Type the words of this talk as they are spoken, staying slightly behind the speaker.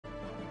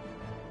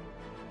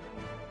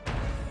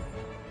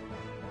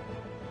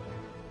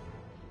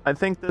I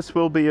think this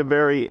will be a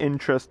very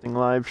interesting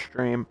live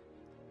stream.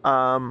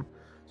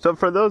 So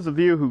for those of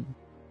you who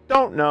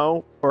don't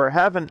know, or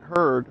haven't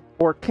heard,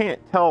 or can't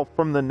tell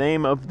from the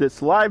name of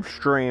this live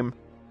stream,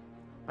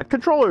 my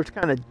controller's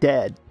kind of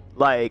dead.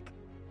 Like,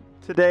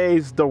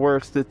 today's the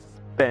worst it's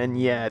been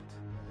yet.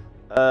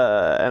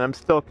 And I'm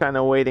still kind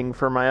of waiting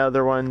for my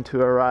other one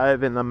to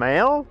arrive in the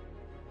mail.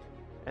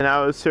 And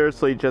I was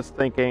seriously just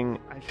thinking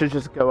I should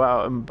just go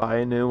out and buy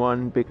a new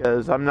one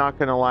because I'm not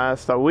going to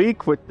last a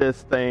week with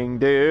this thing,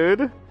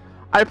 dude.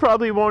 I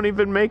probably won't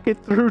even make it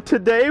through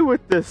today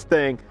with this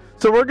thing.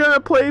 So we're going to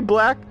play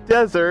Black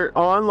Desert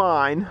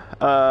online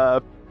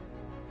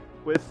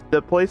with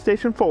the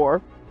PlayStation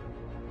 4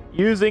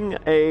 using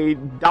a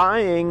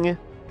dying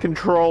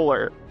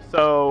controller.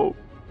 So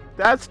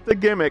that's the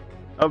gimmick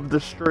of the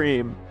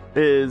stream,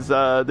 is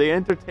the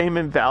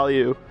entertainment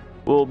value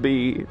will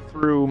be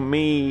through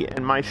me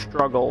and my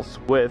struggles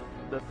with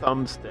the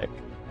thumbstick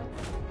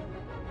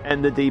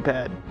and the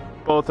D-pad.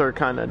 Both are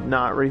kind of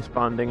not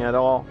responding at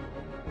all.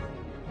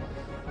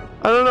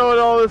 I don't know what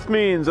all this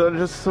means. I'm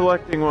just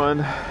selecting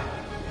one.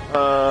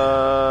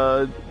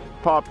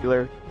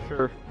 Popular,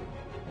 sure.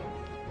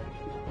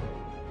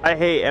 I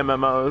hate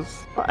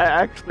MMOs. I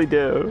actually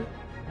do.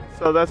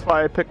 So that's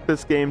why I picked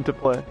this game to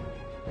play.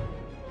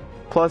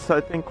 Plus,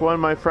 I think one of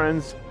my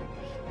friends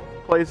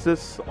plays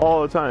this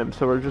all the time,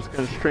 so we're just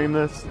gonna stream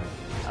this.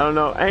 I don't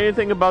know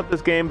anything about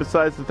this game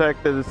besides the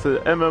fact that it's an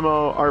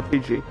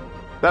MMORPG.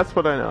 That's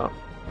what I know.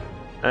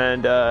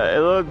 And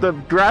the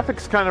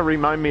graphics kind of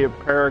remind me of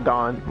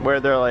Paragon, where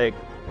they're like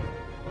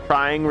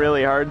trying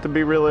really hard to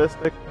be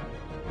realistic.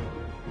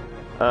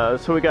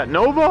 So we got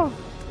Nova,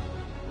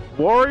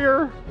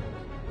 Warrior,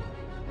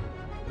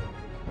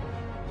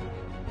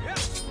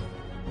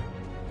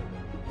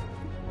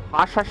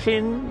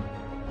 Hashashin.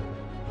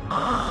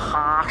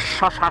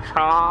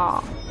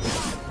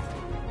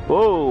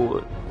 Whoa,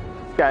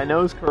 this guy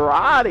knows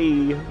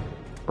karate.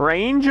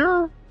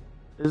 Ranger?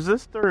 Is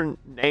this their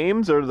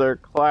names or their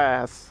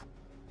class?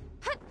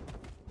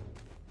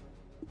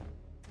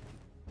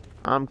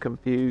 I'm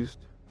confused.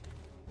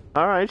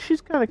 Alright,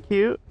 she's kind of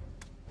cute.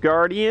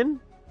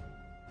 Guardian?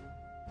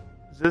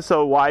 Is this a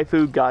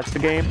waifu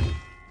gacha game?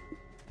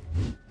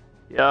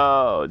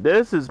 Yo,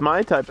 this is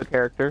my type of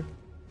character.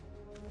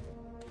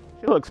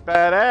 She looks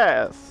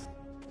badass.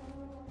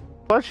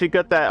 Plus, she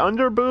got that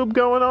underboob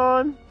going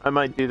on. I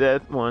might do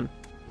that one.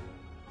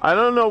 I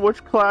don't know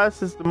which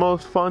class is the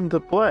most fun to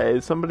play.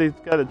 Somebody's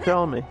got to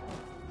tell me.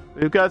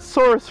 We've got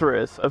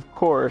Sorceress, of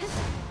course.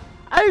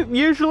 I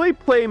usually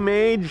play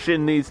Mage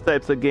in these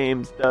types of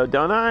games, though,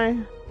 don't I?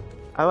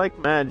 I like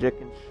magic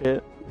and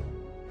shit.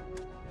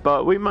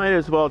 But we might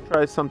as well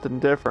try something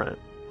different.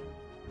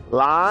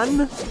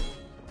 Lan?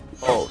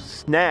 Oh,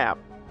 snap.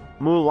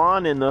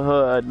 Mulan in the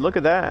hood. Look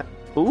at that.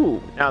 Ooh,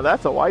 now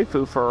that's a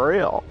waifu for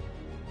real.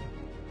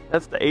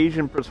 That's the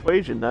Asian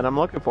persuasion that I'm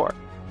looking for.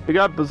 We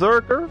got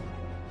Berserker.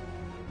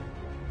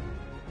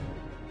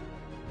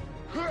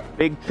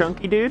 Big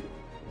chunky dude.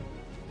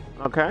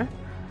 Okay.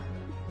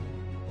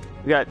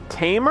 We got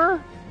Tamer.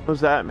 What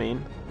does that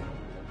mean?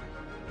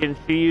 Can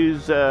she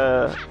use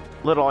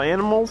little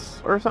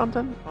animals or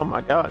something? Oh my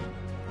god.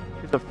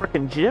 She's a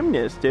freaking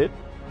gymnast, dude.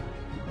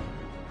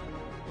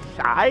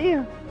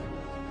 Shy?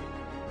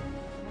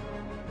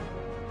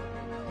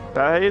 Is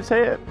that how you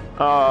say it?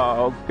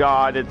 Oh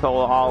god, it's a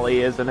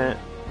lolly, isn't it?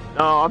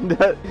 No,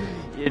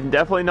 you're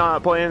definitely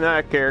not playing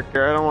that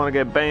character. I don't want to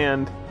get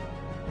banned.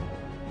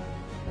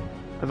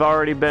 I've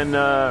already been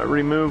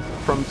removed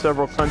from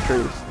several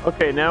countries.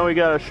 Okay, now we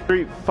got a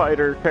Street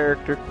Fighter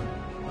character.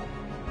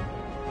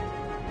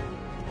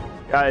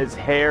 Guy's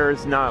hair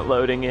is not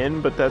loading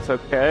in, but that's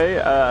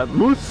okay.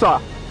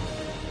 Mufasa.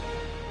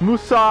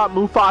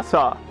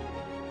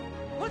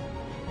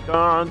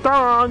 Dun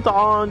dun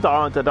dun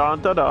dun dun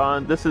dun dun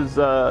dun. This is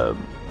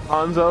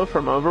Hanzo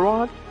from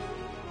Overwatch.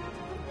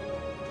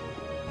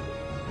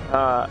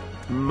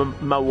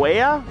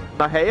 Mahea?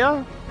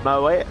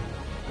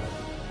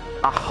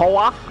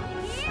 Ahoa?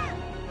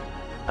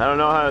 I don't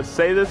know how to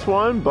say this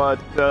one, but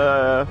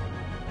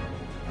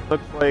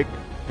looks like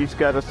she's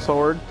got a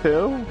sword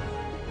too.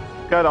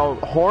 Got a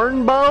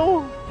horn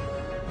bow?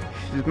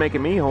 She's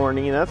making me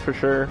horny, that's for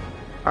sure.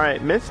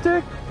 Alright,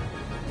 Mystic?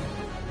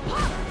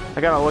 I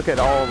gotta look at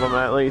all of them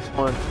at least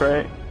once,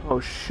 right? Oh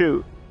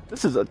shoot.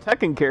 This is a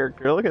Tekken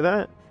character, look at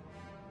that.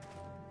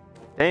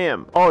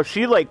 Damn. Oh,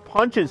 she like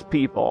punches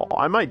people.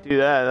 I might do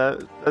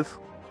that.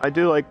 I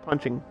do like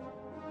punching.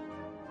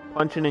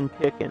 Punching and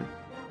kicking.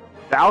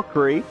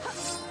 Valkyrie.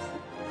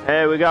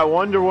 Hey, we got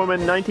Wonder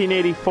Woman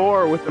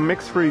 1984 with the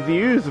mixed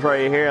reviews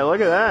right here.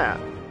 Look at that.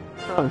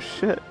 Oh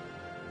shit.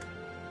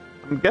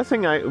 I'm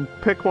guessing I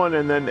pick one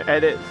and then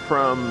edit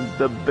from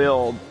the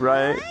build,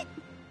 right?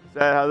 Is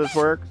that how this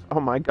works? Oh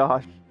my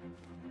gosh.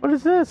 What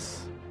is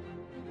this?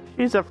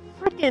 She's a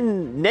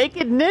freaking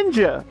naked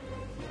ninja.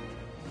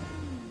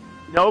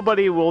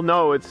 Nobody will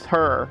know it's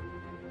her.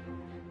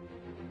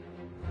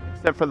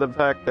 Except for the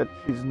fact that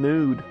she's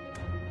nude.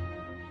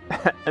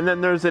 And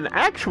then there's an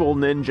actual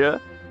ninja.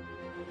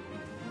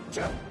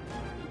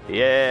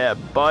 Yeah,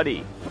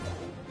 buddy.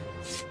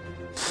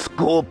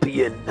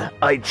 Scorpion,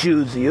 I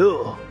choose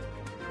you.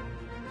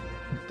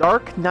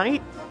 Dark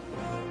Knight?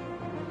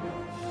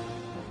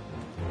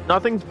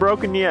 Nothing's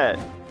broken yet.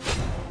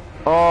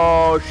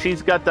 Oh,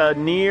 she's got the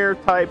Nier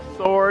type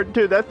sword.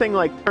 Dude, that thing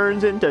like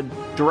turns into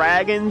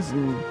dragons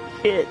and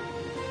shit.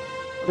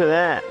 Look at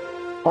that.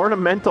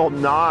 Ornamental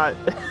knot.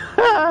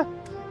 I'm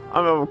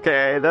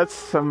okay. That's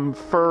some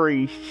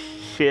furry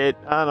shit.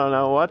 I don't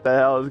know what the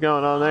hell is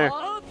going on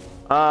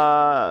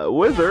there.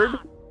 Wizard.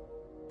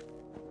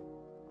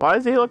 Why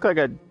does he look like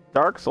a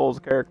Dark Souls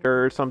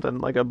character or something?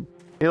 Like a...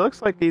 He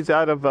looks like he's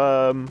out of,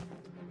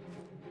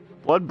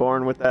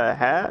 Bloodborne with that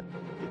hat.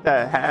 Get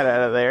that hat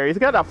out of there. He's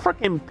got a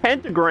freaking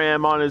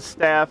pentagram on his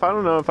staff. I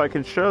don't know if I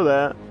can show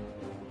that.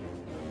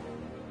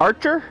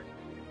 Archer?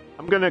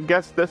 I'm gonna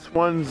guess this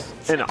one's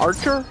an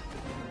archer?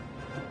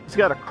 He's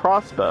got a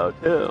crossbow,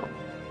 too.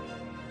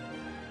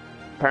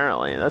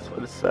 Apparently, that's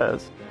what it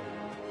says.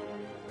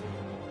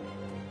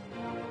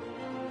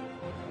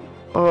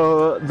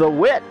 The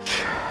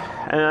Witch.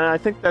 And I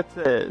think that's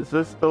it. Is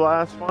this the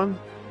last one?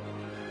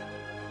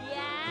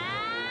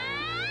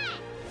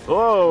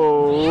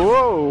 Whoa,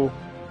 whoa.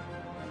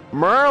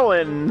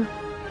 Merlin.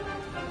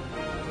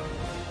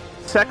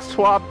 Sex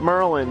swap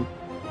Merlin.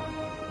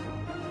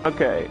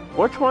 Okay,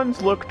 which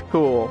ones looked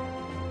cool?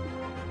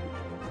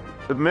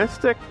 The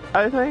Mystic,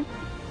 I think?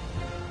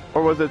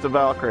 Or was it the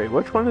Valkyrie?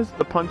 Which one is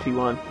the punchy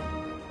one?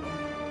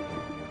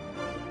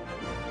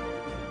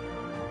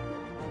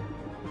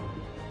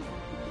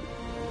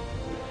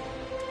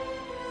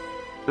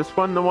 This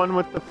one the one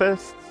with the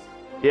fists?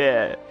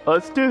 Yeah,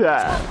 let's do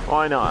that.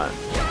 Why not?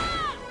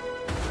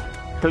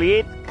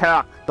 Create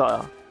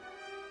character.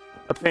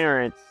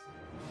 Appearance.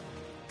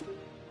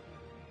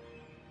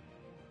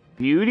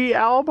 Beauty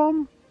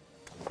album?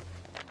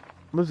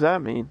 What does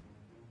that mean?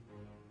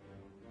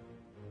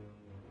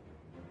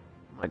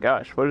 Oh my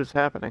gosh, what is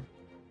happening?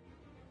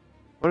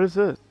 What is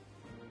this?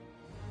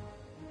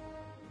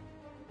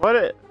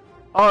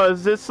 Oh,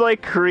 is this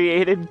like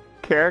created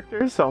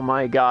characters? Oh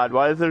my god,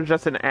 why is there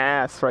just an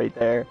ass right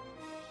there?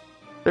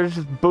 There's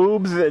just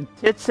boobs and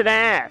tits and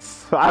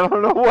ass. I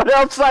don't know what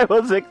else I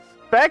was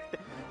expecting.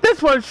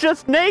 This one's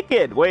just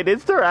naked! Wait,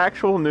 is there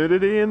actual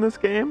nudity in this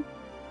game?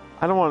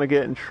 I don't want to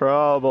get in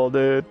trouble,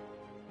 dude.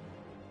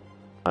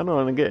 I don't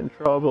want to get in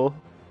trouble.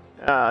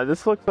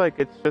 This looks like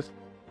it's just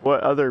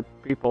what other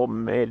people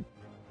made.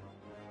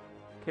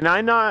 Can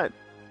I not...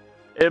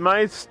 Am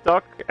I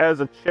stuck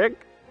as a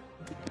chick?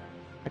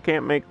 I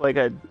can't make like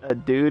a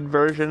dude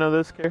version of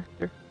this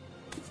character?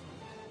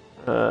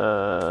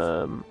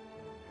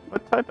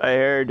 What type of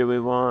hair do we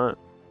want?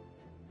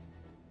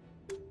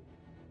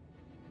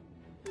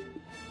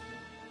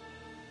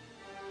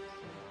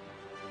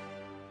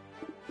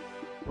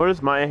 What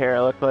does my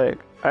hair look like?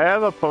 I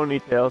have a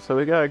ponytail, so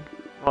we gotta...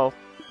 Well,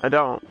 I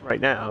don't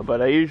right now,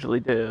 but I usually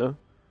do.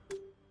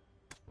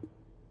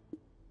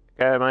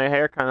 Okay, my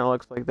hair kind of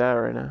looks like that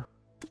right now.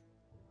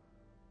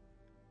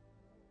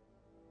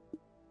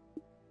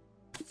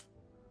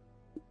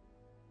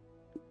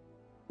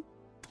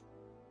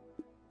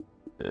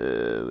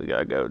 We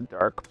gotta go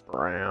dark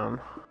brown.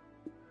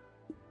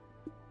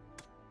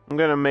 I'm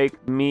gonna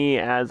make me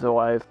as a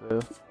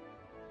waifu.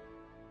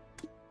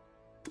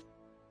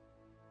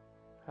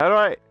 How do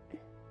I...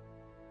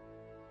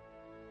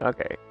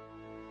 Okay.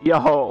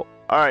 Yo!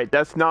 Alright,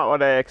 that's not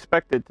what I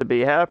expected to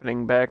be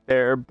happening back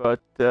there, but,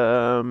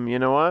 you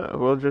know what?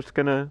 We're just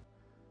gonna...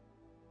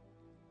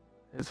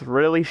 It's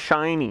really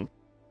shiny.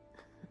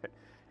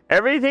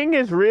 Everything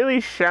is really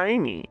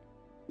shiny.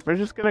 We're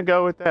just gonna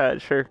go with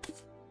that, sure.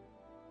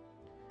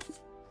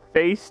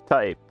 Face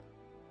type.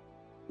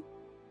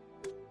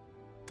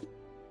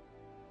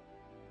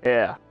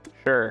 Yeah,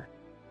 sure.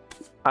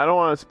 I don't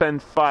want to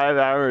spend 5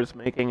 hours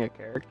making a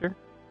character.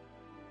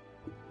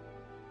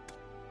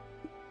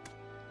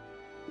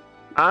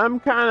 I'm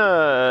kind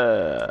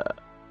of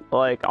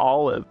like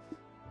Olive,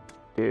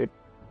 dude.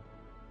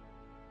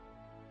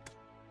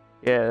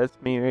 Yeah,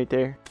 that's me right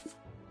there.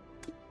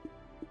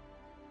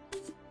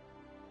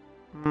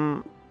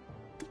 Oh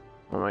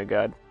my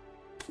god.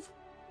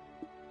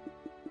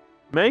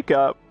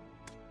 Makeup.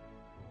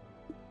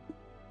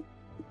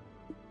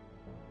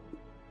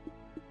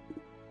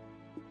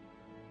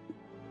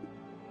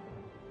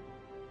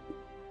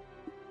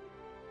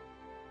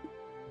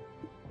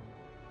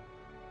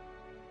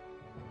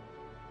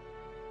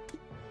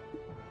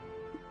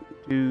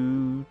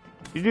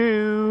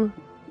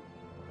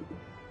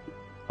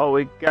 Oh,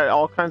 we got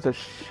all kinds of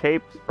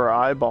shapes for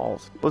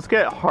eyeballs. Let's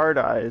get hard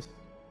eyes.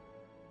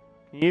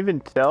 Can you even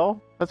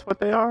tell that's what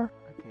they are?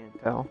 I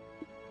can't tell.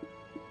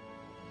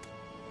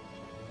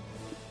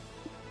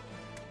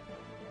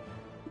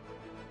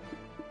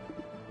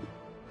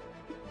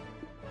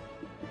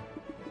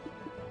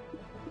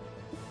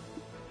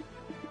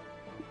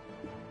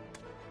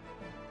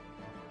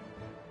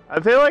 I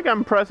feel like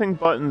I'm pressing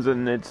buttons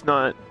and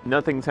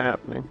nothing's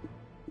happening.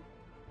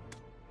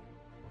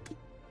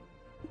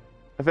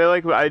 I feel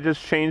like I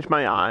just changed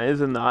my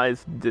eyes and the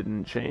eyes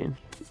didn't change.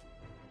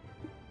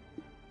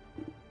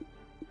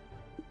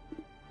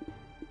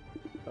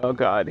 Oh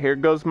god, here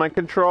goes my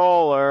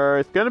controller.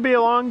 It's gonna be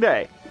a long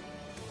day.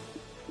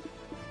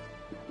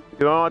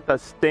 Do I want the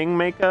Sting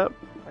makeup?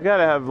 I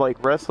gotta have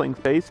like wrestling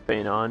face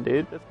paint on,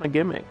 dude. That's my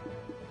gimmick.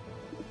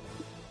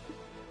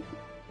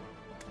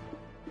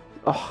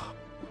 Oh,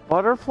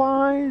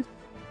 butterflies?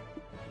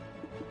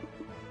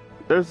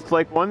 There's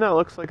like one that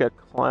looks like a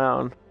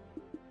clown.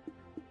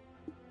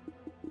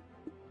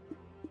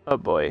 Oh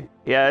boy.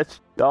 Yeah,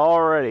 it's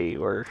already,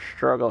 we're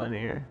struggling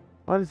here.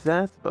 What is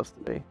that supposed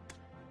to be?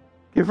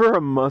 Give her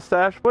a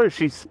mustache? What is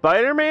she,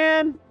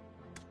 Spider-Man?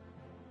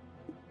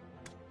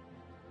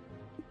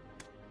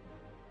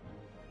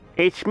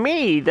 It's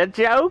me, the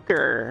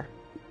Joker.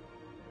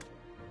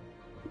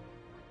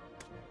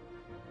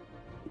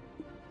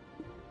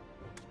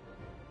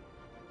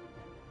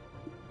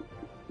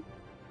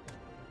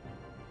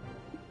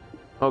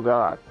 Oh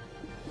god.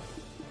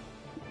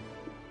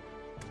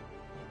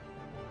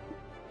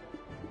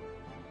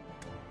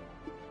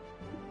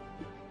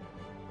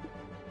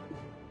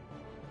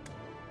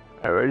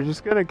 Alright, we're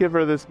just gonna give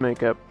her this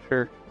makeup,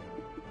 sure.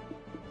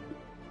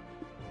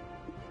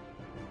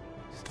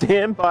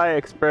 Stand by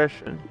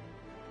expression.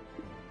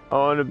 I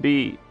wanna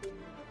be...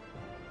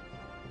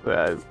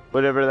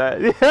 whatever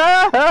that...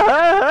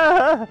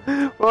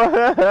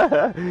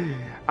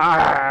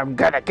 I'm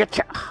gonna get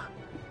ya!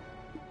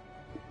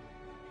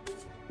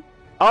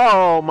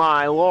 Oh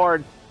my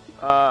lord!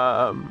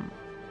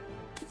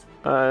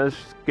 Let's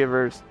just give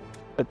her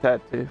a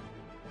tattoo.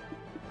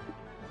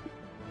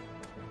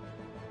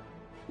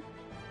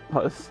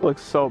 Oh, this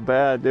looks so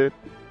bad, dude.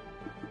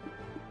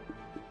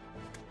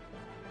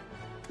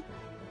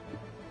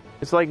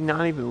 It's like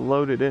not even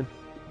loaded in.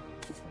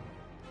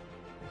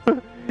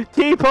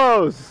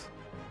 T-pose!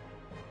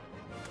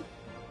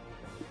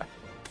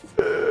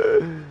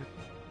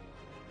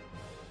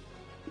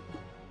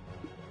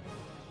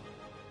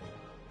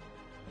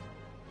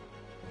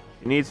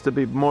 She needs to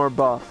be more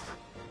buff.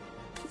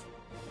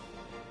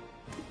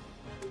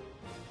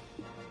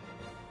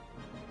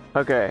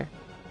 Okay.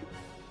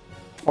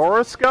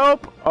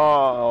 Horoscope?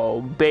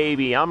 Oh,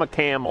 baby, I'm a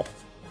camel.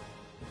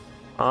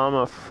 I'm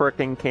a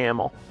frickin'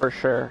 camel, for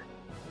sure.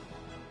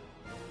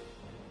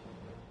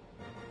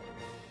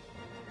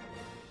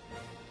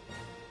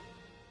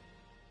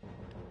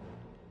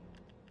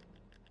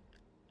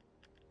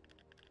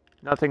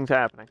 Nothing's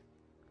happening.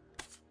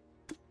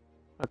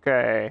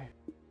 Okay.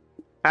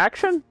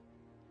 Action?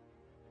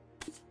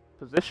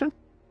 Position?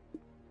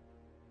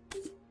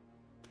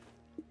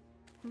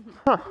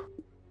 Huh.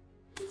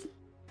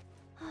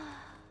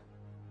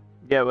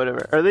 Yeah,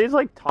 whatever. Are these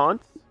like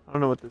taunts? I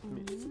don't know what this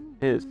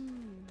is.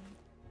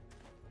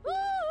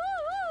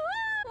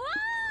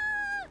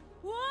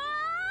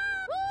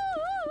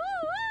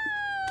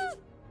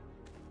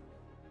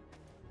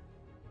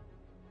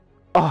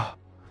 Oh,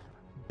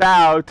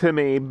 bow to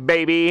me,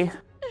 baby.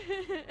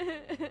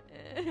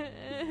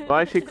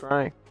 Why is she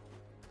crying?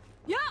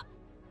 Yeah.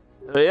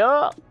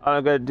 Yeah.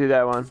 I'm gonna do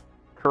that one.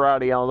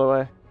 Karate all the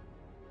way.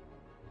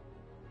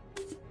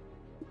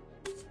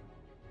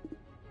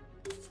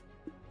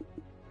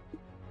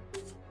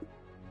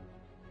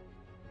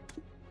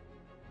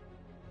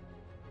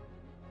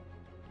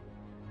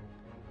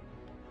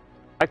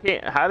 I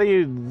can't. How do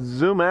you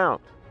zoom out?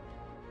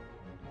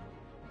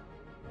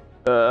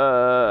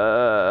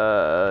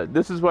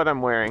 This is what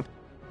I'm wearing.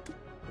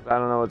 I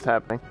don't know what's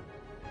happening.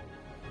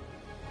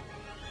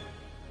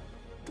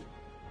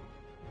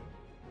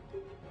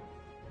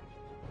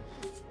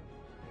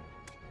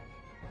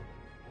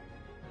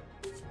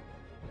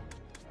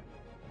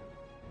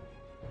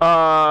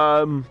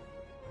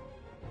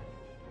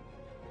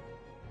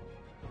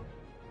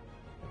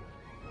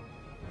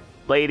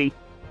 Lady.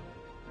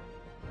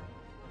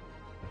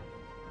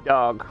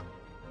 Dog.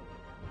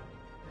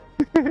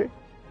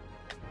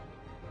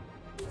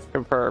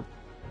 Confirm.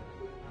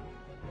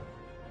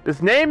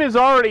 This name is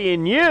already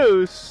in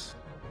use.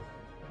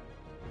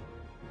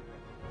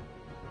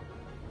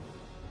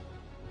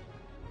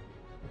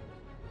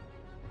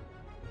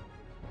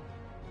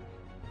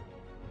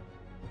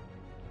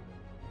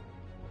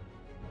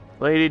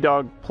 Lady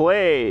Dog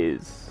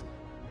plays.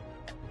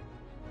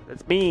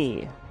 That's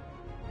me.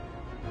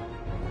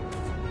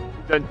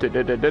 Okay,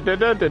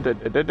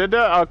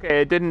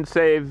 it didn't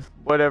save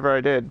whatever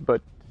I did,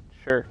 but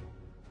sure.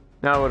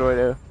 Now what do I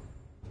do?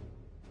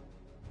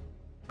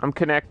 I'm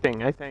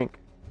connecting, I think.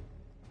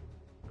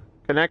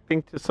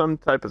 Connecting to some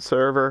type of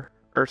server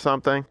or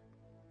something.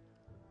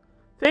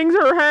 Things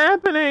are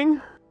happening!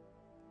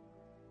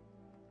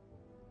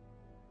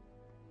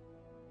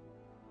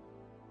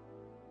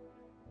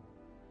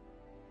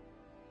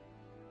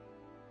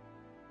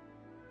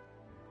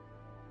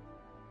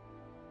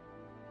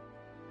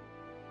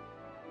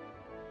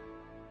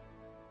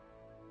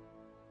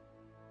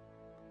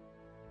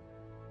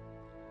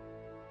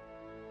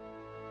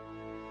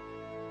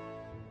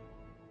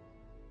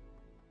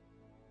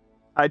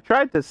 I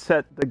tried to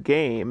set the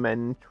game,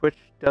 and Twitch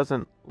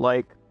doesn't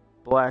like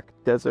Black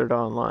Desert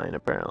Online,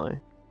 apparently.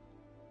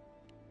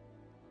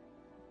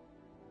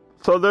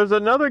 So there's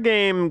another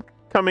game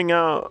coming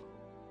out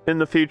in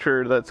the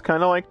future that's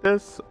kind of like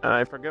this, and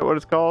I forget what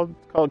it's called.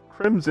 It's called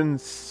Crimson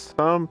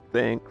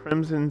something.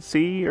 Crimson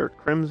Sea or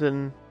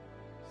Crimson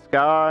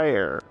Sky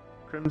or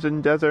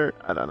Crimson Desert.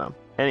 I don't know.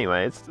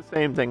 Anyway, it's the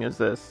same thing as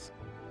this,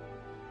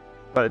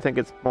 but I think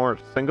it's more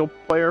single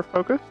player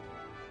focused.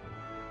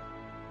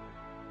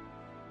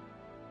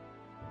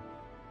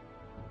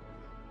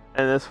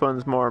 And this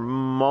one's more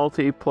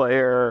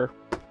multiplayer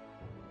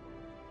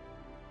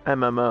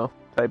MMO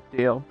type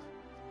deal.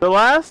 The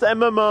last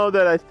MMO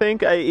that I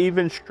think I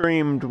even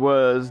streamed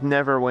was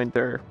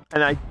Neverwinter.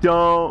 And I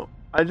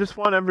just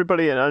want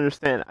everybody to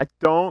understand, I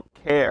don't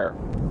care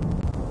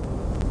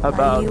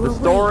about the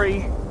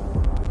story.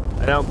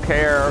 I don't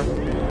care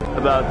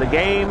about the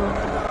game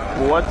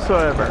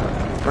whatsoever.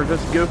 We're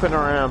just goofing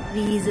around.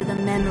 These are the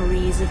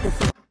memories of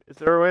the... Is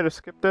there a way to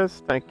skip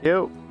this? Thank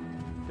you.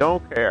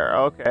 Don't care.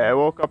 Okay, I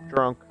woke up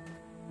drunk.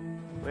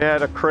 We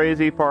had a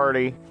crazy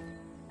party.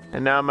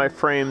 And now my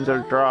frames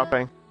are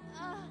dropping.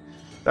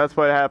 That's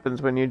what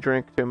happens when you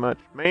drink too much.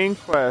 Main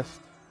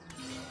quest.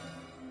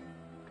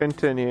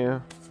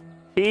 Continue.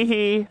 Hee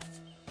hee.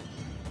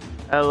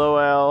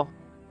 LOL.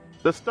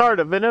 The start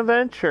of an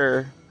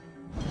adventure.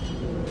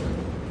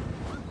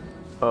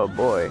 Oh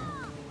boy.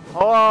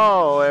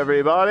 Hello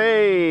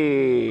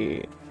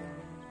everybody!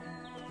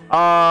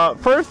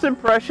 First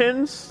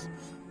impressions.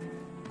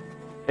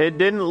 It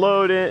didn't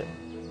load it.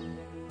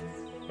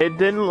 It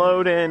didn't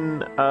load in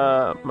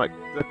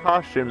the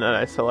costume that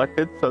I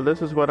selected, so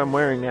this is what I'm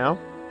wearing now.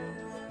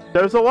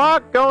 There's a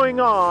lot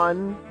going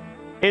on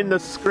in the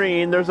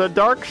screen. There's a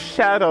dark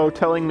shadow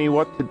telling me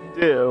what to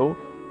do.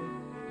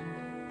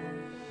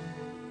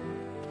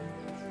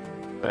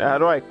 How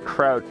do I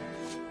crouch?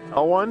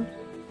 L1?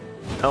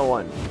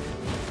 L1.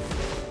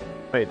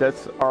 Wait,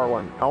 that's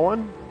R1.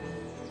 L1?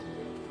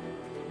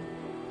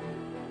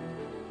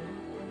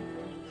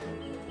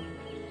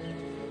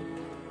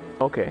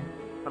 Okay.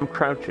 I'm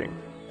crouching.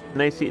 And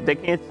they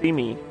can't see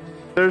me.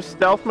 There's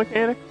stealth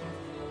mechanics.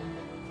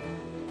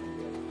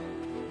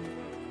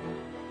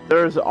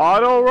 There's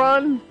auto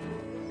run.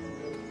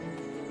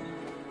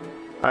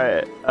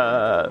 Alright,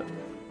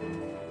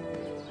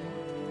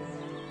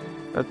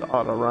 that's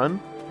auto run.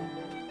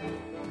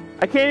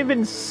 I can't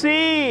even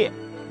see.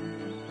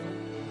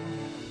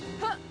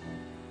 Huh.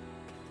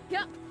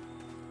 Yeah.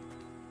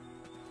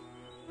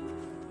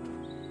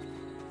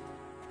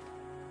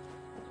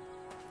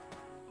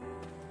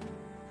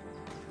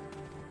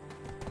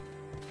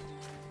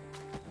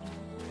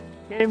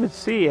 Can't even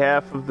see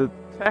half of the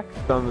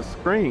text on the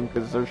screen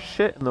because there's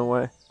shit in the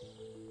way.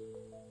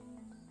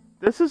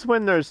 This is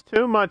when there's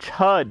too much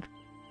HUD.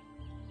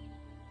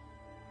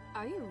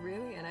 Are you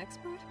really an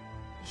expert?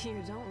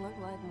 You don't look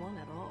like one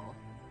at all.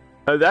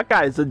 Oh, that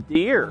guy's a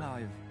deer. Well,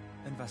 I've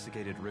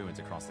investigated ruins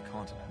across the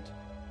continent.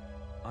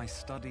 I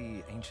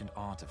study ancient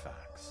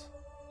artifacts.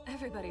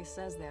 Everybody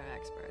says they're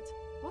experts.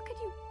 What could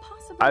you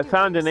possibly I do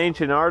found for an yourself?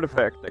 ancient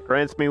artifact that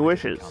grants me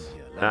wishes,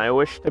 and I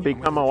wish to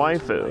become a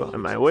waifu,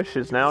 and my wish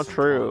is now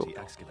true.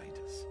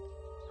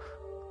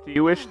 Do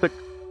you wish to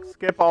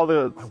skip all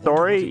the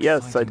story?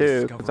 Yes, I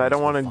do, because I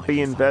don't want to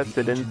be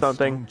invested in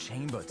something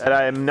that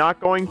I am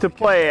not going to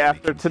play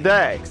after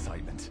today.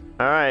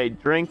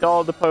 Alright, drink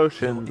all the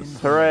potions.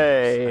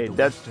 Hooray!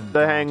 That's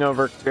the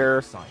hangover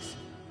cure.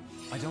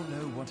 I don't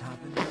know what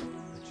happened.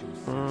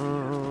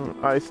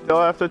 I still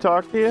have to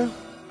talk to you?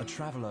 A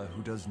traveler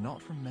who does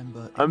not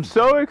remember. I'm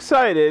so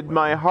excited,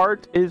 my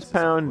heart is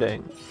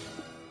pounding.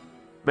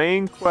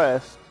 Main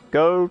quest,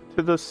 go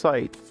to the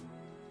site.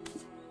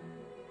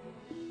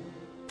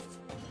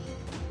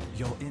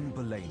 You're in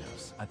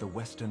Bolanos, at the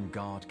Western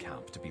Guard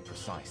camp to be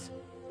precise.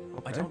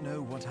 Okay. I don't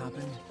know what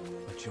happened,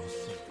 but you're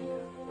safe here.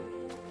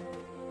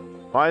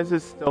 Why is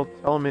it still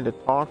telling me to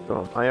talk to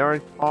him? I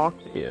already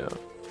talked to you.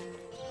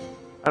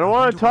 I don't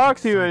want to talk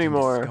to you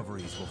anymore.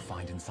 We'll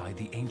find inside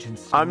the ancient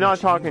I'm not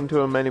talking to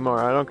him anymore.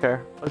 I don't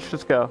care. Let's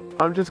just go.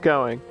 I'm just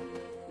going.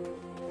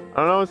 I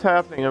don't know what's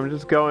happening. I'm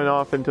just going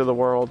off into the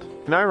world.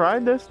 Can I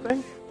ride this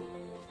thing?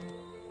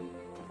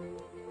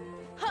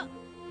 Huh.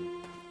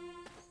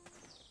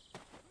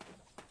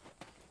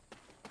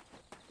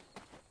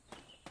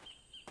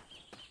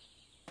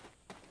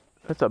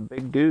 That's a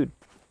big dude.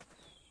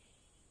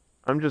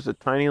 I'm just a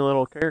tiny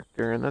little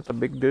character, and that's a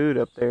big dude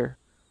up there.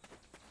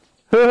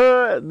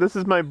 This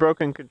is my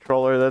broken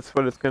controller. That's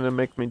what it's gonna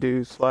make me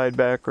do. Slide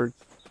backwards.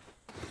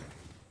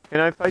 Can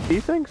I fight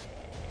these things?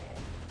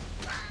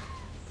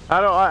 How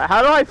do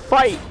I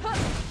fight?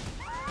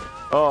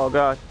 Oh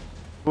god.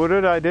 What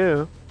did I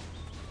do?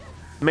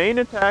 Main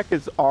attack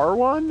is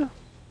R1?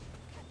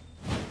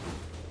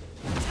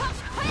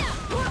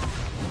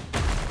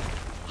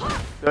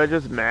 Do I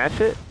just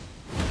mash it?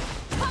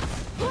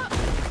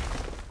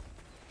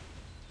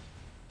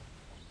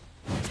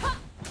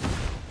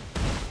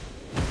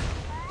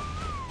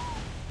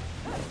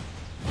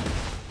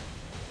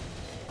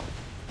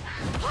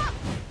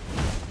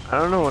 I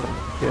don't know what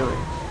I'm doing.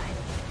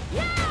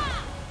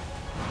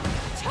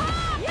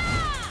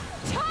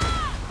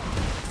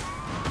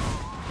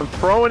 I'm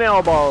throwing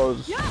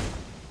elbows.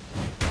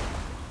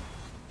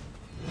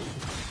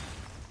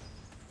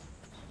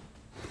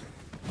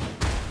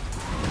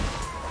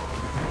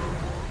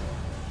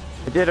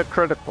 did a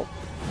critical.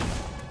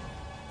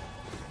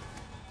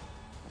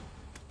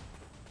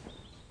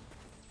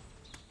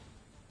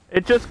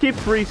 It just keeps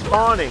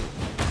respawning.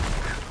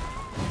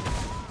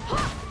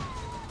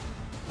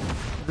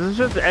 This is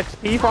just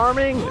XP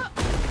farming?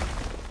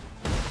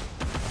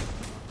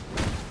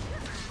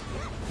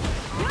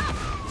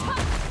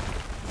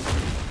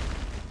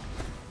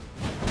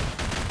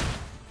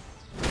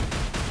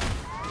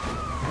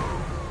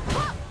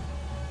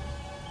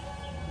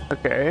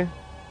 Okay.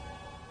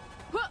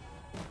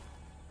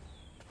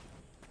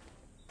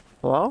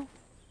 Hello?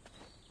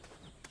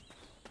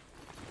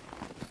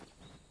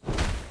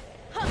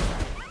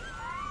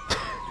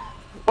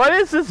 What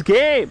is this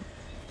game?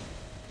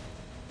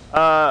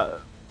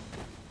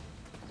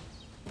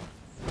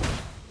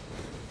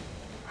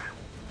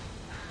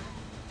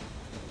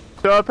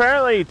 So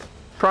apparently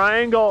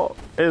triangle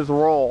is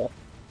roll,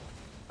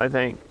 I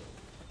think.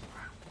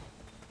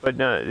 But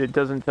no, it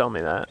doesn't tell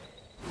me that.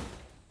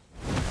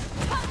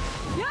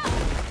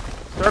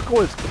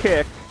 Circle is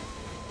kick.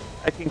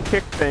 I can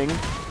kick things.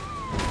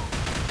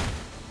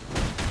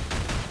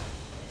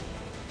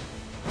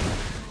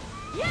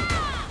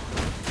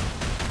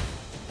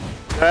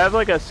 Do I have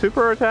like a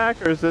super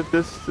attack, or is it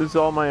this is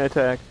all my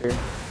attacks here?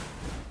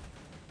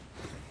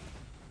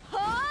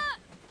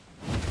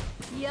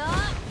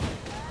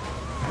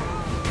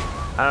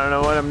 I don't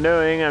know what I'm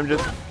doing, I'm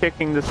just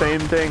kicking the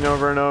same thing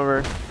over and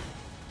over.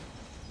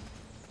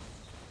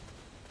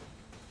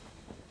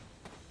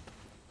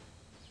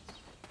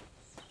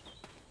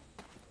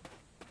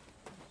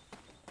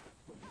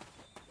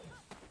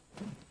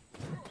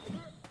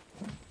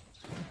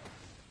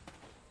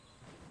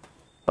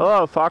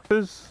 Hello,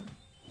 foxes.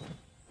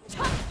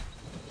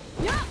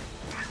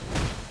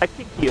 I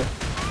kick you.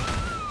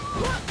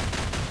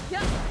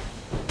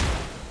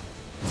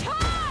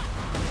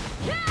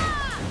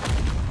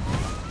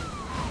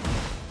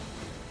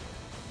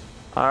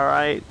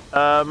 Alright,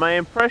 my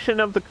impression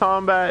of the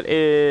combat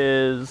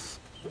is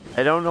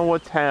I don't know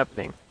what's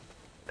happening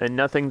and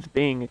nothing's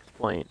being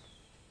explained.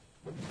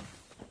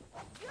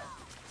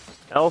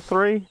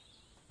 L3?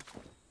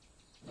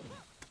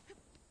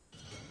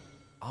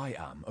 I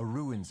am a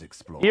ruins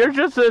explorer. You're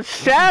just a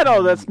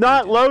shadow that's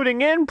not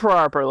loading in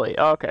properly.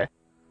 Okay.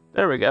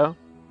 There we go.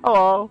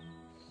 Hello.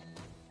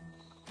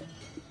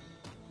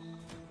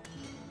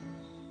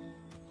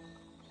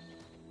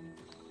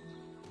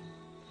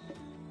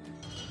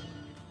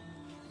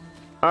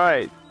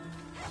 Alright.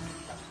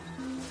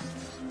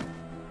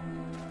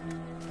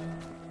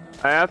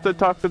 I have to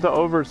talk to the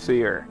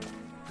overseer.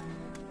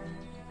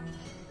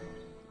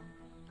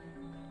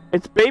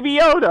 It's Baby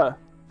Yoda!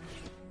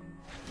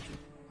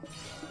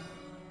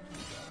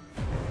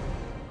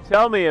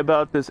 Tell me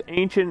about this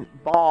ancient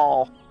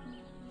ball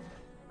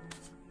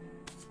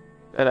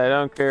that I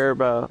don't care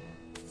about.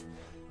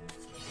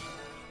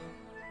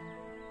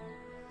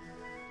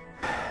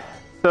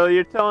 So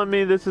you're telling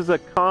me this is a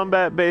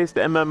combat-based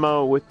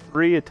MMO with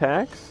 3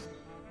 attacks?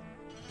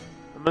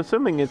 I'm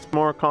assuming it's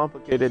more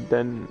complicated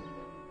than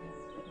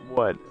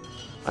what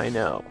I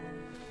know.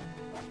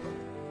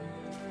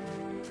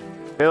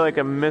 I feel like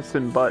I'm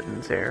missing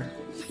buttons here.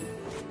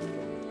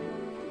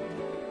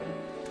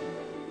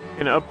 I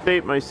can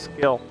update my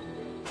skill.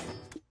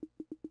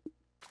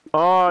 Oh,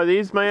 are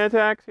these my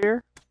attacks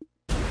here?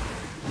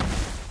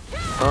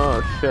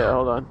 Oh shit,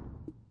 hold on.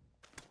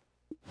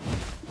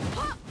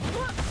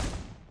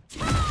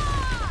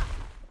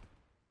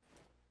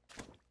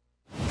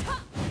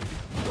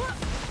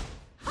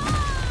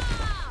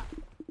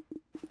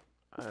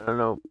 I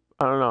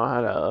don't know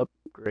how to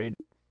upgrade.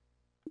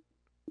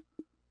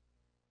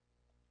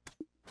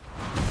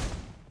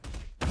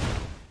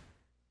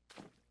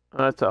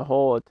 That's a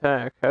whole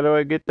attack. How do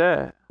I get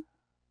that?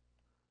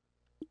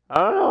 I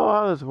don't know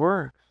how this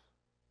works.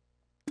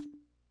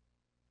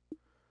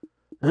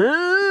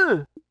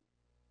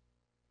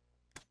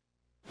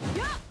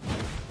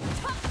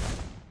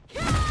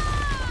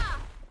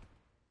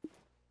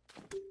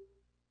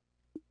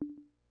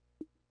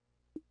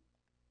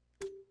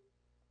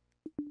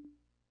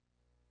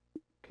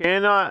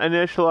 Cannot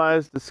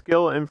initialize the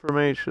skill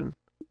information.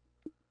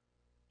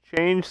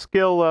 Change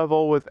skill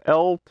level with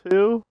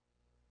L2.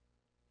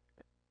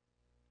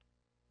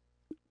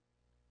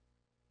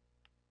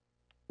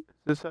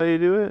 Is this how you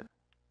do it?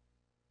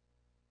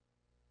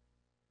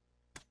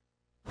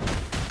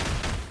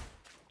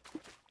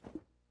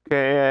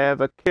 Okay, I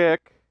have a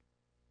kick.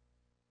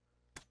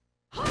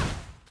 I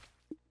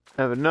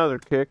have another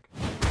kick.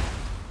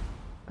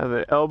 I have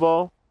an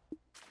elbow.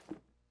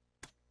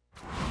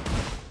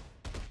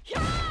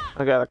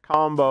 I got a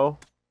combo.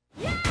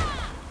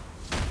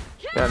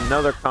 Got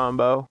another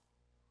combo.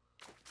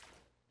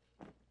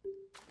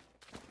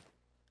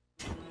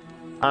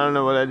 I don't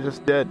know what I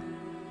just did.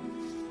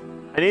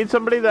 I need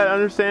somebody that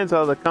understands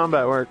how the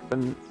combat works,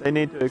 and they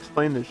need to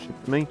explain this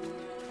shit to me.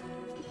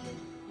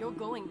 You're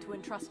going to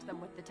entrust them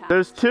with the task.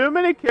 There's too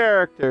many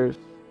characters.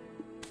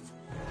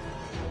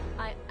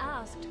 I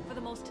asked for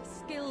the most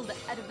skilled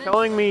adventurer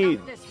Telling me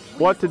of this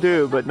what to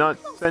do, weasel. but not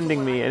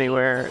sending me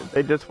anywhere.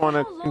 They just want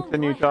to How long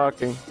continue do I have to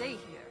talking. stay here?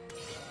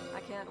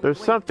 I can't There's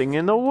something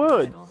in the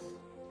woods.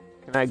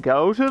 Can I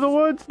go to the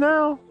woods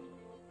now?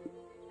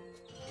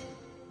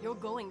 You're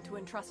going to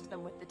entrust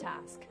them with the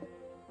task.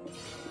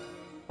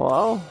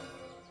 Well,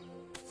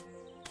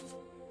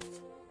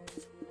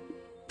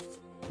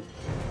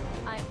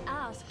 I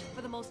asked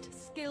for the most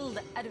skilled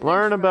adventurer.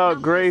 learn about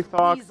not gray this weasel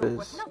foxes.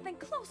 with nothing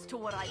close to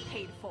what I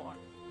paid for.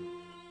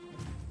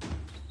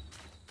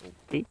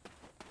 okay.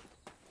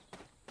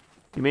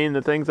 You mean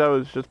the things I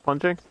was just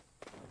punching?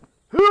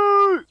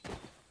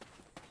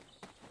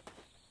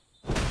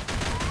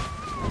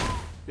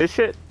 This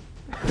shit.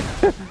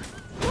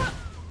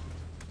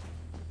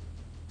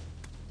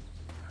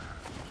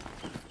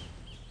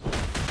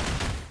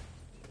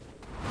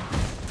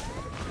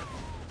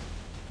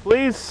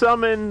 Please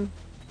summon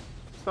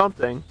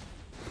something.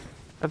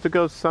 I have to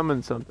go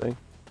summon something.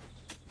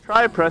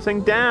 Try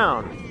pressing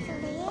down.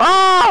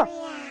 Ah!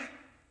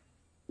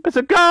 It's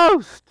a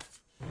ghost!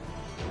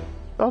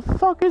 The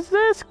fuck is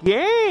this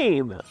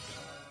game?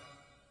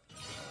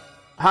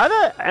 How do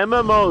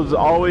MMOs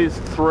always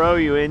throw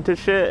you into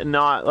shit and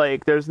not,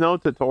 like, there's no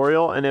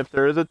tutorial, and if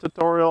there is a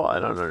tutorial,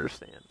 I don't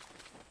understand.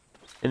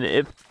 And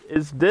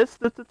is this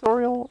the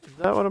tutorial? Is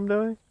that what I'm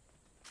doing?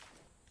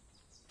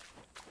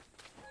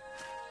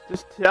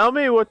 Just tell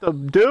me what to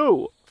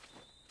do!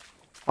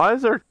 Why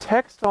is there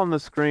text on the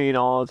screen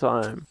all the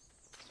time?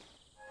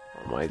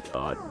 Oh my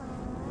god.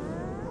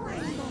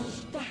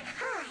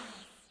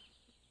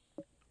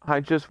 I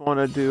just want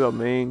to do a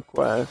main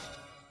quest.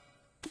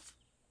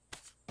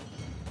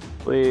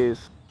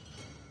 Please.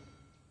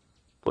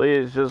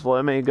 Please, just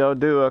let me go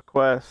do a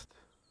quest.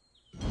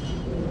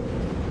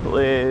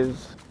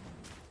 Please.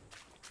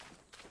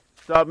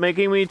 Stop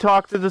making me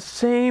talk to the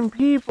same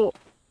people.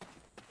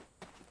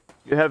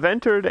 You have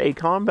entered a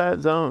combat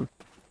zone.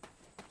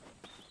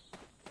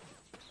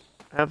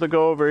 I have to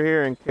go over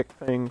here and kick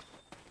things.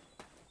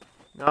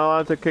 Not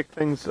allowed to kick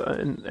things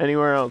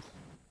anywhere else.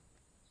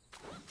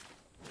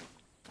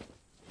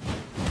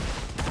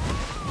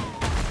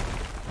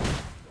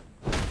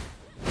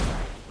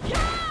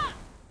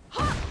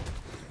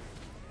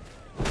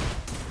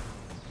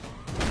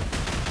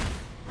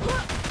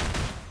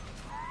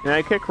 Can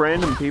I kick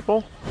random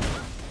people?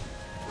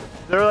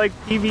 Is there like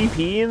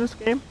PvP in this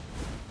game?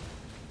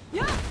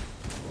 Yeah.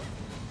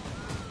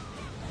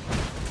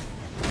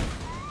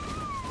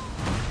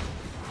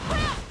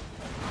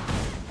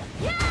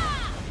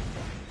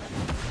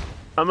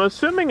 I'm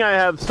assuming I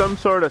have some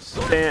sort of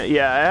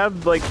yeah, I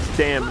have like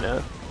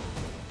stamina.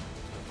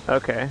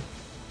 Okay.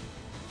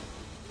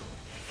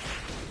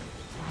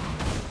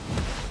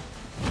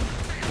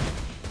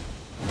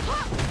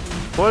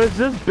 What is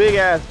this big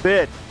ass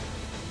bitch?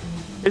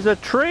 It's a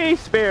tree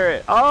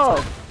spirit. Oh.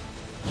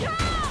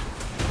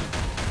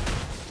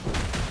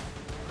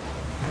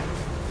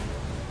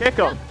 Kick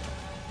him.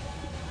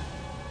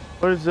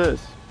 What is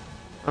this?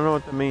 I don't know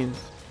what that means.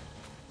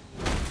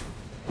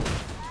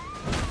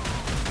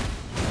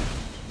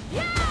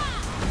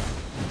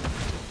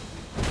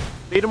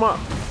 Beat him up.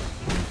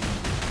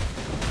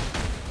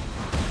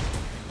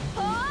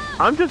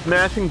 I'm just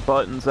mashing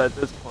buttons at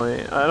this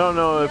point. I don't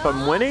know if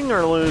I'm winning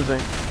or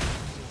losing.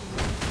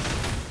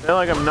 I feel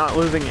like I'm not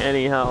losing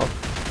any health.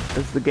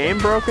 Is the game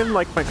broken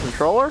like my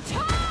controller?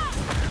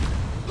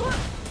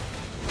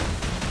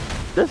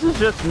 This is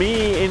just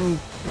me in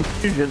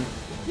confusion.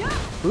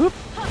 Whoop.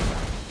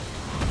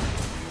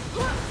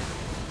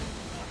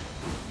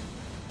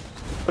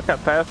 Look how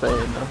fast I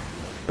am now.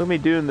 Look at me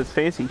doing this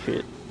fancy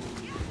shit.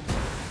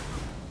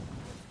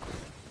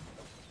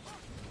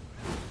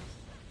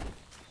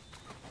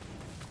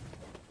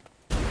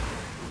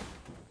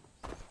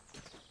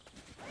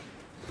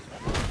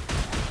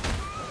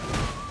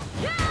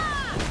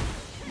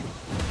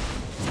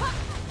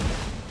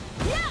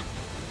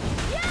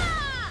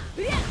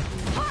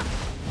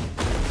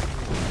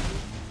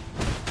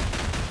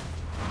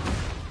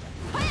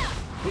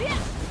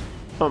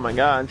 Oh my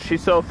god,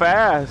 she's so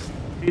fast.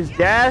 She's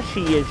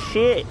dashy as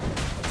shit.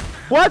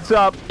 What's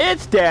up?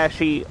 It's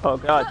Dashy. Oh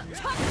god.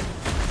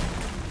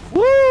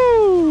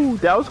 Woo!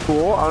 That was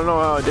cool. I don't know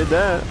how I did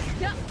that.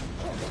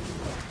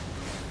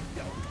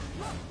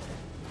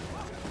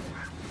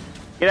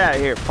 Get out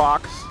of here,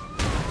 Fox.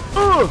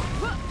 Ugh!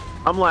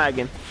 I'm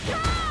lagging.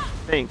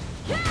 Think.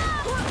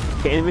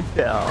 Can't even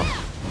tell.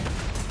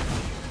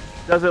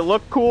 Does it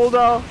look cool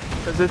though?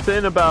 Because it's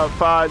in about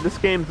 5. This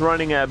game's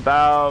running at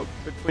about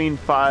between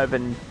 5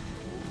 and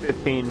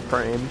 15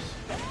 frames.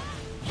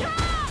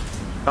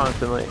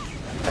 Constantly.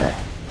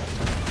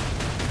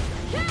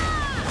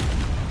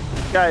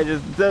 Guy,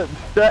 just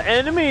the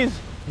enemies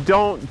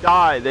don't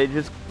die. They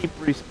just keep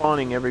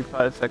respawning every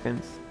 5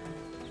 seconds.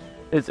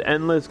 It's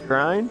endless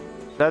grind.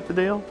 Is that the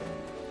deal?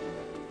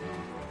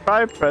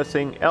 Try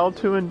pressing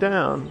L2 and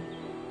down.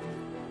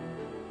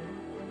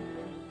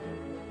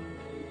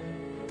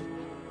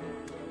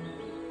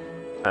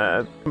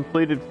 I've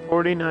completed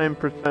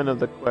 49%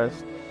 of the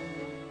quest.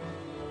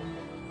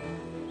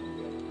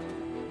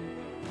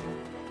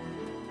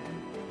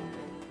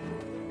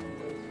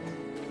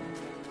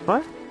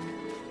 What?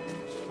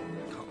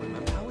 Can't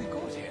remember how we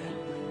got here.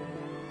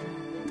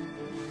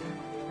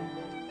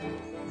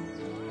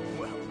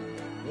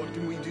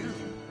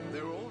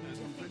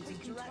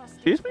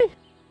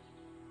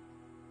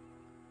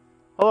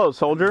 Hello,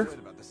 soldier.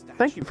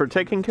 Thank you for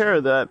taking care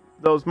of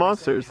those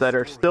monsters that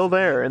are still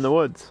there in the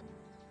woods.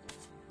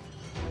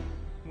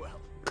 Well,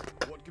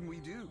 what can we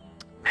do?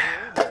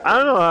 I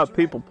don't know how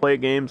people play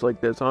games like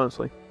this,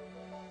 honestly.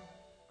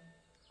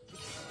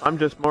 I'm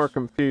just more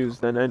confused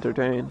than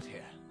entertained.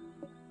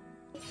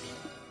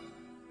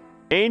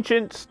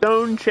 Ancient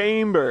stone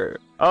chamber.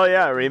 Oh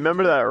yeah,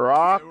 remember that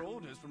rock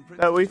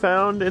that we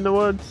found in the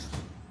woods?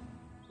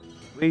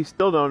 We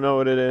still don't know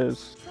what it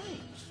is.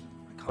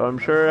 But I'm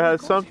sure it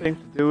has something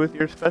to do with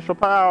your special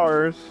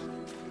powers.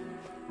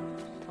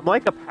 I'm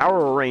like a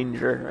Power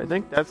Ranger. I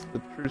think that's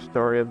the true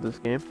story of this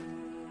game.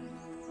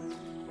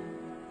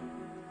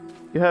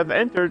 You have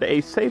entered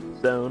a safe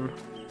zone.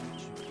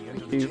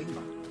 Thank you.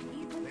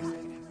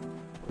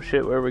 Oh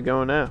shit, where are we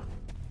going now?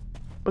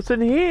 What's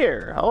in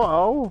here?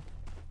 Hello?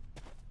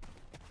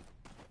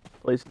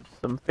 Place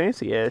some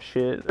fancy ass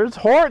shit. There's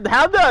horse.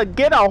 How'd I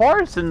get a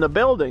horse in the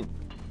building?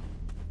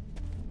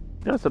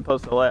 You're not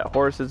supposed to let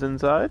horses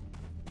inside.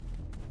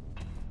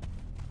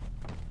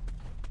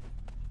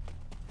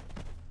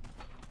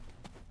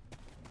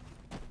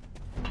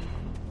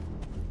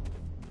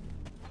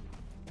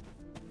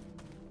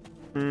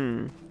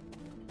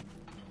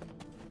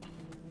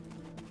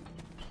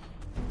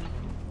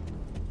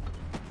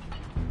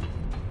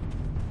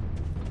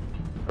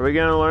 Are we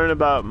gonna learn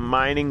about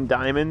mining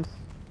diamonds?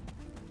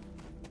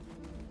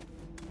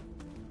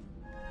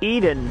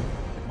 Eden.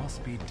 It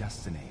must be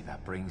destiny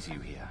that brings you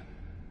here.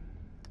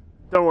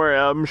 Don't worry,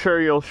 I'm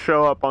sure you'll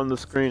show up on the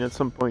screen at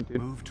some point,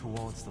 dude. Move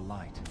towards the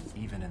light,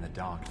 even in the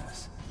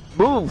darkness.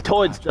 Move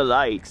towards the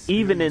light,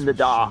 even in the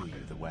dark. Show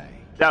you the way.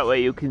 That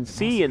way you can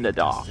see in the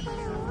dark.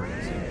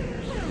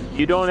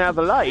 You don't have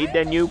a light,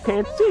 then you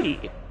can't see.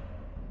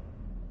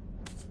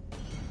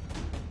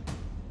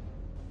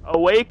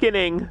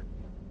 Awakening.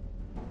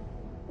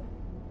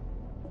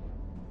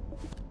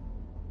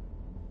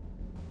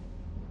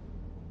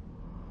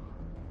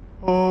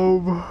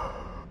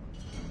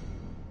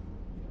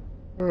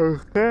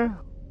 Okay.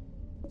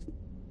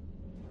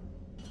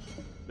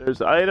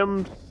 There's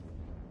items.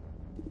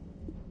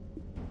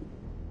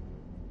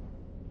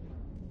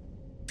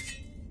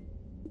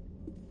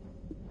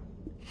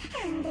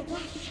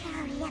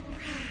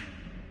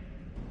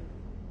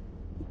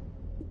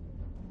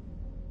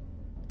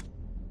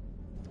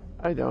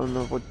 I don't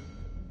know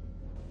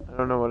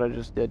what I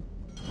just did.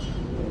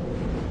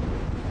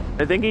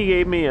 I think he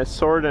gave me a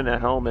sword and a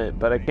helmet,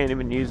 but I can't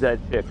even use that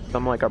shit 'cause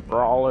I'm like a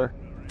brawler.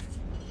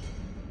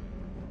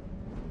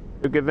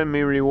 They're giving me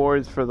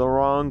rewards for the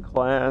wrong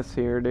class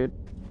here, dude.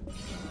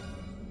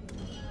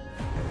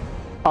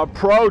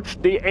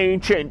 Approach the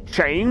ancient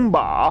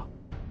chamber.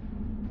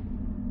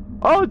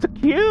 Oh, it's a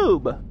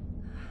cube.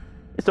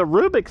 It's a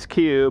Rubik's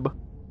Cube.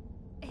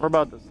 We're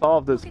about to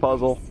solve this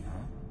puzzle.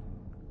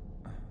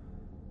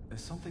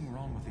 There's something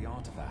wrong with the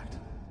artifact.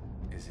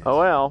 Is it Oh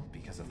well.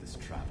 because of this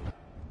trap?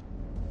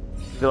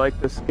 Would you like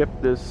to skip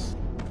this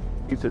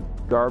piece of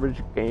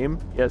garbage game?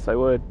 Yes, I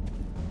would.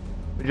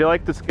 Would you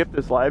like to skip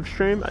this live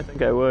stream? I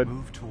think I would.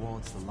 Move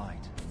towards the light,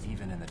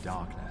 even in the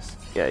darkness.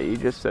 Yeah, you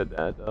just said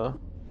that, though.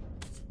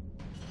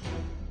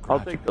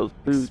 I'll take those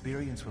boots.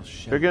 Experience will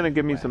show They're gonna you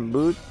give me the some way.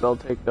 boots, I'll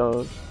take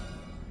those.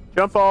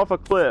 Jump off a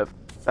cliff.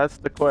 That's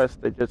the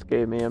quest they just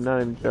gave me, I'm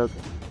not even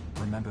joking.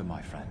 Remember,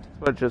 my friend.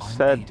 That's what it just I'm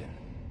said. Aiden.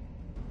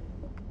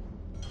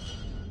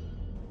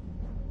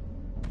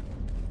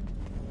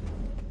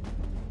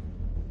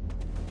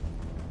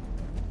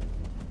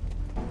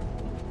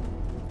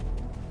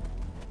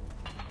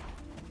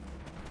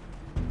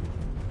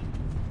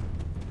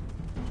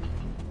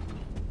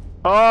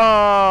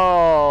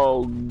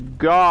 Oh,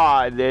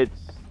 God, it's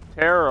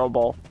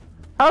terrible.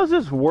 How is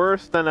this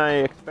worse than I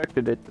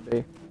expected it to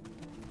be?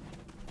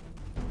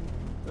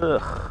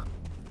 Ugh.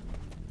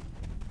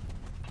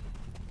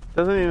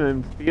 Doesn't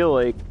even feel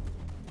like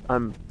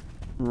I'm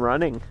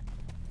running.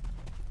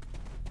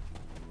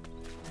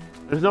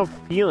 There's no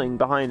feeling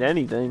behind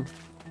anything.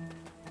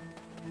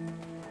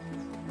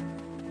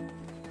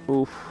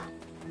 Oof.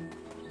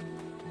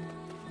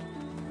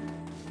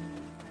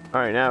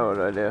 Alright, now what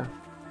do I do?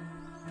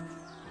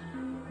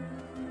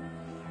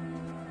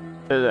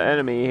 There's an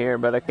enemy here,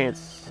 but I can't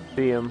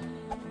see him.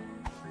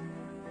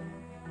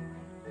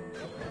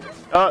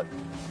 Oh!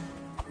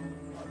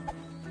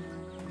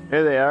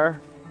 Here they are.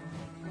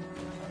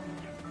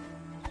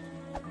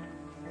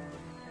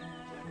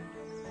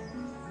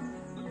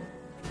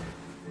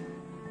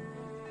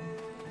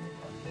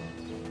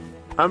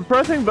 I'm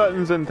pressing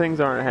buttons and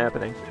things aren't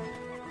happening.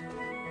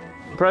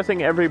 I'm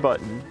pressing every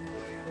button.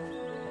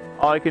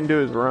 All I can do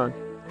is run.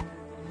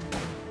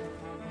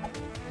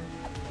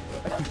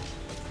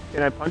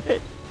 Can I punch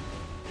it?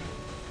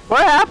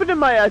 What happened to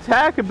my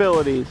attack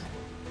abilities?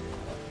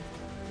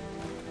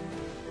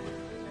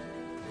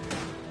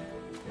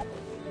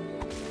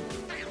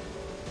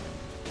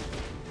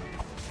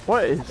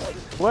 What is...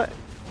 what?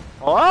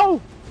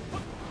 Hello?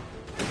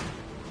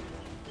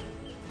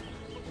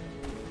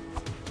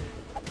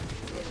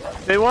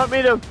 They want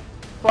me to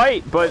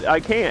fight, but I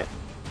can't.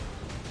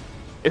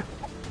 The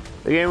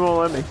game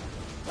won't let me.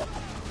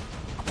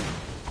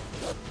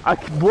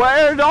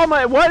 Where's all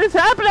my... What is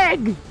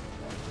happening?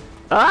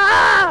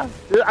 Ah!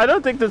 I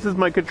don't think this is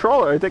my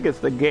controller. I think it's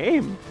the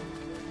game.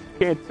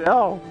 Can't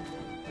tell.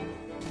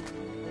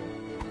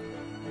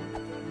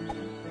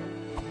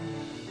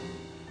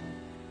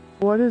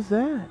 What is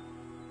that?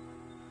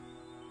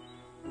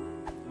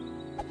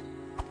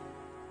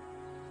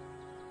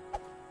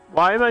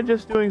 Why am I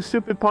just doing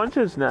stupid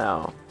punches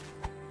now?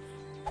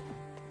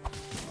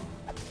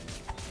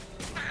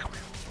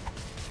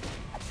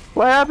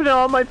 What happened to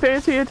all my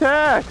fancy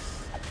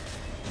attacks?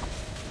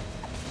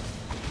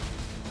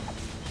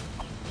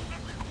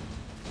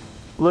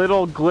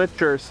 Little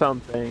glitch or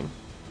something.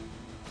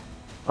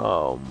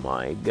 Oh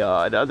my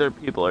god, other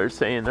people are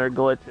saying they're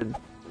glitching.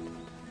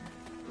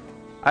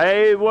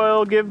 I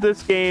will give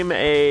this game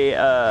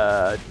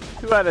a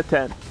 2 out of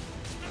 10.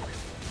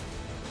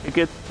 It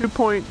gets 2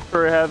 points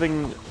for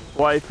having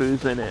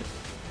waifus in it.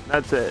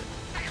 That's it.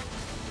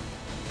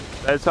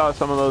 I saw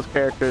some of those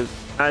characters.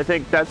 I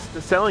think that's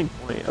the selling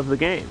point of the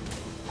game.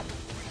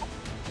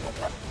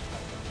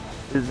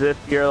 Is if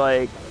you're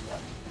like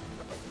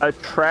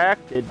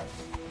attracted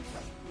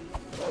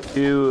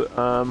to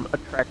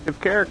attractive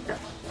characters.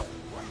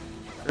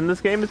 And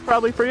this game is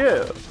probably for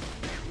you.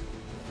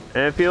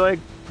 And if you like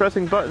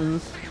pressing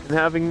buttons and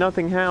having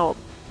nothing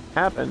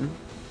happen.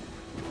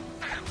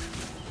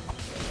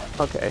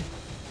 Okay.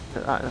 I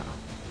don't know.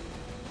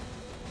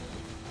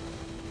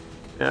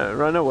 Yeah,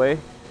 run away.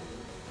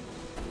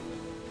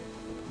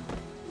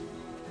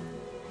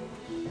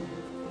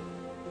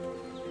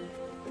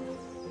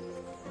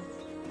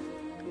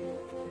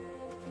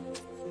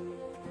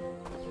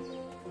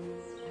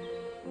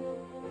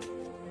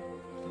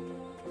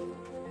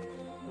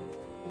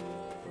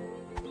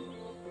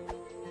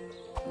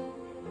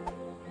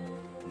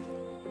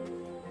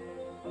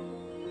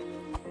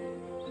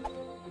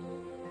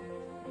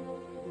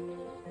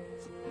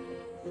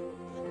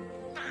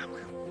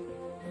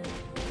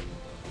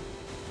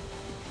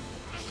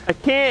 I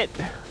can't,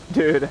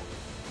 dude.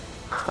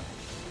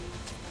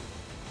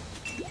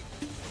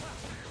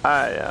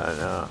 I don't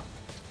know.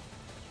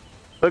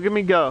 Look at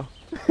me go.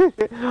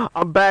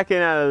 I'm backing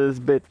out of this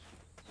bitch.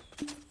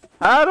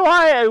 How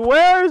do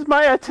where's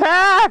my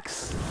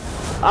attacks?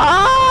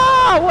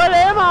 Ah, what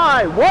am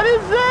I? What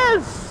is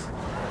this?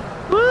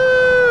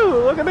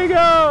 Woo, look at me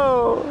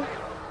go.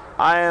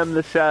 I am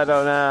the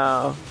shadow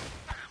now.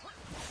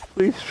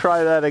 Please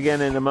try that again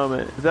in a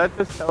moment. Is that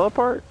just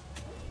teleport?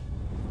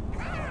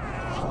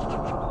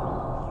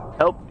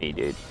 Help me,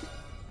 dude.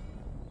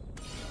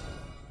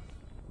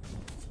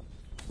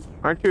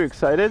 Aren't you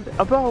excited?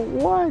 About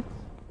what?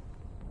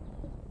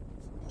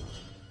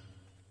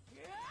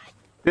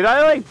 Did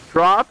I like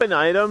drop an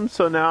item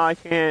so now I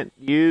can't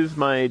use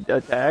my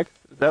attacks?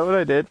 Is that what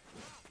I did?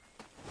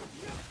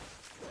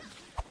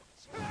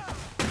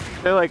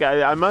 I feel like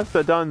I must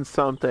have done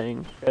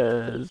something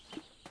because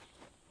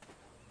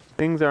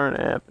things aren't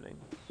happening.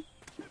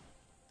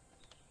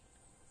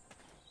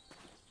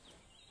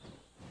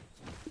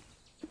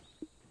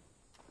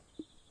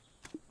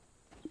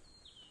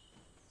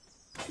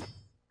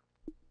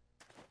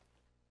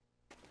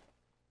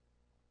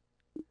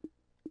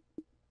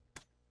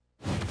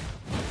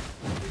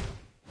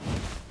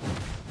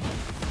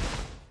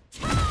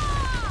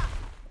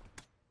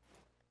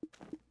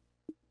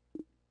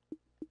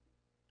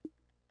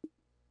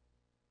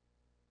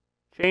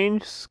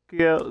 Change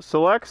skill,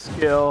 select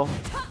skill,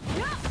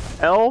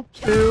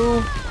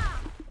 L2.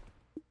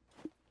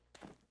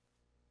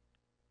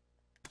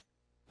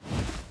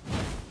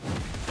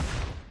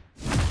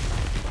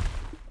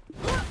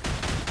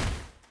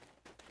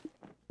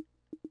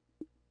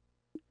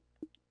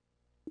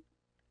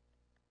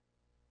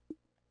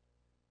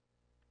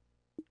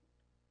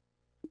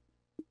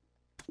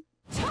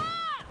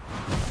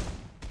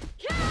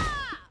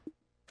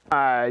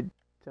 I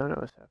don't know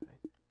what's happening.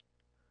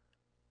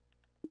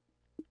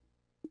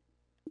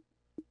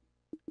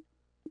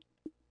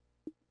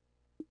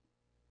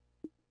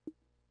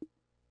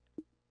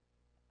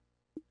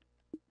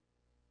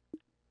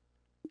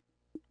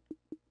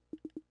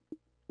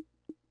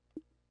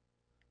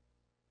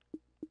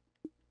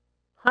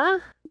 Huh?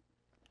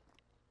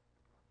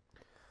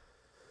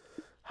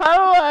 How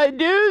do I do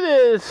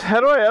this? How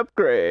do I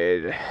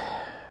upgrade?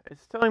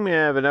 It's telling me I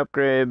have an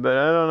upgrade, but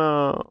I don't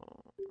know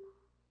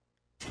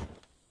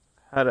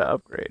how to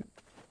upgrade.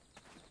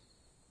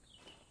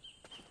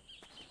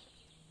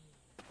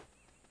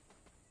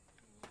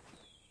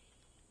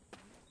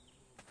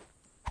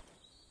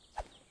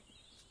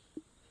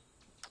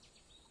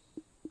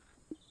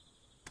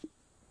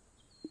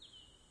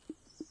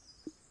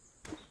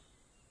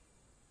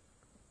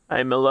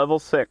 I'm a level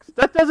 6.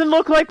 That doesn't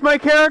look like my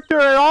character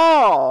at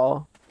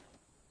all!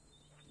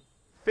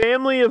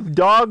 Family of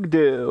Dog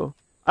Do.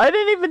 I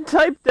didn't even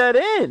type that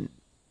in!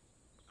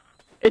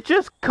 It's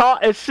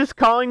just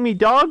calling me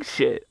dog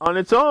shit on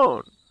its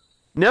own.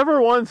 Never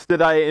once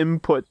did I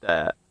input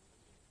that.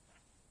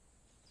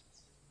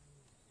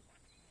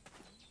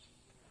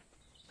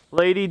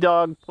 Lady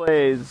Dog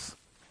plays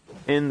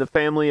in the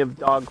family of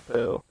Dog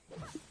Poo.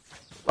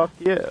 Fuck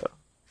you.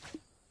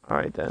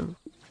 Alright then.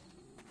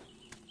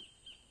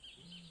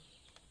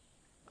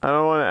 I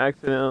don't want to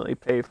accidentally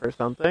pay for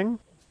something.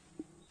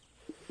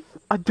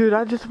 Dude,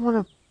 I just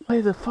want to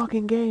play the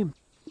fucking game.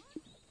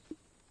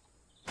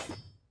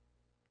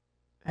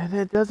 And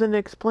it doesn't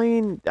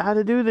explain how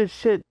to do this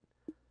shit.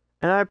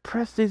 And I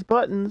press these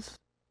buttons.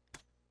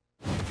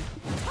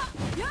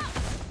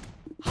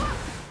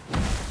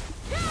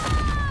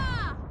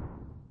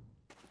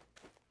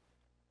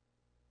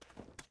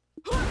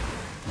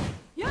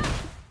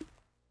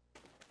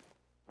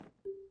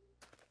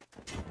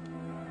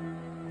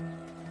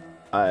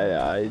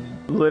 I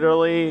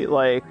literally,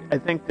 like, I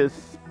think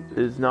this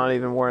is not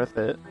even worth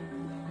it.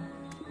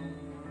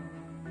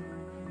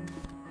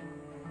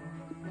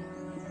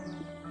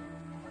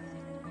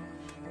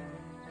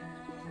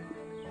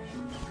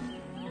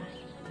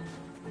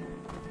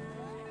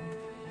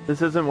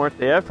 This isn't worth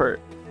the effort.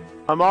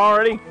 I'm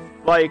already,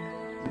 like,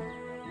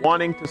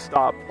 wanting to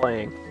stop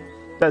playing.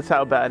 That's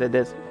how bad it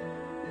is.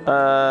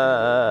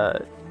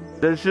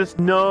 There's just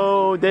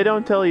no... They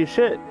don't tell you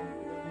shit.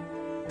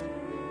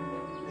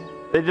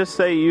 They just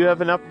say you have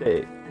an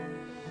update.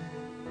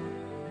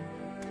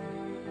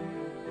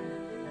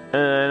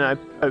 And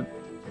I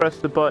press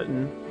the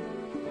button.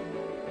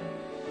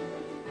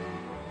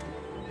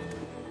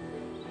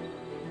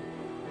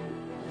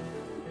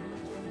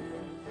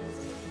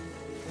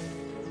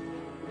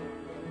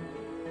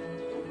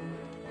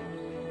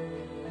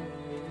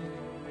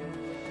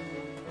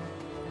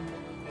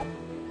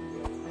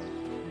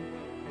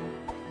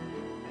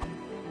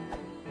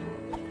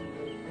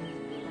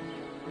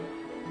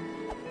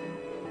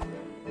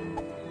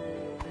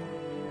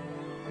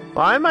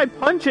 Why am I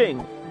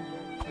punching?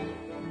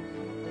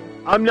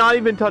 I'm not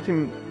even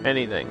touching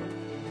anything.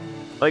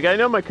 Like, I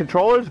know my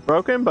controller's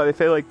broken, but I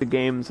feel like the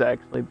game's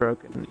actually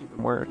broken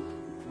even worse.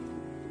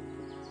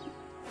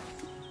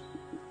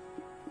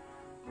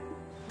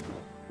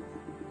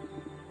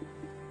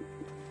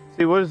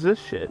 See, what is this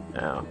shit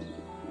now?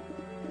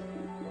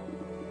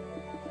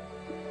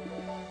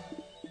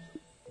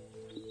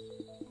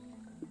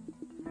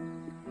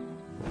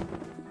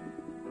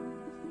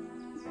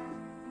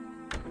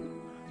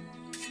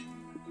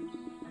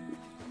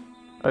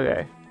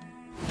 Okay.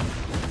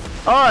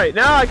 Alright,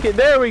 now I can...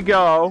 There we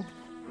go.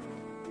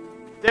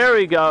 There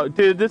we go.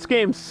 Dude, this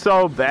game's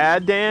so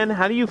bad, Dan.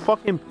 How do you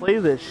fucking play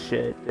this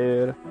shit,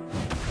 dude?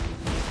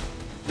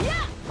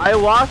 I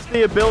lost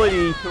the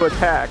ability to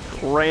attack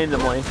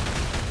randomly.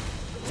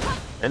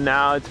 And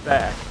now it's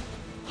back.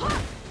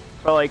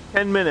 For like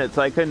 10 minutes,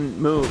 I couldn't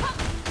move.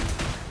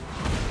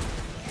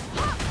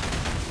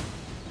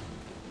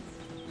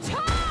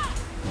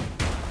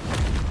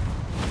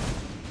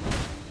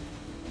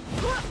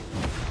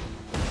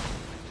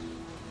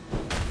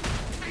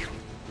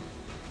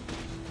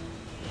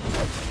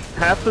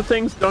 Half the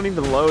things don't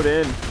even load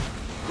in.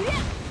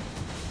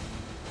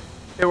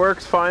 It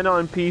works fine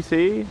on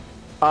PC.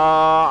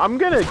 I'm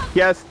gonna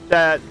guess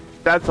that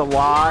that's a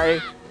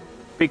lie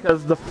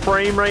because the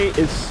frame rate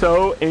is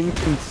so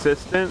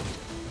inconsistent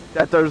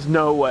that there's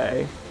no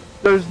way.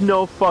 There's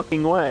no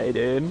fucking way,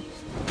 dude.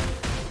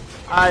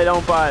 I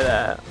don't buy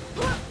that.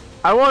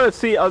 I want to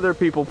see other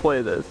people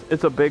play this.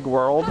 It's a big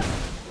world.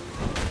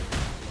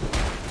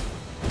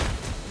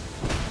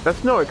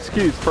 That's no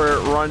excuse for it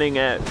running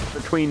at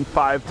between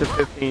 5 to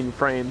 15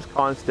 frames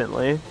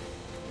constantly.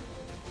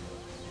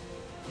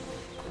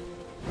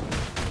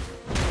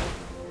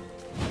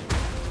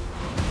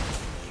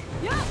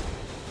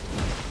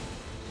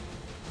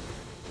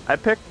 I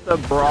picked the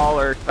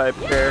brawler type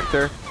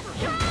character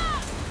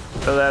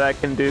so that I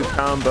can do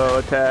combo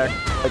attacks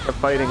like a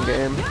fighting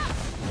game.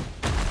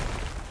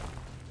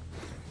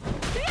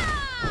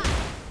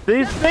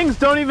 These things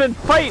don't even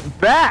fight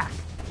back!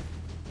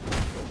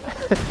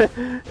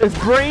 It's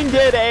brain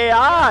dead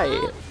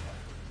AI!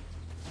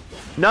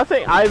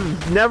 Nothing,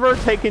 I've never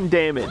taken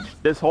damage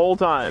this whole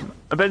time.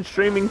 I've been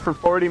streaming for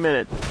 40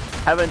 minutes.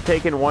 Haven't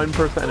taken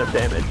 1% of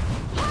damage.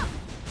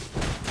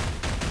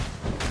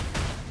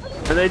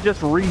 And they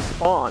just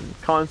respawn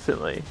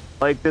constantly.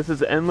 Like, this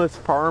is endless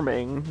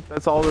farming.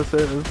 That's all this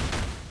is.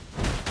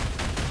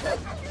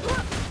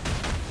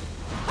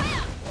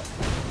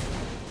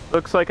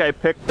 Looks like I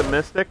picked the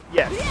Mystic.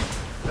 Yes,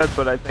 that's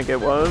what I think it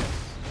was.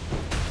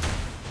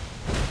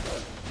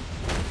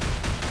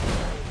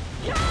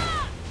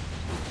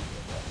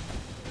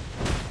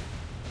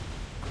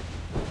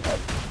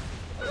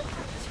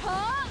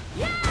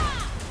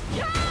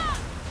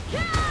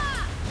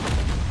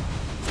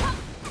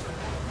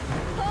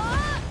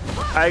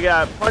 I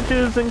got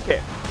punches and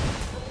kicks.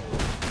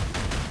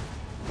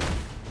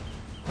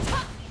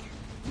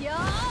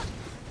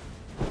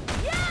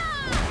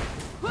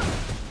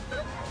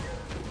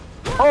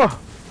 Oh!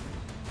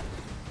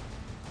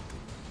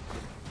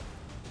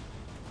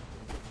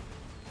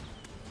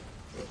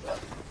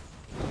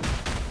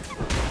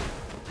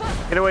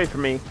 Get away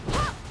from me,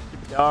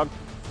 dog.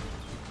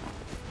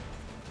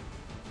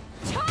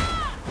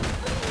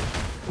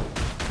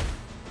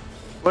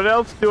 What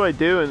else do I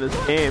do in this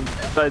game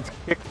besides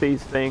kick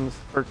these things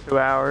for 2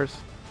 hours?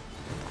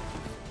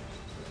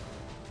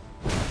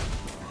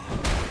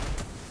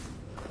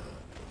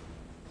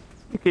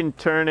 You can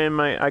turn in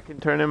my, I can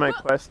turn in my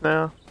quest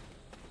now.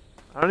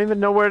 I don't even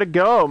know where to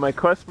go. My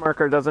quest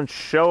marker doesn't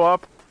show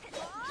up.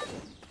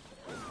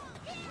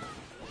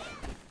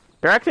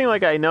 You're acting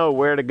like I know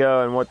where to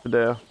go and what to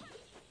do.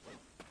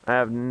 I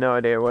have no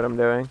idea what I'm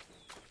doing.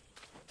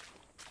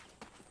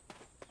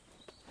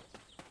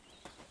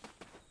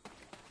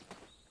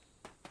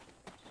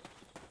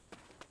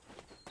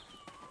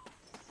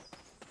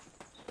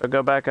 I'll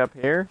go back up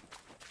here.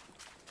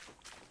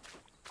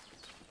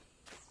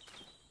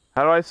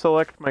 How do I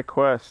select my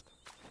quest?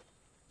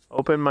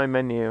 Open my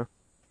menu.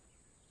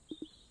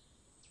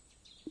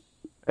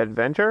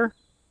 Adventure?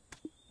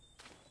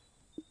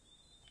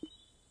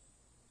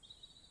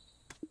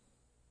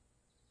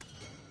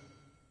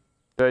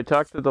 Do I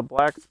talk to the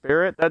Black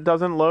Spirit? That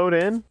doesn't load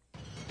in?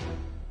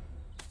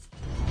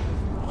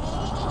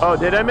 Oh,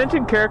 did I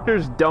mention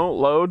characters don't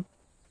load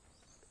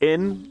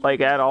in,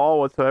 like, at all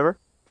whatsoever?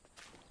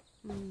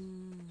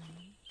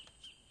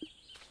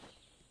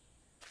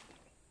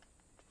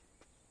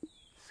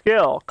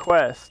 Skill,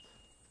 quest,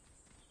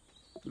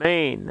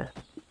 main.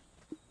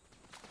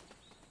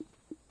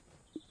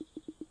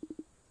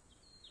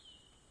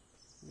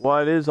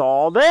 What is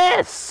all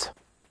this?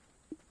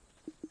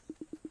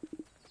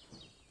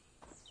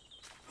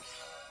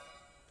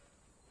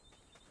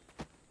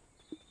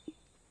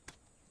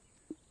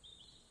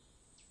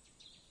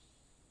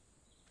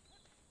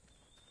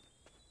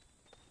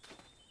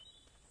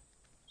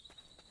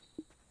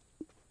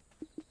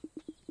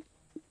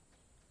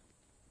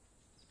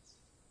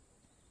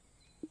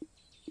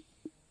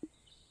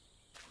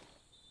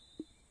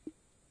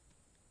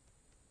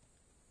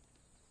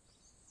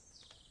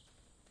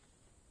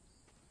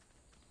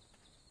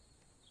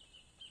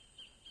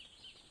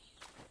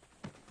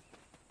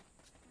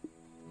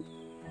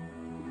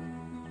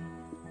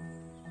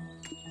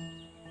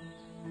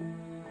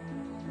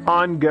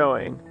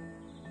 Ongoing.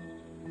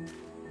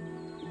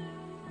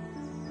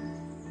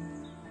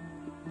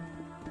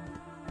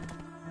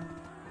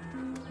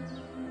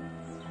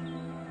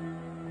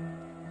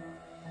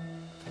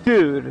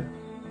 Dude,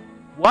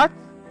 what?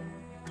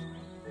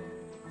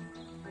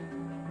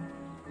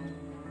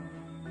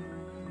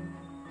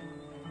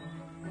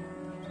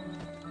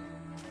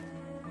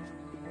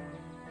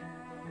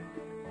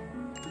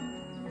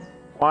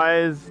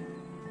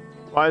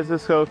 Why is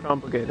this so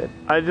complicated?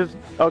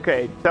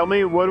 Okay, tell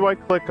me, what do I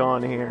click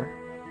on here?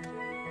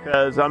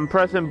 Because I'm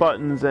pressing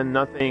buttons and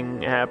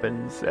nothing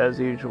happens as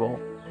usual.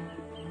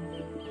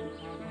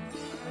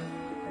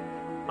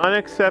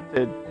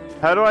 Unaccepted.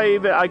 How do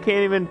I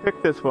can't even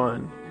pick this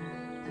one.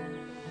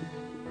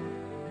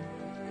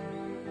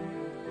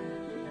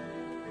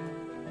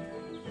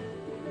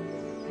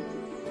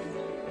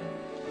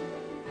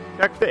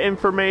 Check the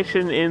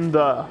information in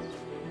the...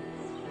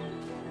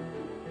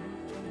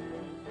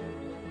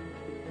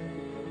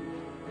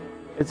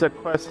 It's a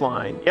quest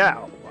line.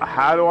 Yeah,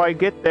 how do I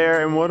get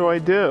there and what do I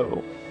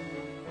do?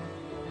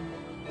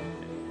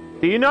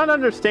 Do you not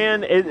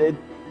understand?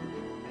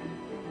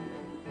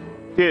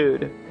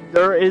 Dude,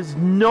 there is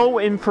no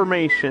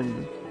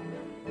information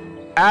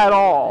at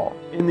all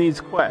in these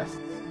quests.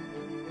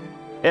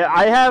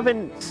 I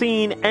haven't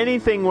seen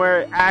anything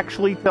where it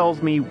actually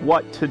tells me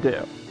what to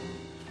do.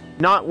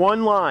 Not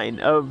one line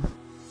of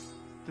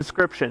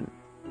description.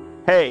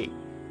 Hey,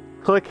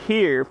 click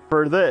here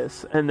for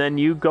this, and then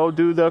you go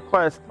do the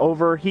quest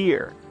over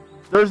here.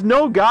 There's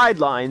no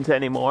guidelines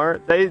anymore.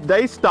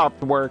 They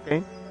stopped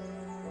working.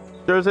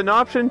 There's an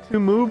option to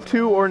move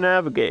to or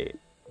navigate.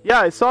 Yeah,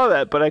 I saw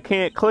that, but I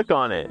can't click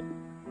on it.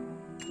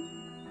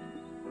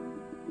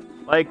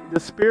 Like, the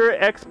Spirit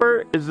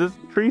Expert? Is this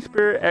Tree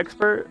Spirit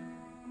Expert?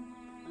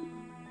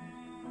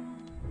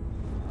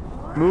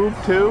 Move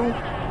to?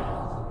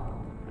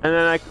 And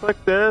then I click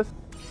this.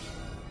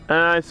 And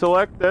I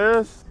select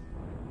this.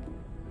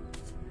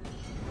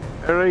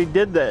 I already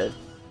did this.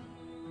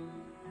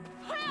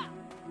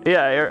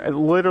 Yeah, I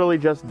literally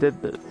just did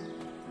this.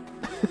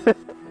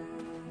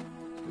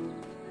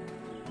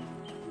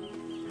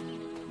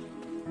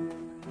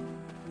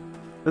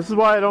 This is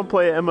why I don't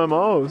play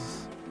MMOs.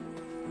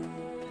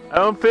 I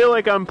don't feel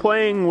like I'm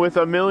playing with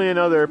a million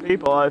other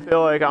people. I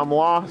feel like I'm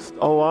lost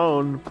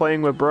alone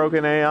playing with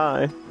broken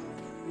AI.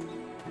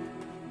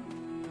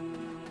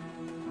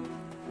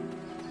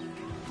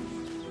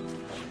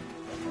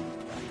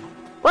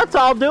 Let's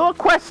all do a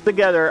quest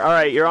together.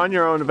 Alright, you're on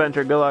your own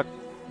adventure. Good luck.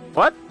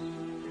 What?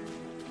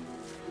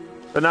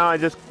 So now I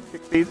just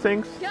kick these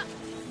things? Yeah.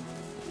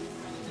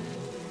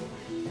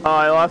 Oh,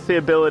 I lost the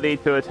ability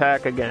to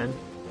attack again.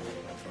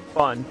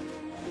 Fun.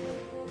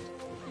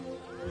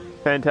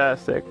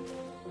 Fantastic.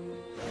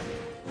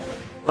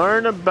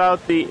 Learn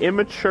about the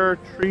immature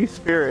tree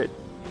spirit.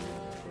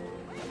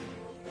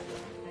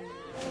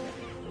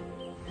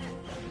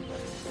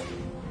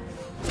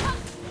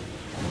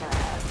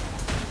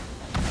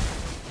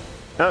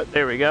 Oh,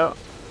 there we go.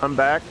 I'm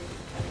back.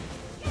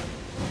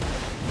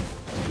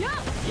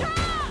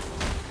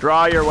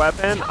 Draw your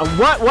weapon.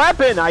 What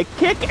weapon? I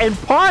kick and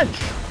punch.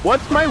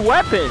 What's my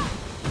weapon?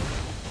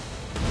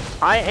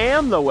 I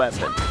am the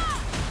weapon.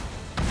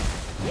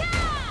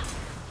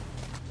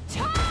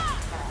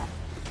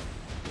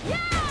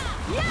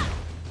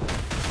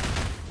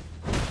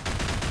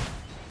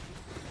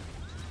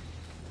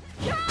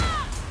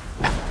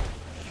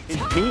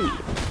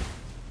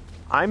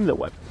 I'm the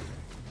weapon.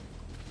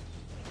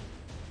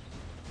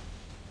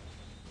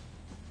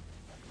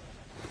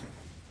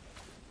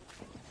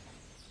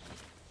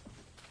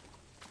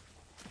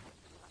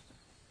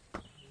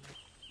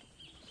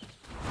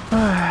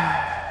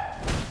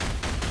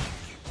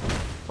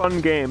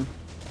 Fun game.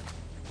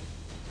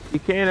 You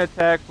can't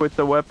attack with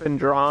the weapon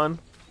drawn.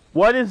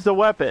 What is the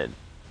weapon?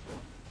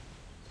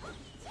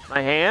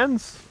 My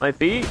hands? My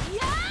feet?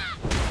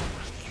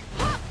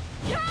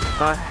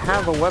 I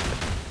have a weapon.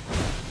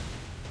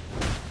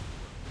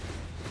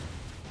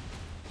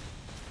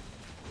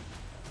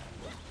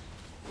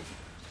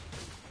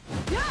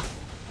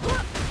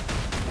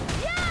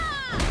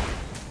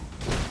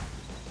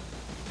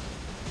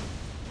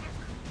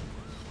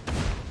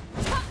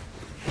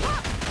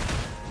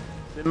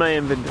 In my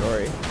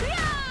inventory.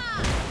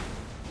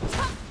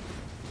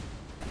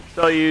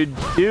 So you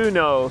do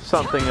know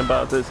something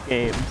about this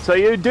game. So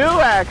you do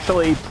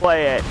actually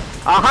play it.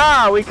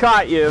 Aha! We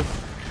caught you.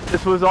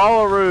 This was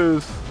all a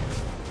ruse.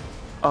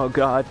 Oh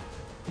god.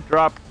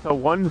 Dropped to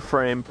 1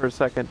 frame per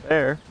second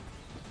there.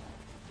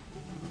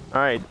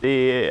 Alright,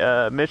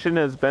 the mission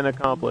has been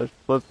accomplished.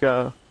 Let's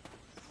go.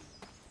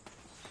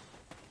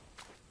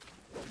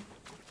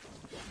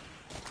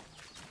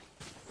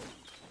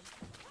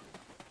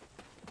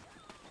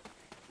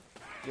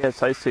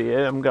 Yes, I see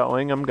it. I'm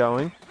going.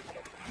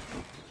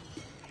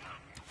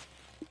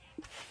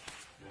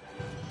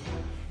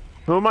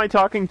 Who am I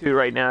talking to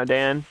right now,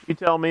 Dan? You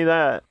tell me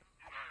that.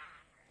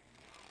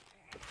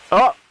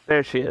 Oh,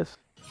 there she is.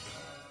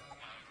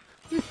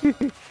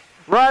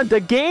 The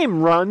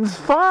game runs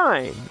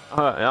fine.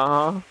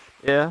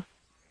 Yeah.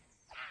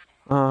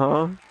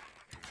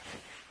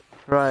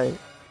 Right.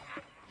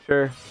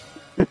 Sure.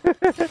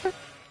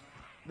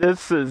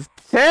 This is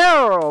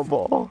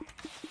terrible.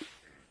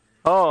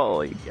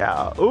 Holy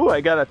cow. Ooh,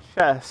 I got a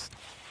chest.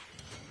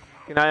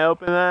 Can I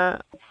open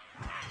that?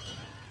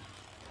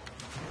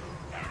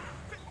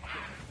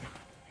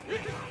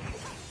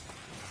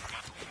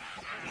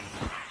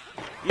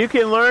 You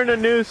can learn a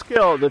new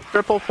skill, the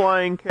triple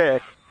flying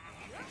kick.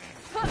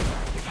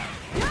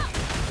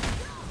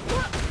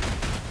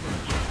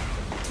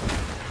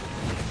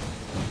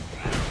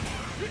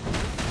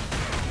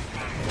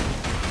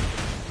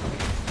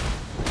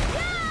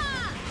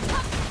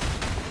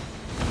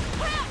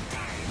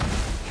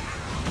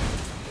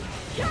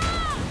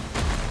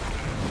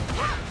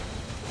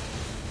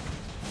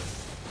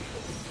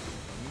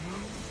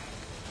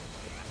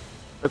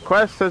 The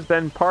quest has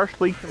been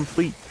partially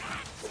complete.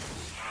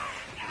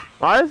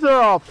 Why is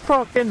there a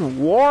fucking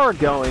war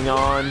going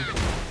on?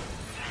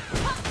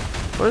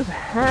 What is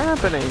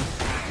happening?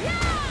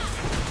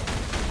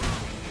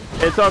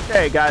 It's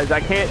okay, guys. I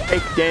can't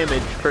take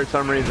damage for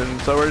some reason,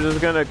 so we're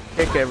just gonna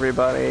kick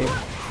everybody.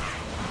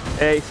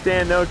 They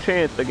stand no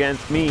chance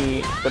against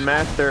me, the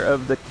master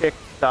of the kick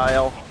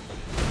style.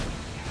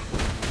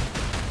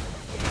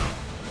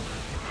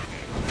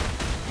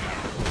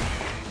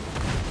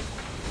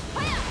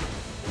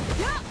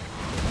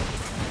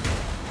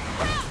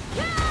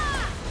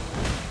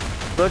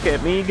 Look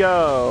at me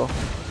go.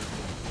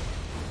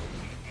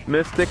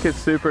 Mystic is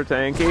super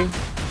tanky.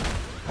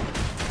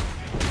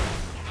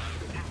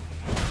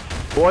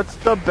 What's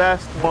the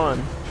best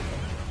one?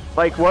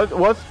 Like,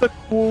 what's the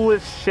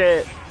coolest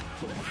shit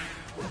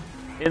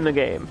in the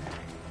game?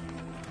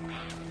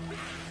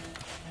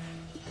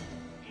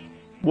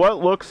 What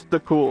looks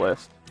the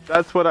coolest?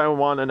 That's what I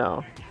want to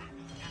know.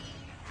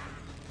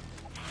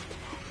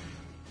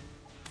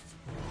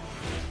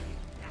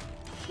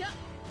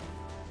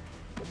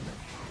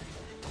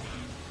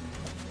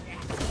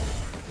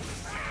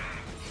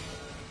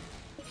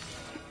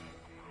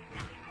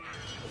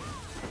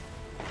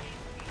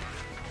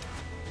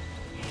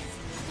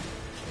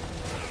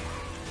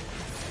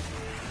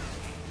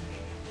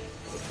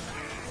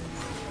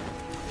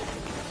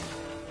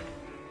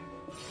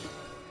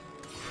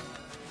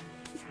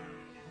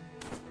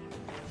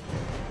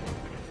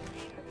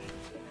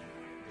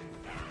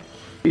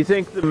 You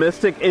think the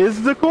Mystic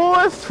is the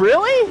coolest?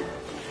 Really?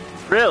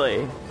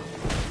 Really?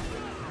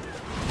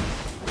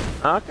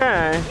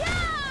 Okay.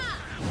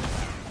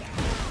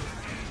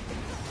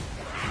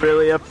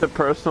 Really up to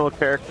personal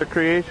character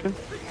creation?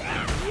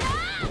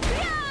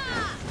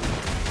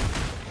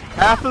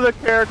 Half of the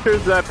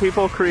characters that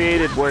people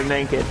created were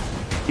naked.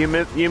 You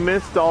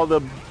missed all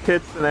the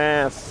tits and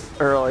ass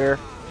earlier.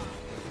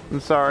 I'm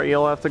sorry,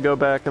 you'll have to go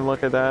back and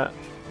look at that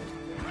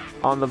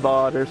on the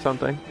VOD or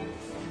something.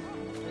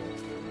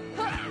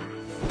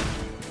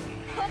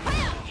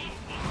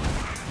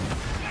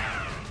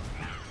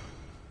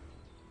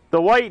 The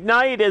White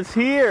Knight is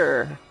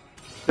here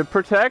to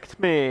protect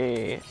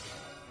me.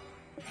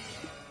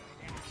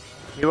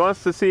 He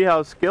wants to see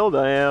how skilled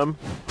I am.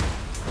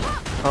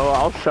 Oh,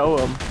 I'll show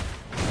him.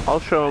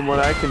 I'll show him what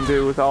I can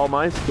do with all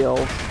my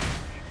skills.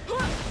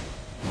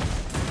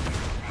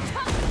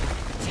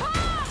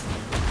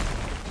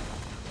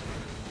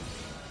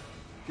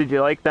 Did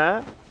you like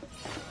that?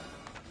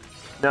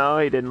 No,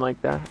 he didn't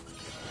like that.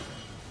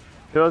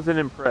 He wasn't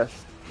impressed.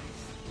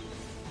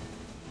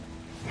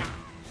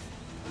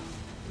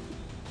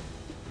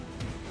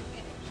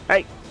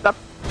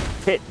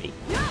 Hit me.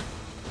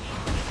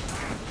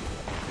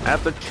 I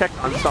have to check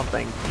on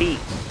something. Peace.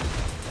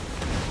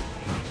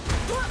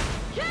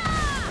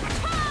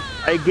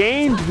 I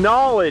gained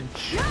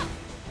knowledge.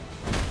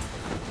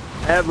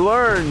 I have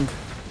learned.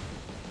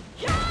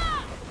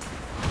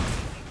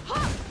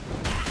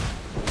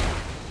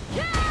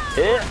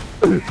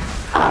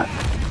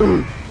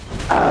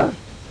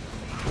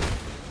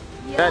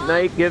 That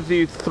knight gives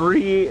you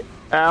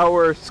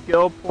 3-hour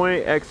skill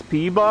point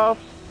XP buff.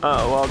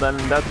 Oh, well then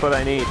that's what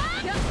I need.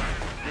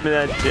 Give me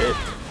that shit.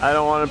 I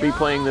don't want to be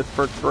playing this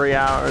for 3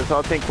 hours.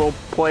 I think we'll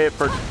play it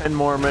for 10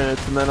 more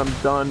minutes and then I'm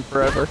done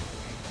forever.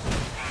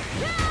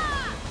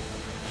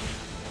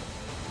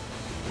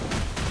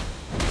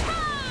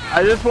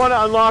 I just want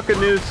to unlock a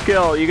new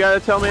skill. You gotta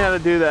tell me how to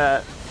do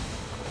that.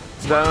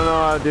 'Cause I don't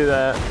know how to do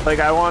that. Like,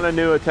 I want a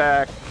new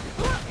attack.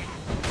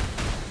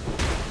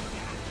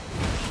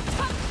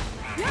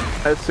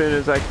 As soon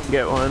as I can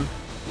get one.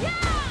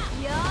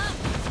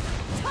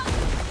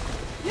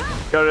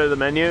 Go to the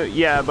menu?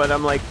 Yeah, but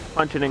I'm like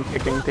punching and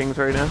kicking things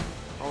right now.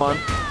 Hold on.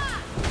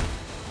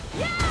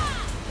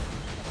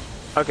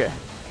 Okay.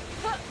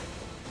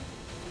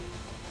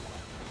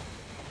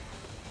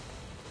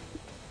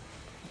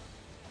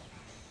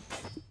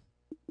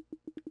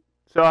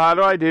 So how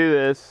do I do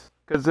this?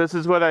 Because this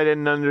is what I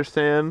didn't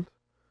understand.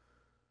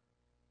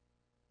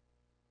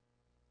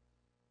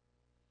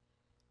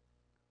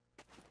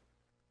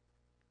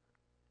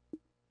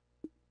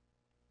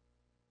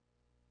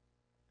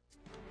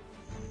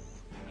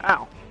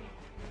 Ow.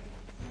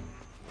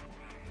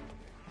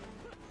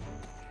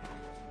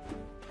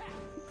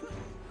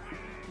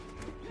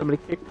 Somebody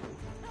kicked me.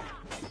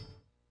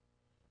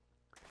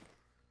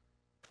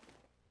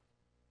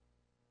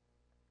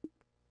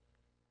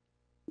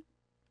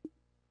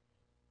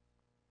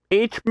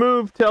 Each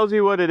move tells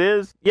you what it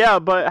is. Yeah,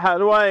 but how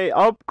do I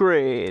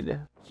upgrade?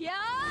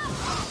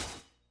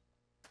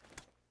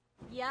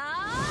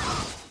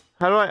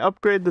 How do I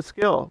upgrade the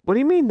skill? What do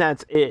you mean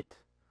that's it?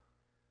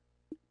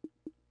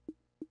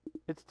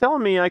 It's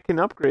telling me I can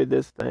upgrade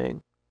this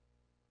thing.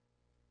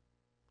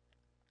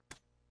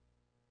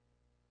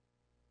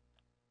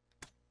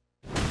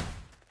 Is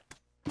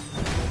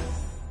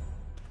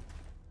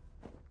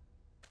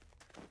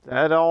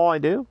that all I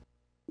do?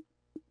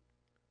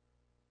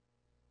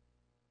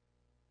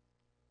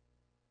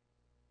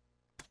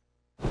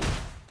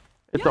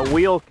 It's a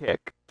wheel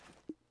kick.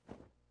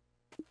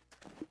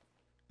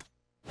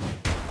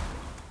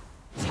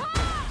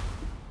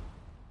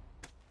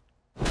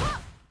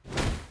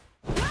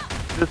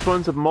 This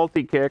one's a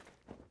multi-kick.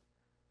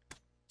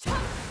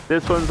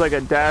 This one's like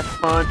a dash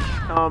punch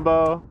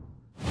combo.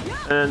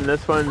 And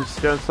this one's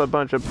just a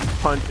bunch of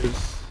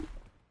punches.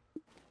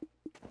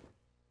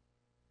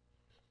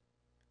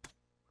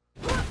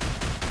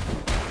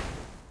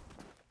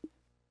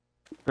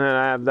 And then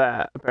I have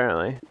that,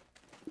 apparently.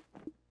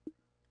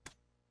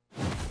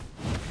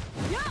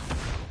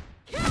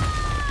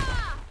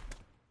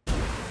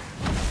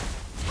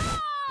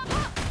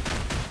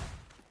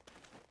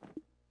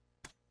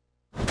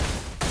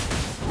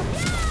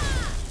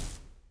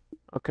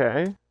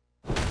 Okay.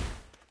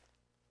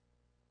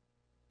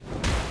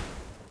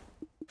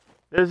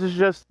 This is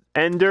just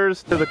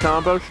enders to the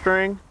combo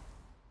string.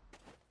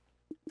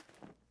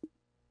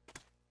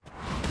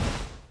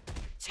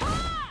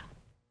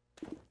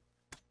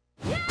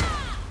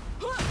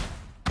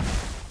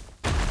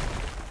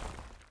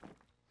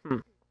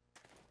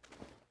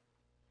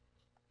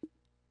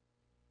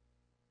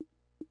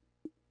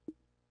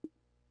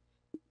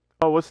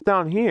 Oh, what's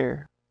down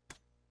here?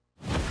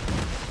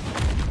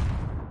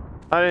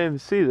 I didn't even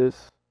see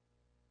this.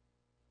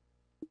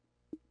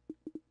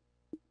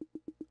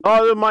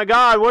 Oh my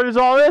god, what is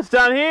all this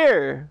down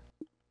here?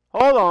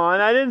 Hold on,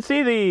 I didn't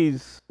see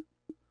these.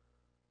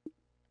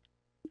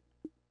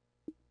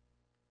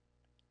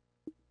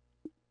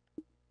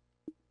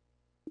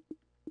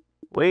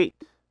 Wait.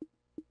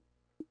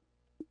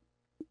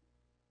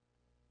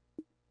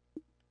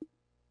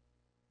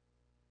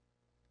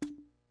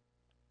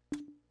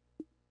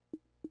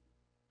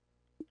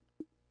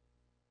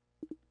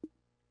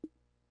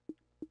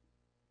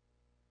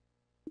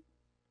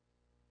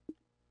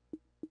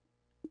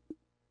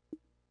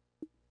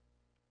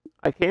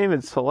 I can't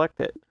even select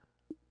it.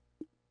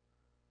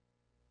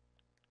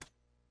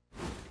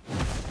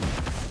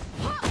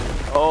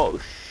 Oh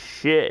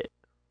shit.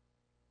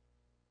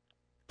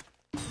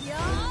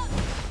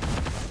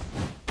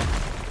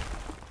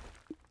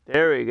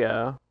 There we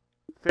go.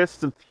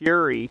 Fist of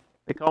Fury.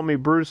 They call me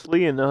Bruce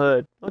Lee in the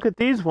hood. Look at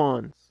these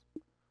ones.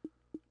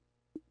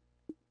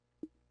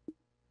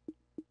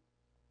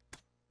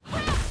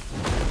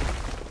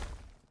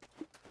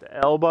 The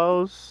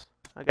elbows.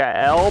 I got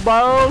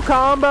elbow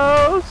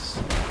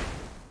combos.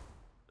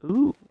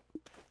 Ooh.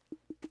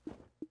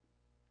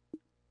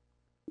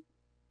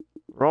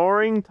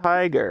 Roaring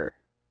Tiger.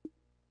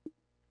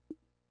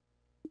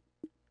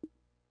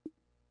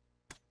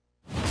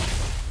 Okay,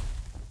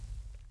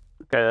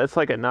 that's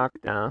like a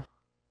knockdown.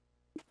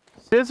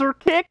 Scissor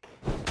kick?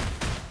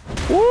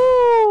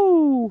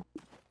 Woo!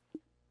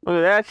 Look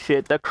at that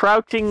shit. The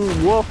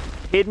crouching wolf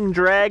Hidden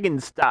Dragon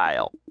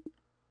style.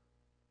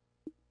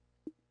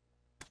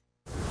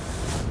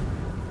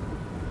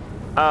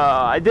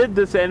 I did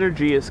this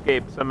energy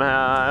escape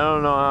somehow. I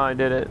don't know how I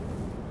did it.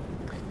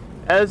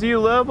 As you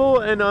level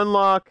and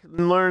unlock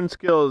and learn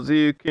skills,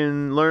 you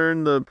can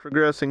learn the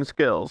progressing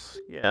skills.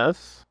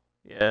 Yes.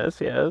 Yes,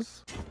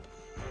 yes.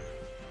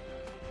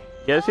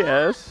 Yes,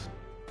 yes.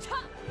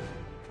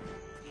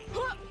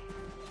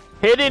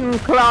 Hidden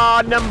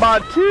Claw number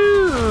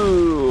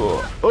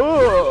 2!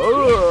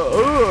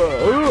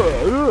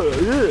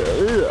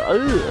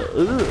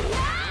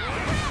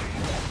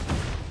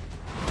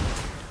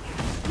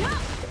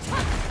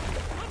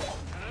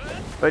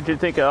 What'd you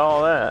think of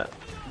all that?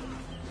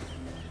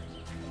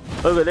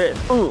 Look at this.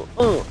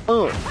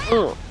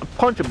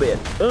 Punch a bit.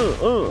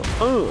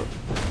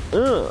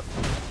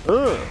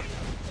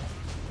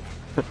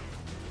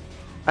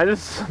 I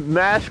just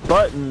smash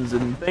buttons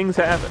and things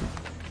happen.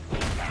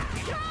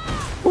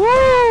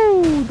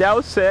 Woo! That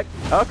was sick.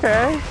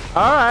 Okay.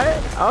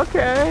 Alright.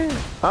 Okay.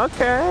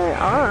 Okay.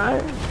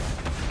 Alright.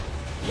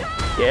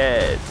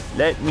 Yes.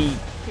 Let me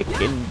kick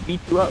and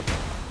beat you up.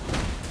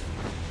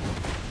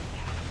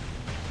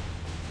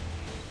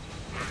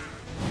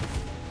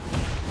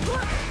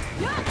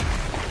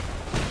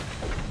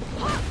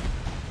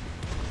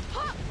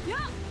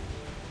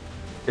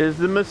 Is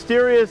the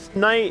mysterious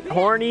knight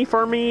horny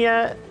for me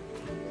yet?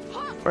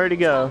 Where'd he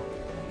go?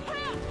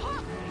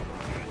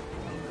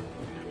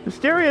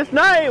 Mysterious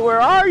knight,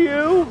 where are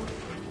you?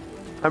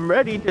 I'm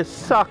ready to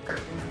suck.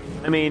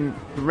 I mean,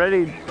 I'm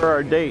ready for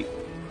our date.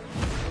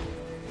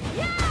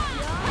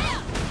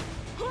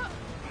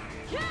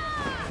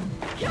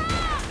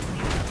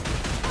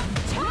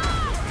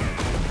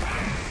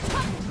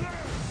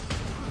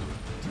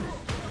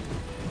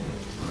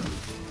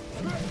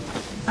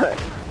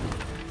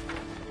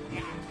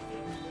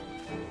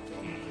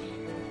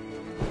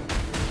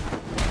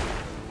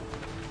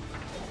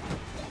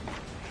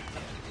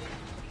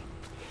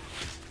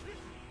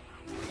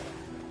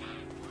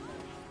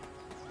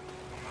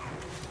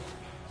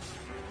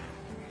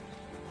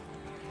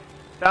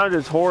 Found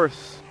his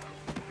horse,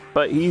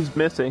 but he's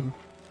missing.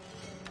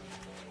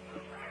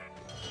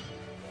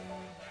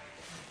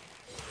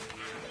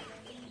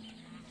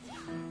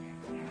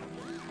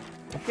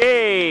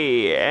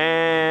 Okay,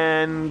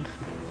 and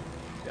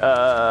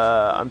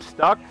I'm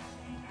stuck.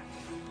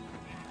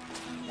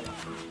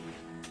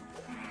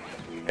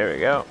 There we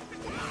go.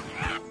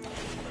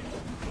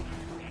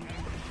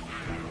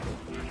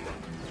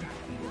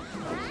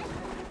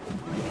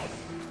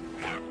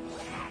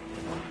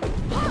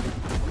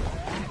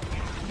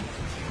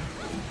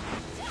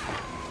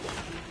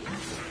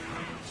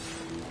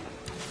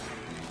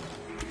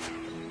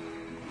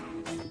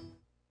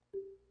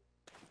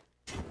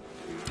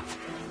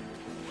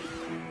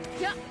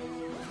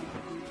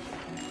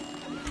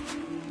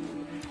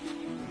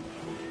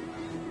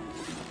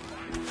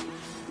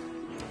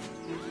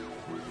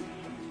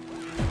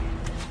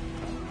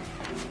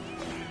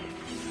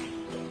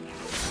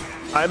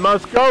 I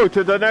must go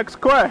to the next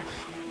quest.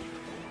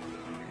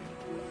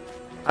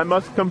 I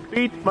must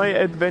complete my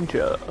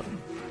adventure.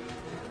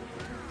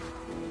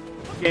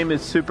 This game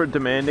is super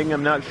demanding.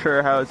 I'm not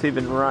sure how it's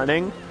even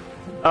running.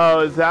 Oh,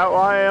 is that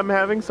why I'm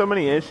having so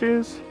many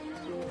issues?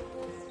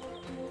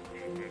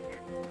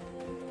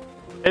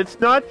 It's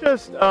not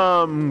just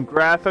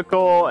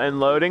graphical and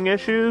loading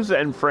issues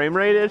and frame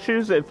rate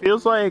issues. It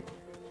feels like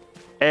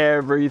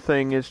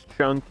everything is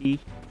chunky.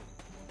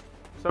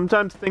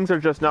 Sometimes things are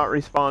just not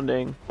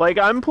responding. Like,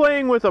 I'm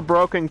playing with a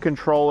broken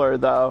controller,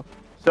 though.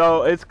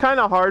 So, it's kind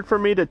of hard for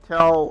me to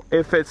tell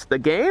if it's the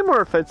game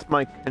or if it's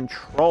my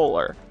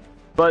controller.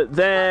 But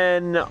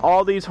then,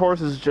 all these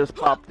horses just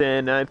popped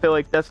in, and I feel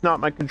like that's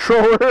not my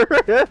controller.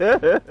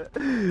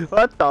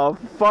 What the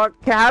fuck?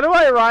 How do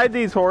I ride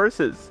these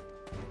horses?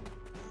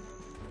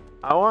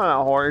 I want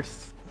a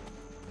horse.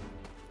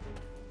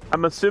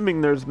 I'm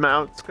assuming there's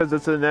mounts, because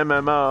it's an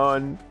MMO,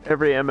 and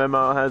every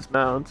MMO has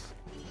mounts.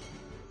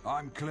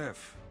 I'm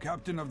Cliff,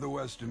 captain of the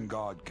Western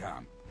Guard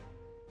camp.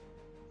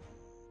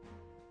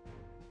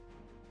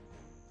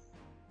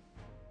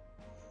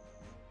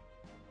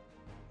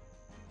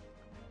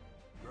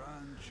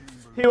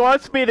 He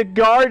wants me to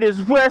guard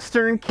his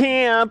Western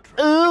camp.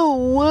 Ooh,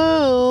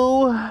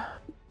 woo.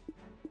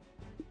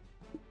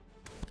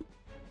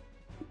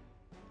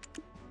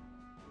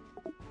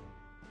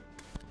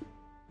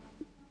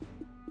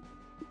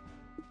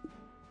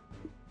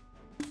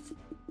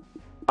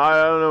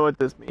 I don't know what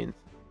this means.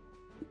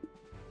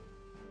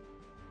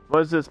 What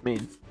does this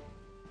mean?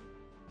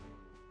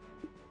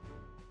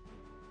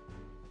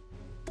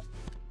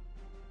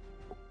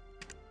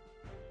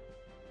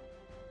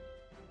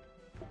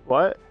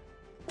 What?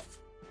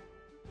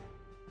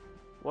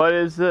 What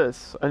is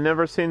this? I've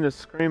never seen this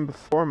screen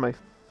before in my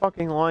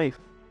fucking life.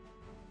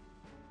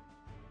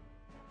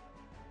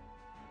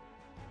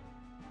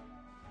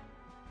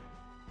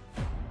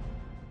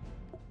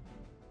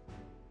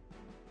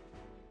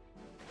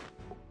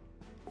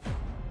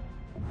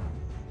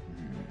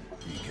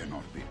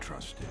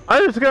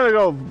 I'm just gonna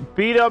go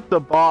beat up the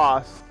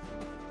boss,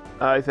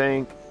 I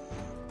think.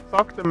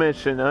 Fuck the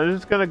mission. I'm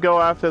just gonna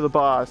go after the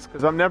boss,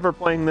 because I'm never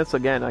playing this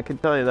again, I can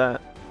tell you that.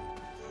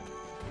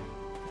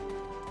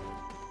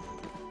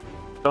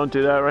 Don't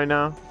do that right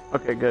now?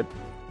 Okay, good.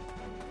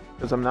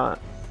 Because I'm not.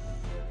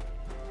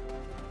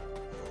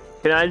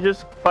 Can I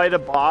just fight a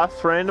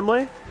boss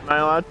randomly? Am I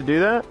allowed to do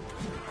that?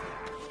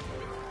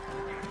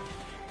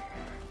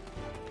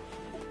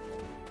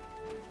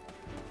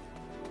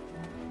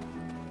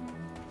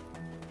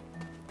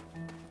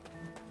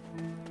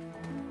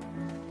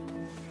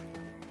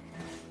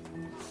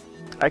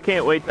 I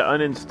can't wait to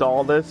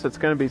uninstall this. It's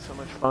gonna be so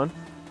much fun.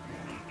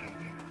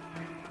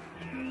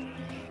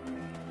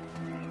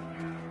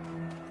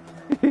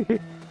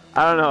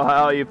 I don't know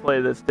how you play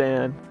this,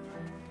 Dan.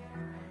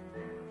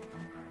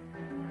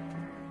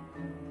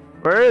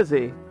 Where is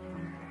he?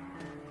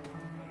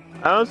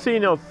 I don't see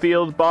no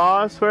field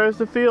boss. Where's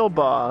the field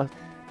boss?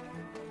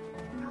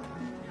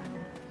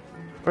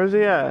 Where's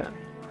he at?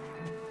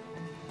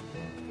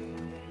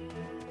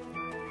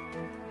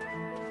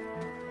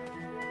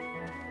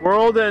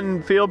 World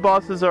and field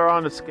bosses are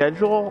on a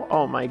schedule?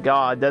 Oh my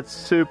god, that's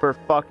super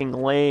fucking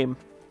lame.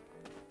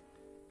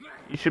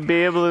 You should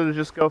be able to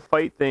just go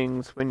fight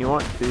things when you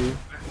want to.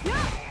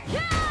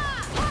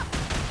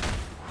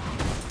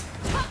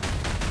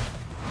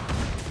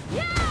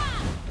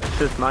 That's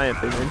just my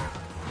opinion.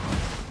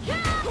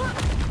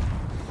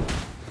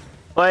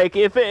 Like,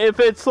 if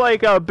it's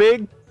like a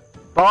big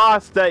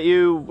boss that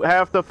you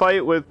have to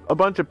fight with a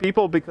bunch of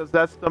people because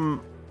that's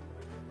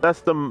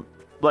the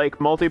like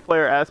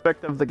multiplayer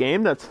aspect of the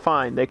game, that's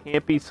fine. They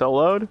can't be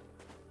soloed.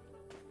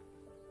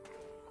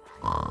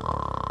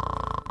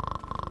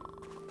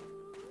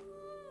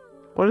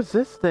 What is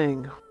this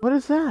thing? What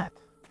is that?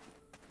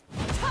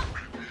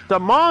 It's a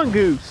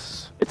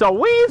mongoose. It's a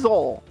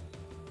weasel.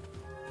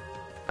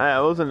 I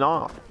wasn't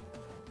off.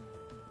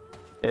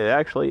 It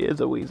actually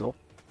is a weasel.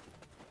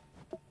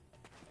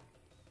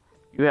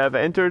 You have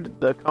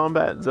entered the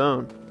combat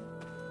zone.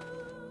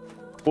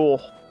 Cool.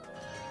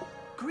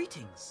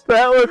 Greetings.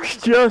 That looks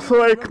just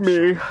like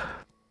me.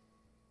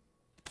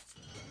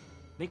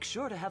 Make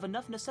sure to have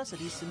enough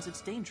necessities since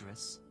it's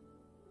dangerous.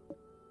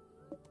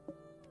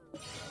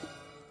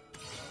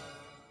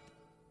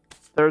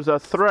 There's a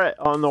threat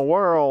on the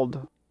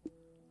world.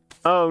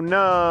 Oh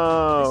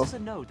no. This is a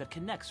node that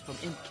connects from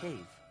Imp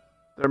Cave.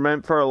 They're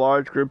meant for a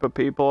large group of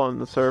people on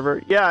the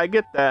server. Yeah, I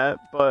get that,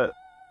 but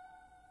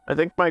I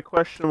think my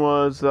question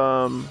was,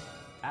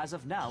 As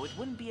of now, it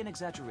wouldn't be an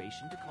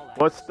exaggeration to call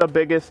what's the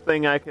biggest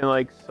thing I can,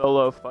 like,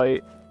 solo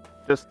fight?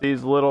 Just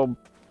these little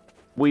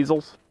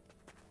weasels?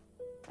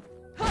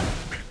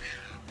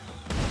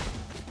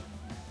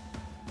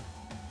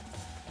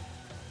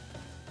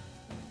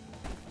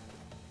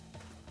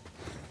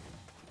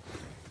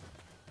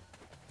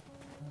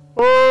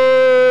 Oh!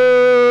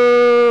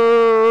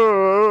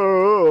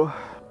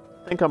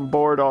 I think I'm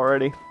bored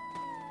already.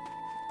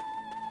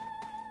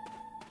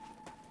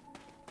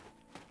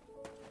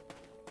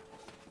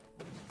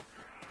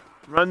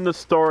 Run the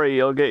story,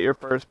 you'll get your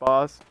first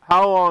boss.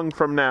 How long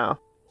from now?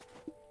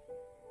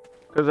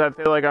 Because I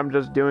feel like I'm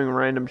just doing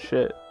random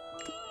shit.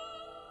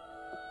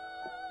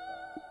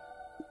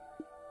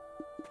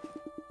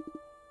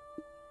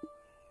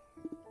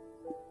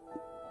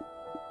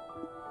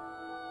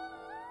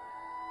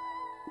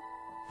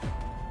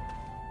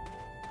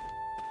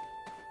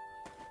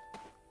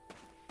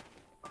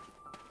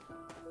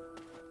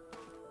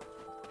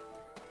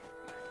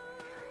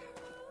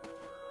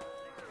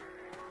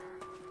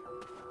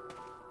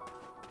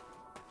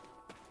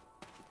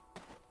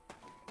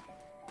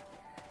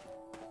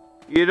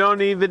 You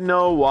don't even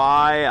know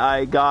why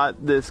I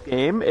got this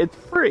game. It's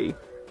free.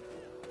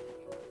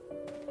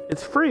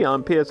 It's free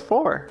on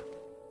PS4.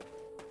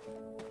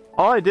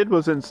 All I did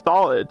was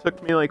install it. It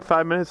took me like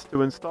 5 minutes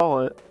to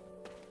install it.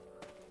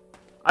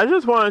 I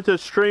just wanted to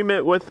stream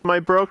it with my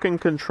broken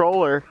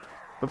controller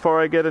before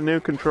I get a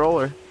new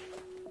controller.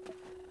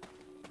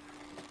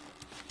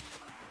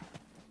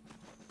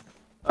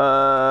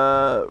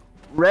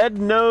 Red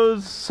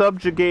Nose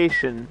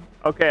Subjugation.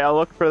 Okay, I'll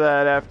look for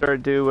that after I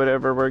do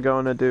whatever we're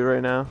going to do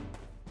right now.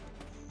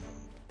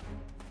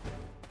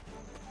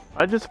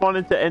 I just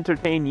wanted to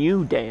entertain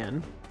you,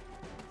 Dan.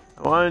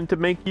 I wanted to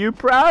make you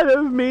proud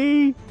of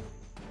me.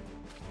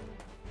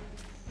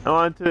 I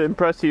wanted to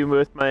impress you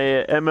with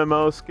my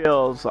MMO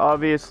skills.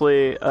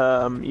 Obviously,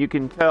 you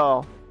can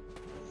tell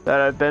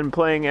that I've been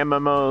playing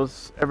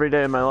MMOs every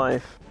day of my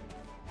life.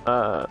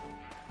 And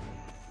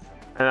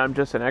I'm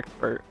just an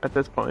expert at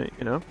this point,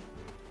 you know?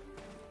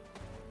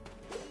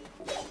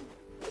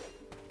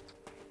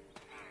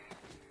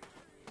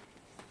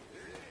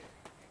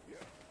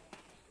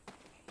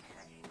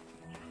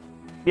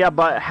 Yeah,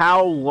 but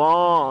how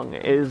long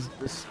is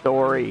the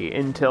story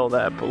until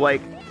that?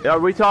 Like, are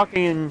we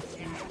talking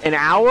an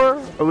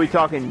hour? Are we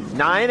talking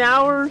 9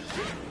 hours?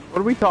 What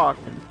are we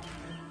talking?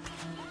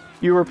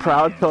 You were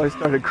proud till I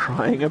started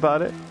crying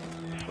about it?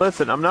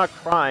 Listen, I'm not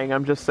crying,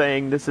 I'm just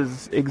saying this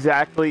is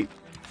exactly...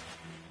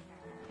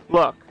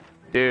 Look,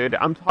 dude,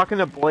 I'm talking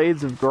to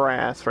blades of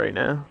grass right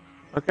now,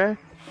 okay?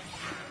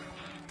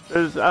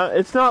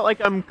 It's not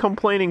like I'm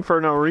complaining for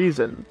no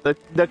reason.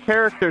 The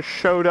character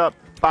showed up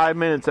 5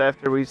 minutes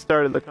after we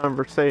started the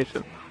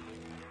conversation.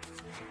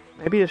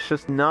 Maybe it's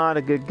just not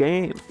a good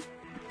game.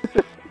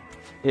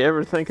 You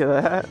ever think of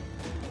that?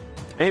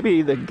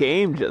 Maybe the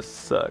game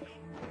just sucks.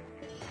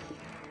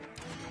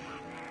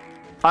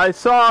 I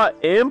saw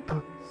Imp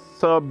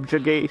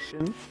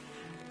Subjugation.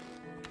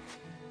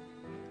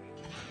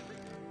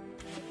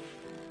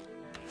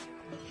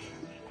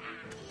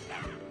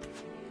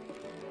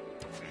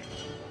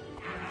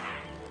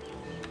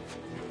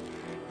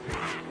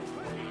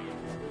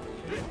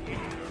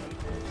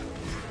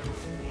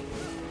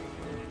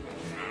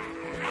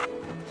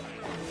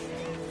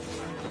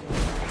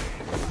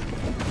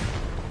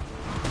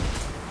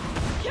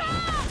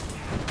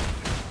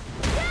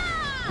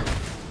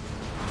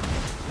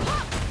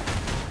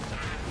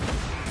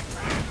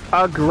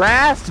 A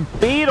grass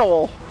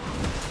beetle!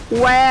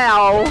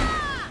 Wow!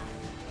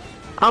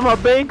 I'm a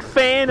big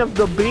fan of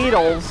the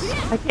Beatles.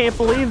 I can't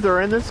believe they're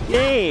in this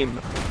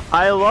game.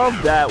 I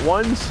love that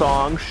one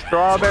song,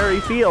 Strawberry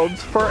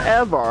Fields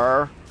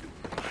Forever.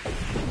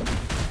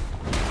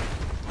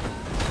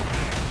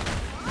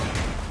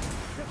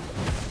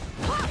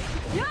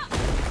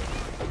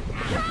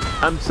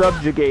 I'm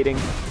subjugating.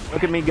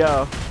 Look at me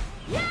go.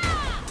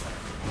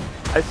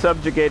 I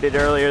subjugated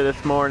earlier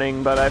this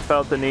morning, but I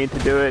felt the need to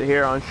do it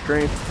here on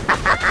stream.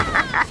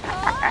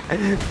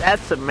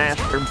 That's a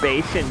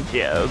masturbation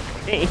joke.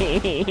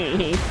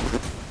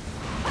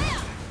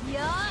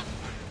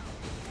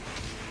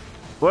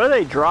 What do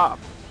they drop?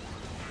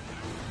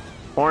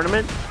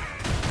 Ornaments?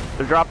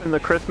 They're dropping the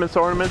Christmas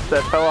ornaments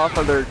that fell off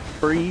of their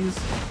trees.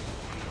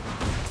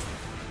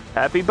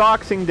 Happy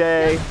Boxing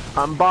Day.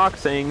 I'm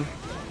boxing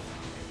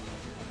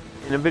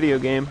in a video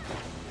game.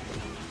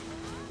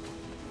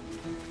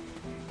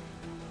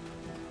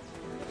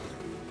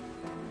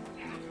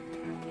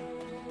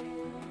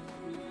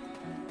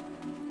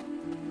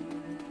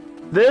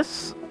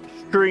 This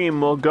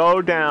stream will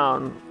go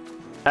down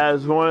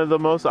as one of the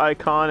most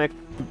iconic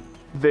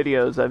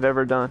videos I've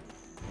ever done.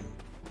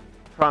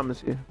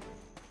 Promise you.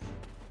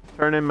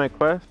 Turn in my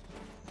quest.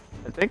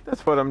 I think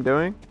that's what I'm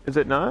doing. Is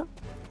it not?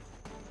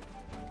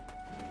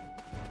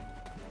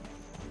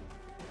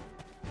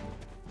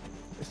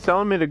 It's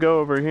telling me to go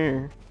over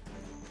here.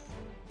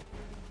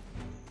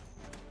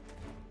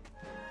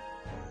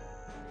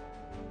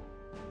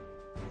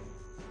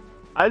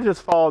 I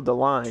just followed the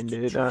line,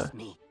 dude. Trust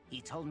me. He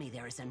told me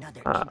there is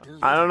another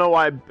I don't know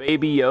why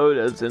Baby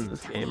Yoda's in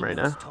this game right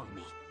now.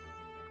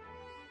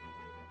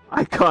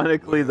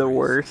 Iconically the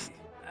worst.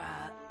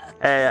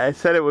 Hey, I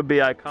said it would be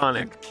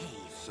iconic.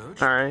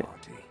 Alright.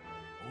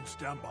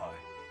 Stand by.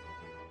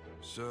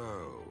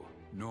 So,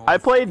 I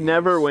played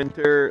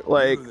Neverwinter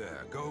like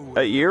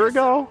a year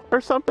ago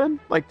or something?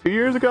 Like 2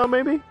 years ago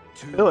maybe?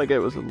 I feel like it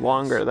was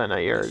longer than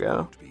a year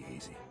ago.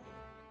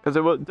 Because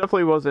it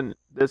definitely wasn't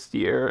this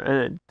year,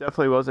 and it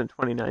definitely wasn't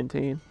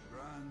 2019.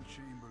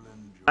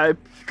 I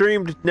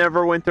streamed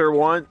Neverwinter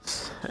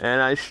once,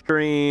 and I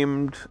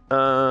streamed,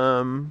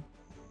 there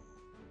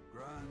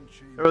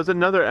was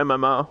another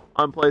MMO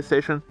on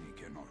PlayStation.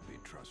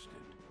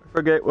 I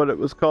forget what it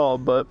was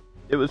called, but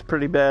it was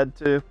pretty bad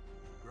too.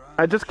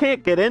 I just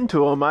can't get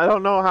into them. I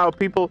don't know how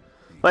people,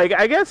 like,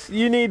 I guess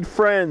you need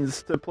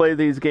friends to play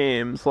these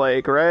games,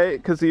 like,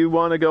 right? Because you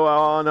want to go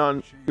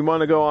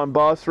on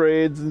boss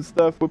raids and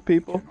stuff with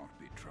people.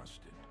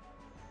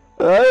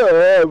 I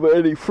don't have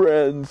any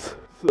friends.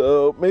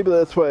 So, maybe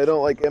that's why I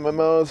don't like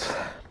MMOs.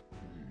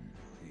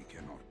 He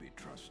cannot be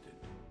trusted.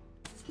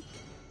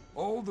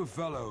 All the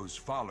fellows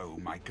follow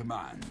my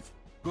command.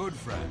 Good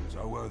friends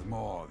are worth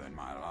more than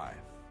my life.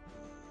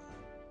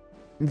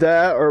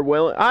 That or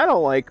willing. I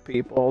don't like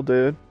people,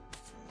 dude.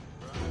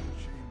 I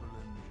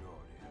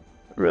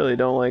really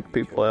don't like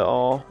people at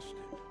all.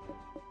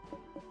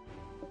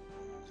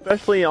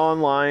 Especially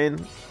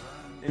online,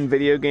 in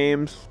video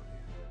games.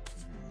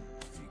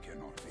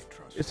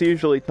 It's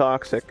usually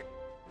toxic.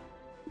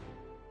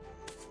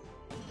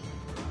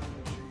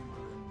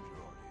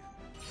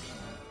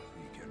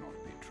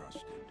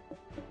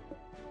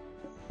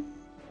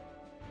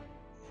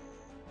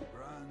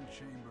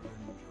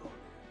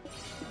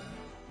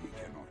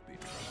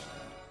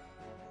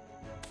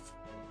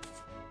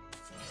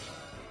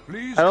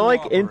 I don't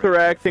like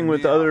interacting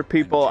with other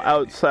people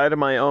outside of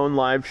my own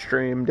live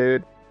stream,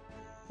 dude.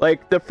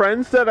 Like, the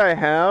friends that I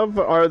have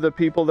are the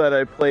people that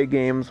I play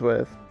games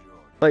with.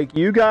 Like,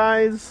 you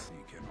guys,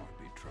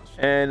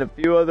 and a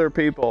few other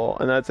people,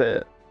 and that's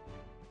it.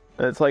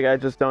 And it's like, I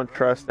just don't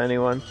trust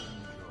anyone.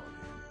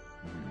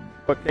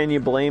 But can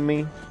you blame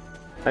me?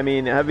 I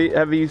mean, have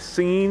you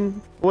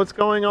seen what's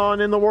going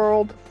on in the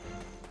world?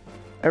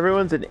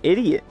 Everyone's an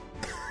idiot.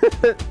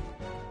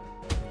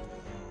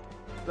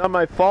 It's not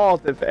my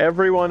fault if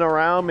everyone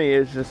around me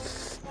is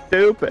just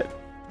stupid.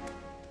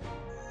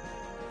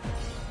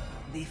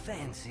 The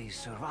fancy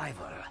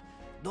survivor.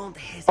 Don't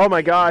hesitate. Oh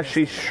my gosh,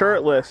 she's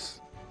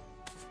shirtless.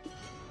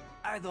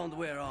 I don't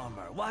wear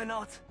armor. Why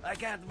not? I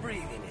can't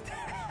breathe in it.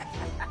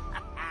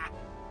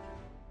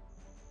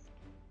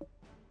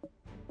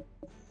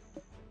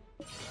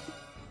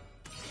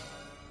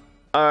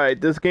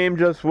 Alright, this game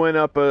just went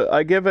up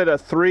I give it a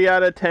 3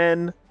 out of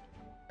 10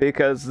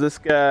 because this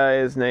guy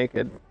is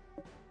naked.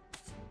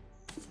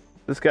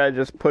 This guy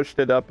just pushed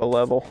it up a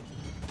level.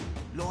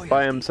 Loyalty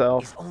By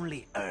himself. is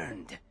only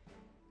earned.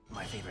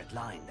 My favorite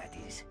line, that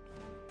is.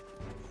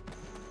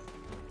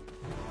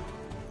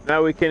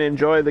 Now we can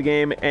enjoy the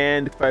game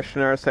and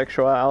question our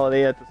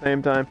sexuality at the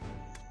same time.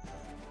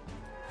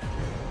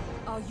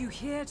 Are you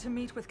here to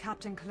meet with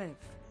Captain Cliff?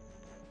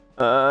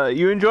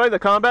 You enjoy the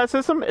combat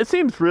system? It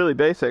seems really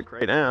basic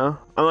right now.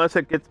 Unless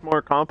it gets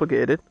more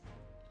complicated.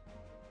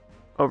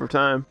 Over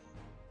time.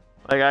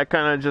 Like, I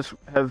kind of just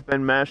have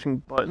been mashing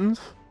buttons.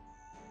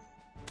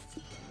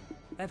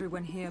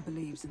 Everyone here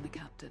believes in the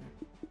Captain.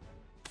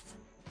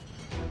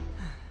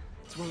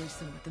 It's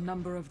worrisome that the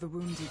number of the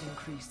wounded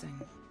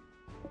increasing.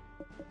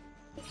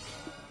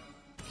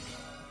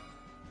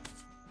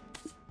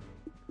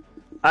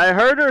 I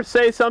heard her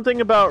say something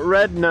about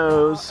Red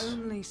Nose. Our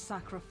only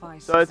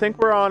sacrifice So I think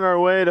we're on our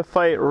way to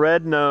fight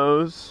Red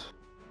Nose.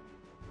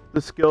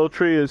 The skill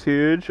tree is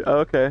huge.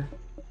 Okay.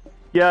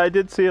 Yeah, I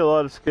did see a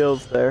lot of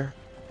skills there.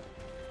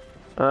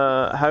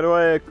 How do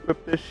I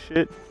equip this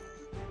shit?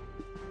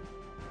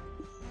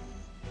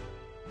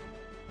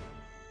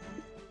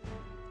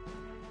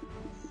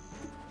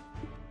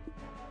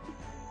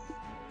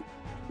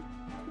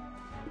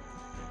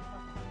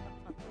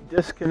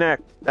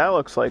 Disconnect. That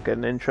looks like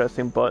an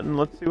interesting button.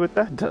 Let's see what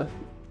that does.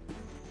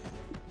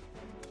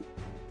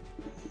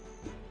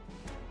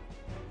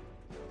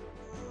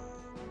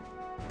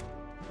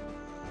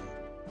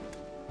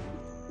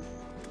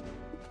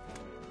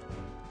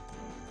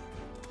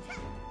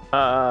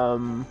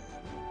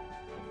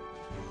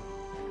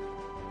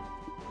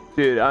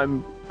 Dude,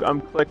 I'm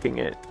clicking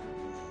it.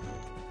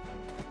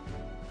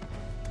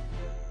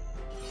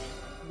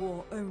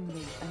 War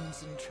only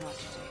ends in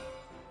tragedy.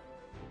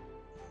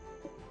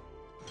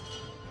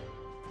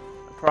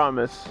 I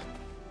promise.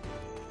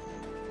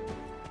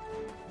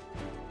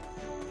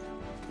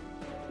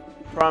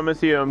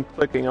 Promise you I'm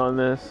clicking on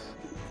this.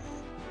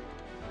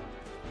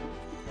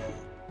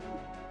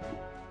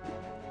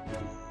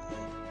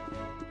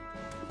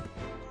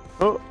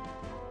 Oh,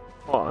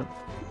 hold on.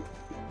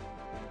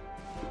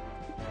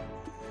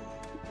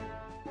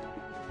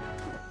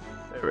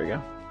 There we go.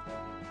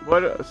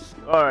 What?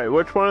 All right.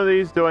 Which one of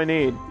these do I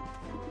need?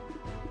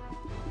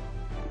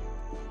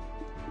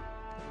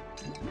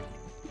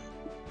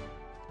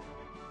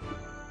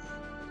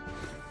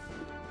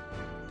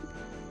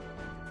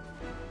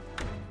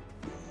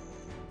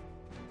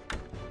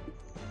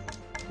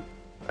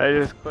 I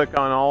just click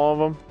on all of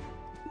them.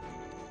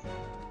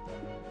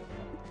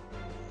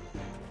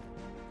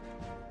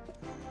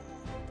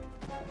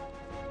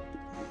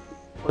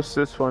 What's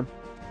this one?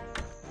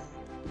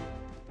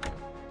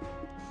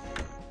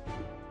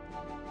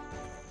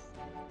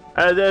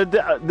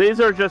 These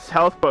are just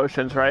health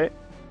potions, right?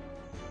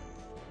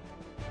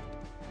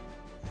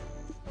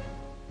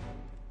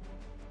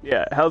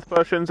 Yeah, health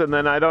potions, and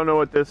then I don't know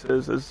what this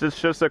is. Is this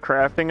just a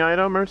crafting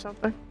item or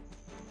something?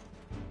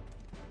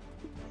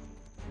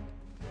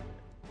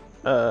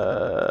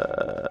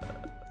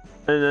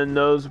 And then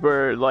those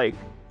were like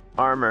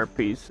armor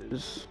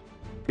pieces.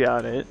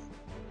 Got it.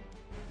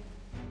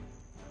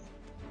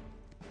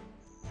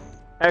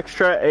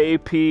 Extra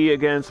AP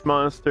against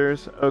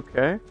monsters.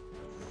 Okay.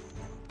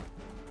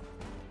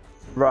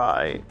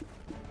 Right.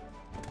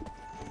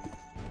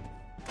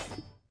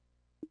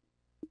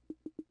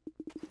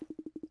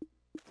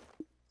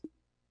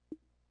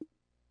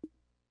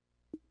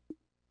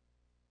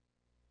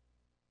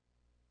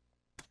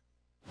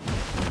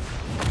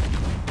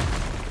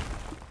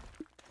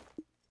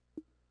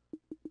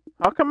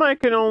 How come I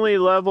can only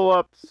level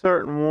up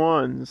certain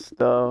ones,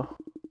 though?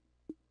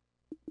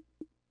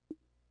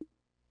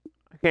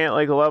 I can't,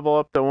 like, level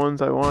up the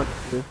ones I want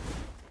to.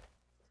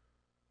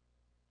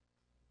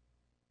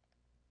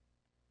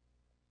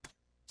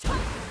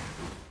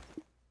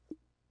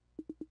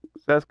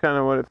 That's kind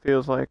of what it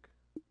feels like.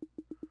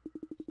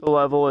 The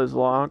level is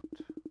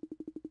locked.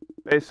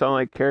 Based on,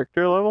 like,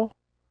 character level?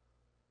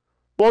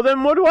 Well,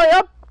 then what do I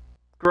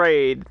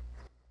upgrade?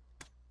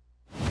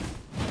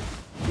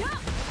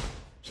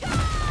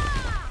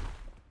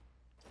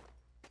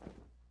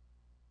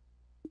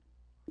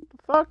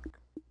 Fuck.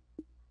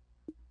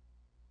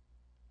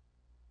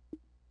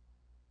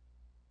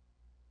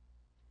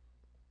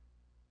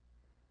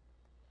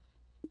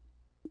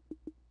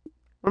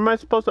 What am I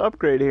supposed to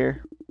upgrade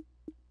here?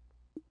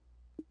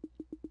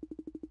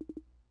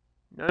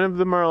 None of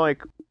them are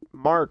like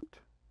marked.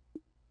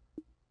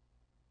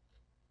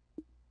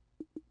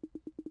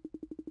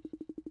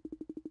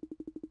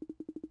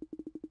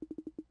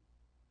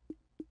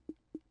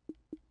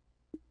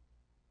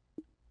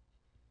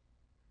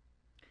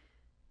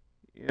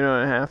 You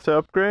don't have to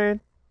upgrade?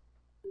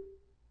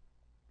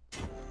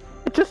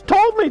 It just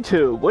told me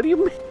to! What do you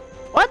mean?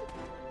 What?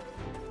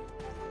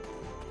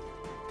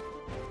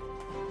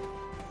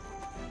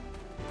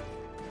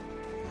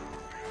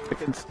 I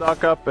can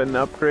stock up and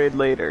upgrade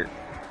later.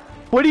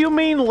 What do you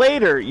mean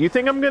later? You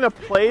think I'm gonna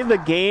play the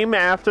game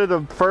after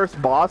the first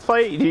boss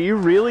fight? Do you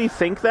really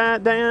think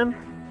that, Dan?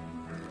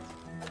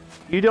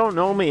 You don't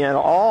know me at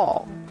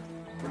all.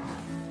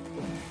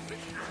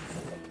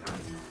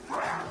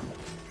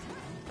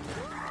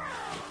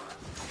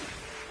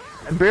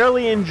 I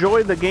barely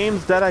enjoy the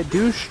games that I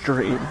do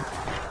stream.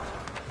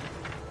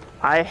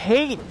 I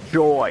hate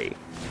joy.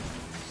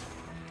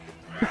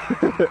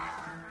 I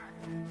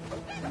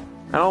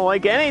don't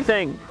like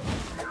anything.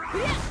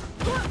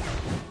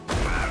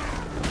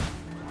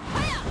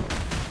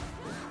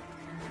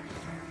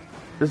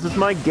 This is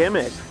my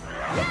gimmick.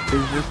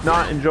 Is just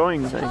not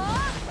enjoying things.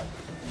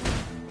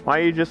 Why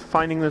are you just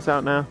finding this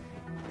out now?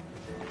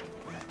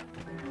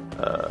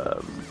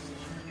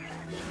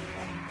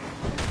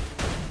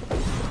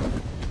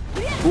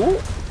 Ooh.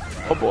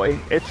 Oh boy,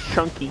 it's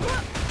chunky.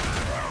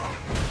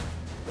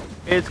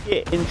 It's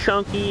getting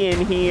chunky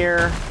in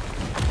here.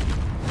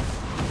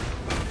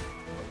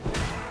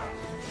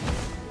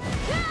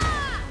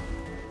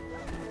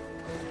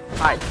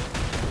 Hi.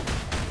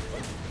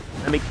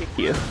 Let me kick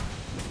you.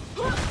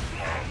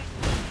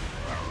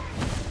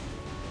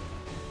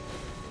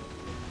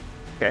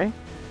 Okay.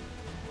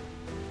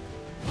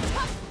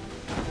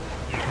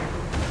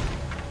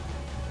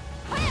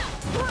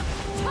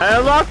 I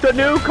unlocked a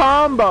new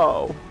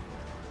combo.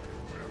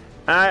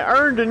 I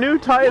earned a new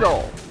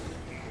title.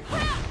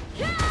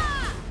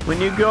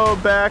 When you go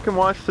back and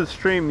watch the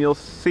stream, you'll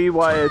see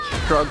why it's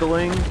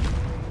struggling.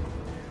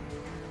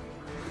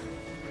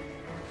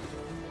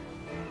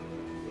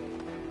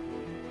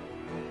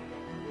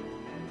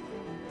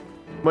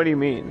 What do you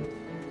mean?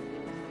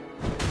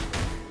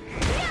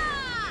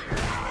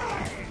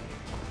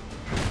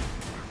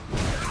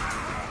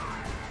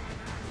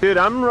 Dude,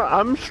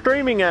 I'm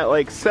streaming at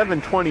like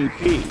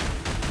 720p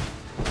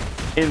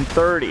in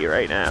 30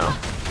 right now.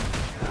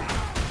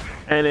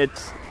 And it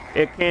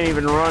can't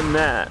even run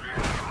that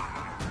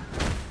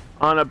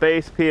on a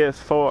base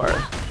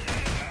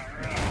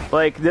PS4.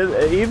 Like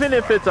this, even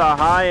if it's a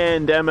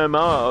high-end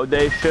MMO,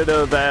 they should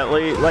have at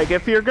least, like,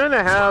 if you're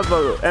gonna have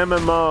a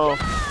MMO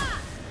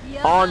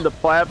on the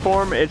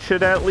platform, it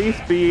should at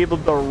least be able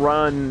to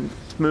run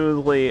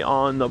smoothly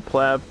on the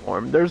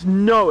platform. There's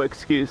no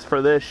excuse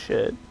for this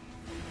shit.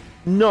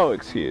 No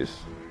excuse.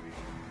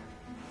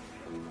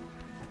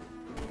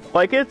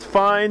 Like, it's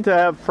fine to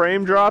have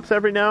frame drops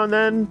every now and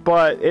then,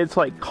 but it's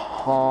like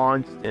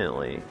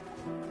constantly.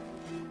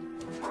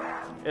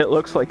 It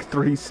looks like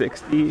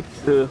 360.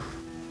 Ugh.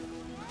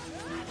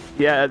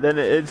 Yeah, then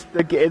it's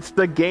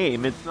the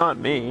game. It's not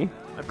me.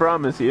 I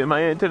promise you,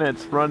 my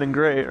internet's running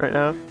great right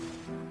now.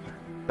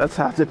 That's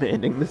how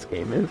demanding this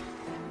game is.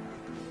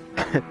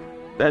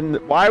 Then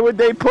why would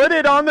they put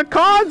it on the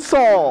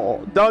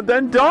console?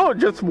 Don't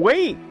just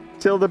wait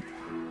till the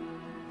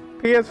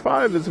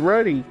PS5 is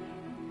ready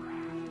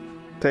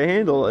to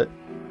handle it.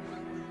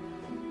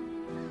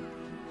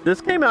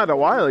 This came out a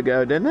while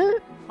ago, didn't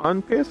it?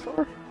 On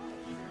PS4?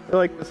 I feel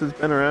like this has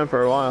been around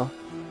for a while.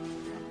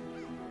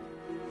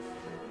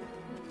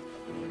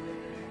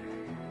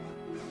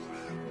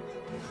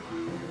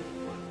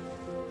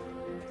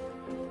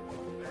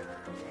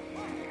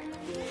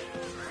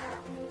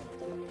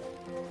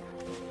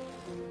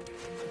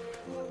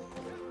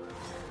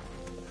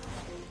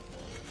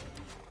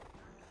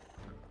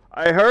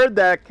 I heard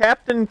that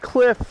Captain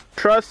Cliff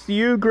trusts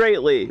you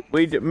greatly.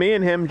 Me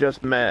and him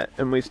just met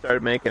and we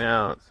started making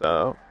out,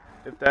 so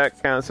if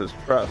that counts as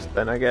trust,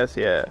 then I guess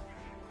yeah.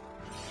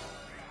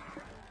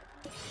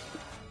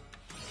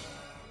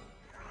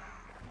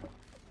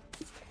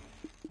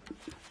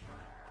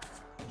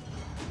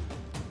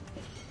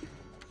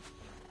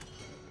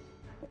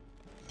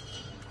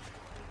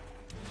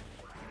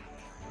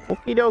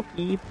 Okie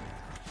dokie.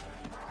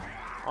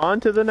 On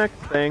to the next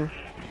thing.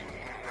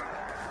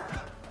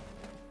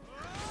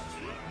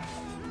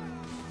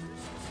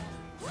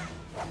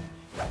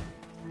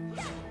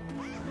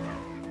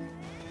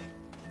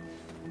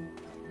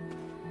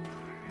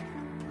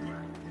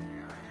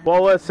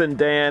 Well, listen,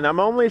 Dan, I'm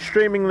only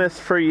streaming this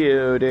for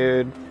you,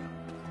 dude.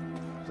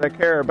 'Cause I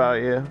care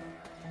about you.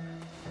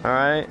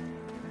 Alright?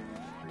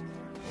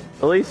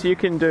 The least you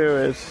can do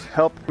is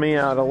help me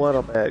out a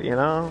little bit, you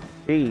know?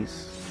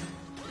 Jeez.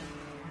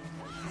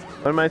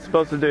 What am I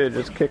supposed to do?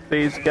 Just kick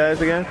these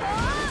guys again?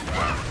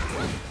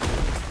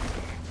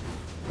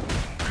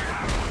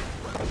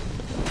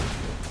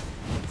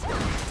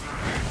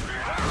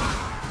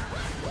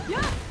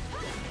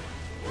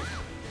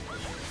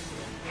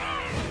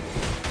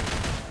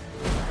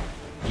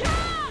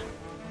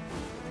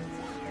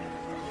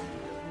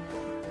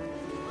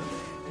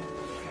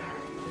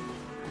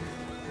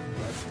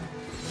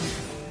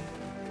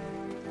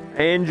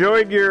 I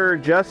enjoyed your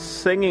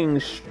just singing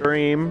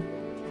stream.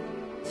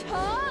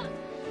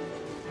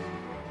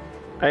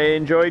 I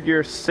enjoyed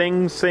your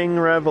Sing Sing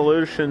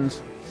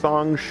Revolutions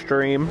song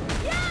stream.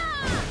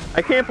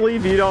 I can't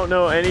believe you don't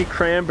know any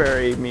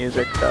Cranberry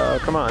music though.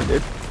 Come on,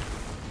 dude.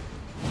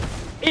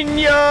 In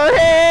your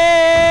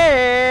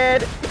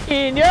head!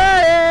 In your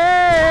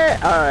head!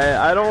 Alright,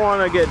 I don't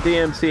want to get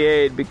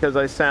DMCA'd because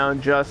I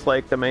sound just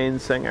like the main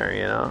singer,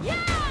 you know?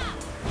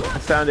 I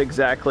sound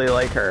exactly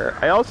like her.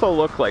 I also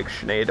look like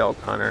Sinead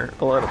O'Connor,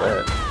 a little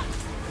bit.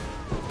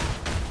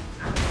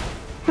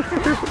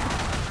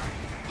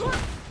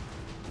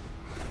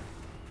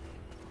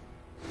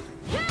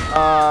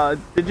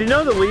 Did you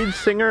know the lead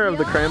singer of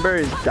the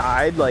Cranberries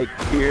died like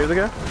 2 years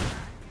ago?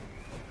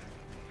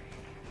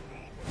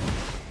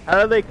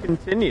 How do they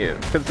continue?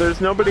 Because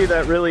there's nobody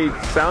that really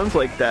sounds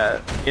like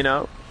that, you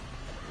know?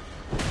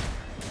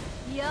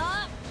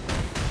 Yup.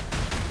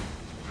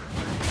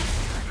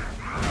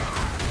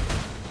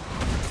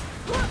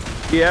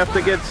 You have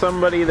to get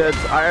somebody that's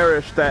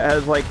Irish that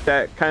has like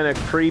that kind of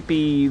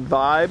creepy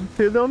vibe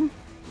to them.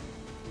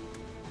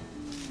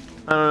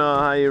 I don't know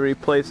how you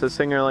replace a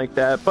singer like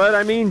that, but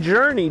I mean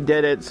Journey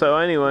did it, so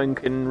anyone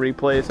can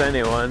replace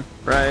anyone,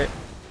 right?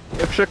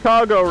 If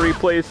Chicago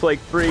replaced like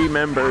 3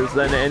 members,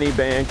 then any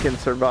band can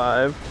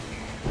survive.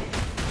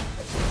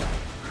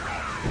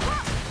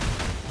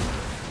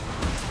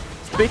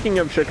 Speaking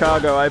of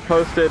Chicago, I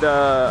posted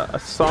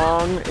a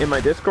song in my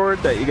Discord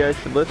that you guys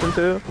should listen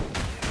to.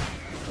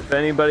 If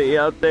anybody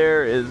out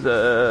there is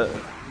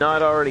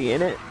not already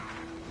in it,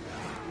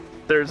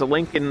 there's a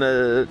link in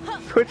the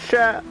Twitch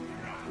chat.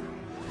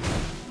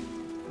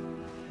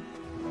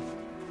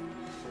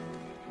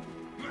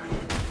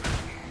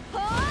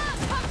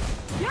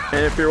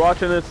 And if you're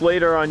watching this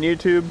later on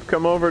YouTube,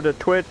 come over to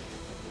Twitch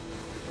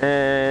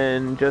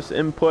and just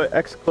input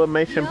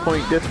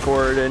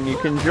 !Discord and you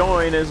can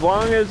join as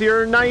long as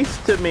you're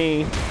nice to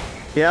me.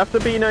 You have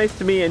to be nice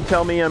to me and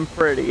tell me I'm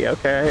pretty,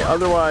 okay?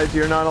 Otherwise,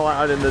 you're not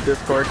allowed in the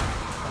Discord.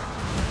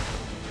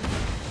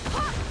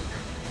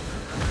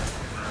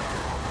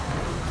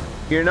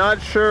 You're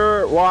not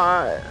sure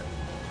why...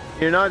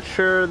 You're not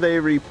sure they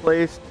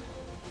replaced...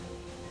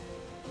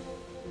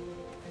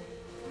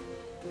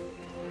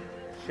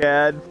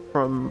 Chad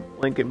from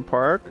Linkin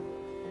Park?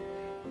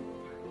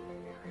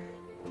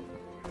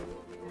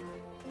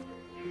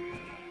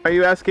 Are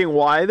you asking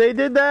why they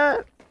did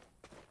that?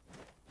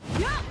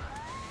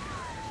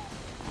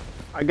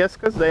 I guess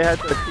because they had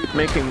to keep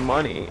making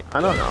money.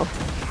 I don't know.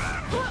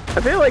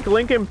 I feel like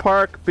Linkin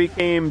Park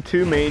became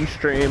too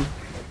mainstream,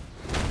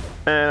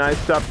 and I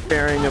stopped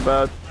caring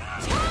about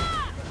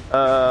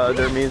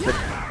their music.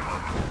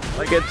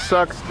 Like, it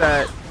sucks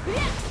that,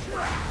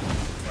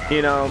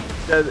 you know,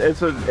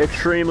 it's an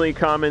extremely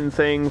common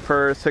thing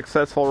for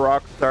successful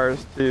rock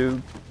stars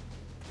to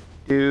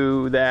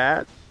do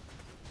that.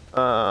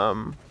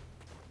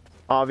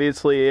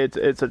 Obviously,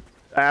 it's an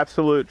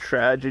absolute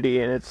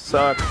tragedy, and it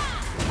sucks.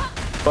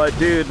 But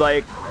dude,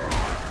 like,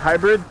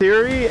 Hybrid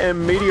Theory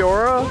and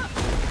Meteora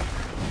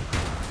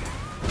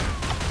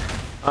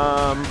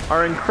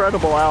are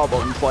incredible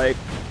albums. Like,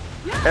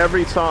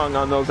 every song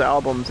on those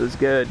albums is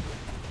good.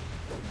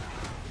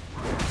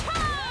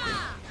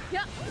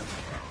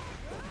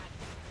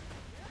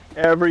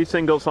 Every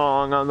single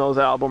song on those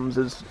albums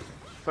is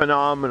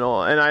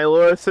phenomenal. And I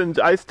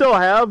still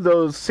have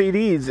those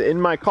CDs in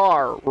my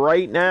car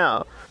right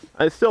now.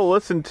 I still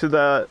listen to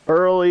the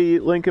early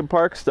Linkin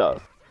Park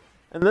stuff.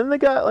 And then they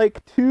got,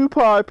 like, too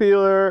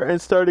popular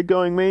and started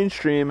going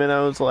mainstream, and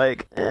I was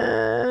like,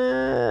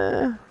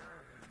 not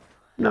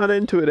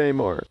into it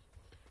anymore.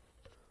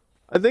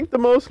 I think the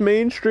most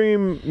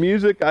mainstream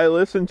music I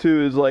listen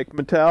to is, like,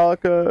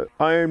 Metallica,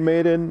 Iron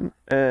Maiden,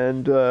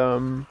 and,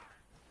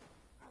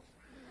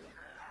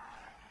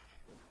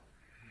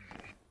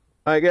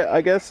 I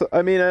guess,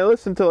 I mean, I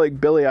listen to,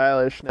 like, Billie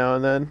Eilish now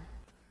and then.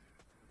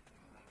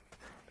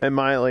 And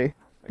Miley.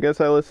 I guess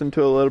I listen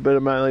to a little bit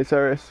of Miley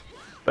Cyrus.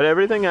 But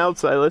everything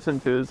else I listen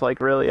to is like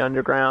really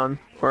underground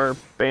or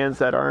bands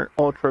that aren't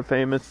ultra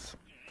famous.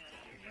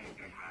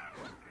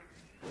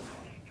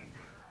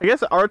 I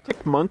guess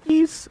Arctic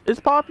Monkeys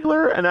is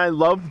popular, and I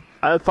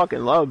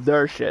fucking love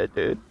their shit,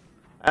 dude.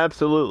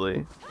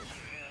 Absolutely.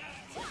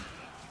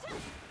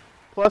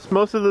 Plus,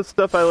 most of the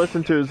stuff I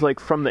listen to is like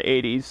from the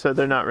 80s, so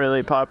they're not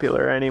really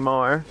popular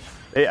anymore.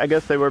 I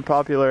guess they were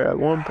popular at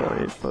one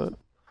point, but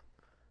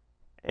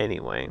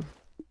anyway.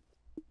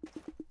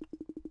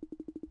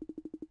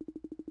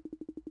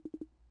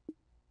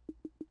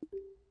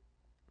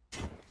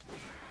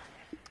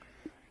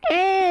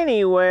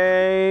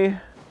 Anyway.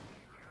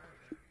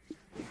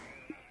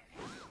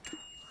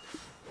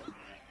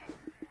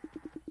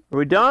 Are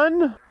we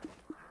done?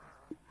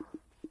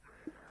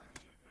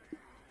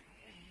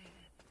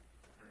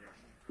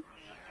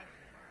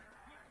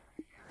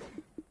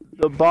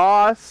 The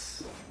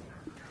boss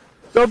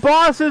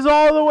is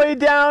all the way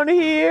down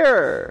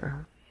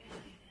here.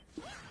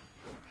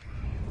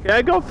 Can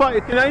I go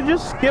fight? Can I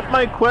just skip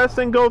my quest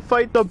and go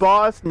fight the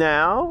boss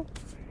now?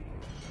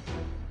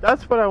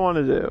 That's what I want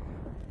to do.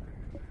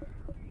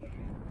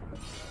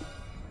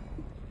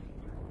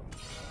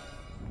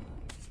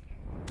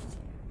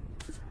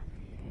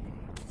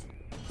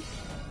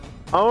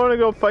 I want to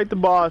go fight the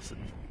boss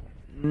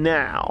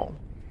now.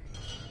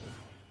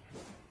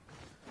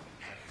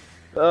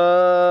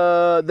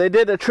 They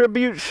did a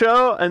tribute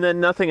show and then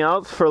nothing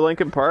else for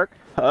Linkin Park.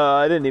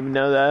 I didn't even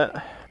know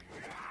that.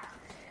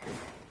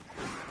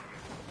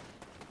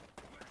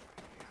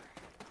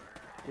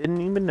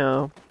 Didn't even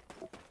know.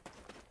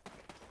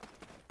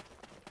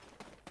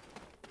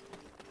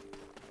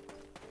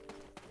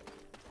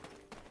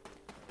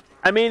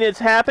 I mean, it's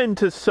happened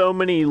to so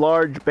many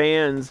large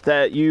bands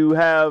that you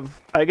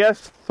have, I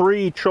guess,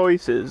 three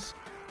choices.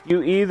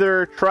 You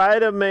either try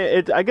to make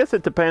it, I guess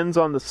it depends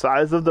on the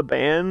size of the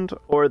band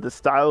or the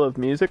style of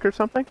music or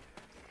something.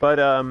 But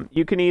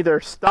you can either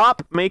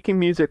stop making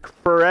music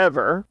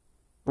forever,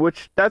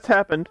 which that's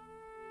happened.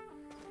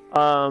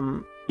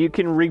 You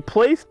can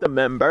replace the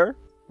member,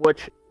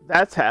 which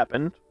that's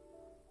happened.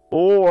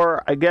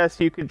 Or I guess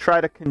you could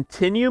try to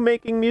continue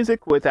making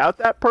music without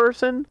that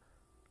person.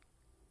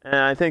 And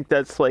I think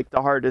that's like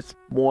the hardest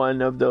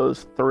one of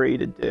those three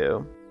to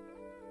do.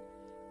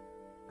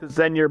 Because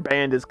then your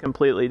band is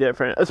completely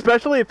different.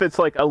 Especially if it's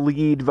like a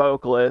lead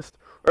vocalist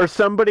or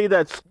somebody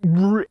that's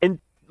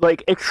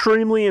like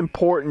extremely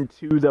important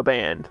to the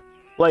band.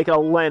 Like a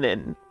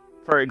Lennon,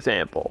 for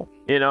example.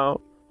 You know?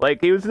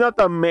 Like he was not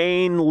the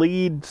main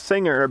lead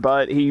singer,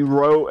 but he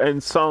wrote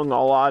and sung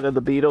a lot of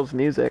the Beatles'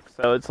 music.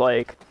 So it's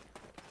like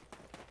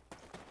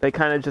they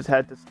kind of just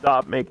had to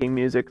stop making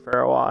music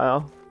for a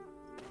while.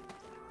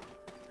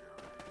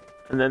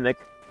 And then they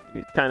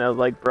kind of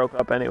like broke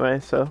up anyway,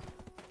 so.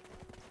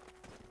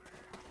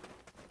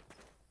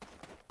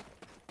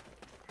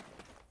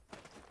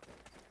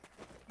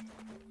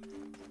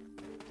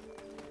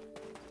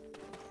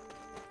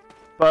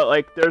 But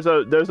like there's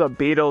a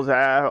Beatles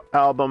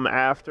album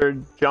after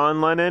John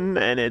Lennon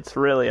and it's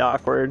really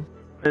awkward.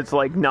 It's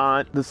like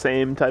not the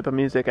same type of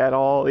music at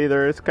all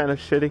either. It's kind of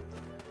shitty.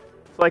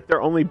 It's like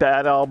their only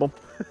bad album.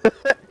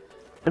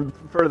 And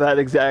for that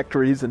exact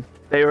reason.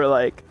 They were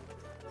like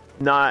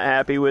not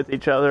happy with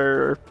each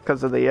other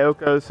because of the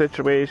Yoko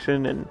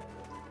situation, and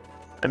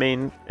I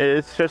mean,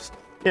 it's just,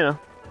 you know,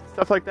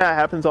 stuff like that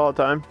happens all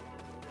the time.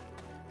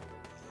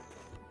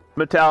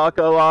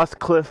 Metallica lost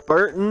Cliff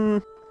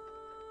Burton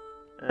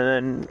and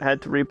then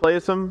had to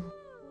replace him.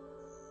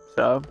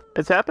 So,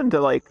 it's happened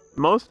to like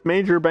most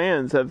major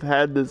bands have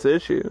had this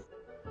issue.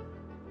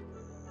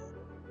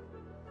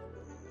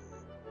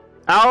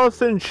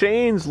 Alice in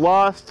Chains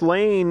lost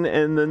Lane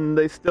and then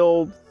they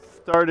still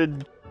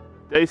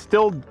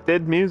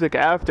did music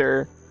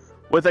after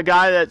with a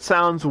guy that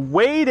sounds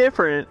way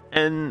different,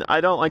 and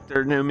I don't like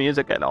their new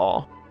music at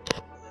all.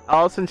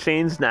 Alice in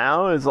Chains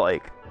now is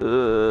like,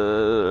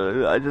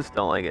 I just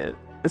don't like it.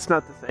 It's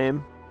not the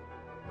same.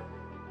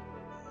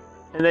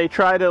 And they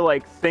try to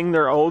like sing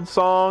their old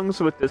songs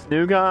with this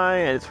new guy,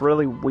 and it's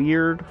really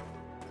weird.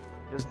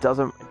 It just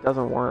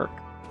doesn't work.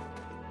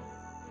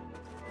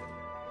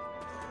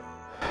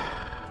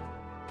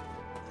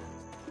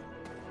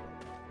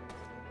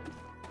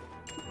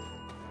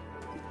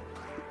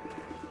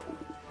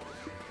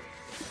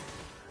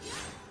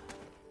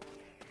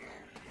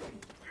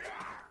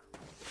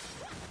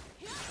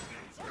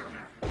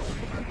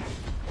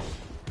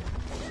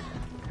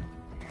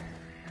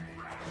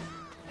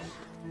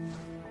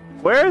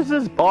 Where is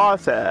this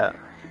boss at?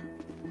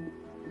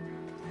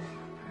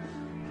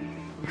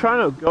 I'm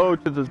trying to go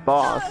to this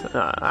boss.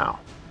 Ow.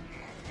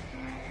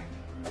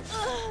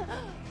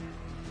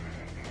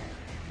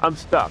 I'm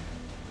stuck.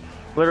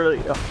 Literally.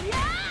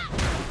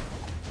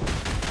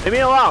 Leave me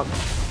alone.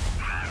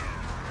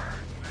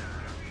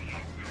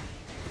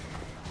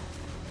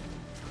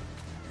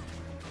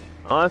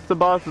 Unless the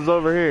boss is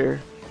over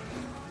here.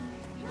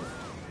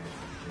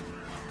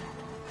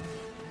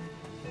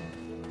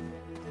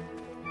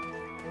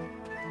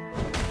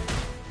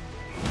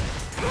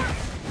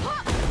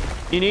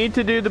 You need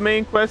to do the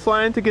main quest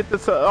line to get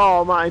this.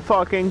 Oh my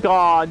fucking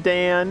god,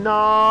 Dan!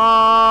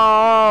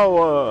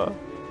 No!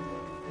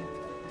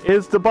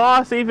 Is the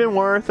boss even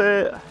worth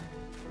it?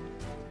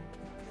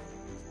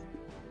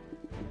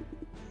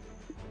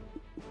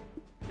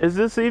 Is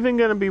this even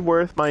gonna be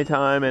worth my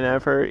time and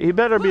effort? He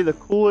better be the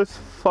coolest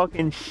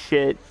fucking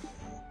shit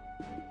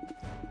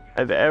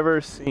I've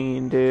ever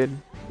seen, dude.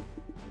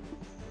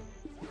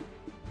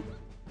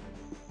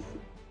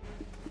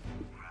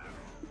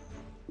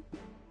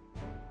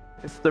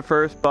 It's the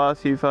first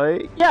boss you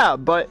fight. Yeah,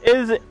 but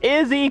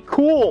is he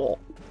cool?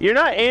 You're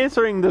not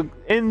answering the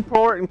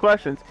important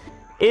questions.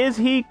 Is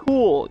he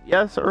cool?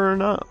 Yes or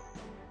no?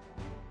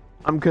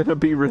 I'm gonna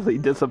be really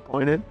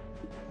disappointed.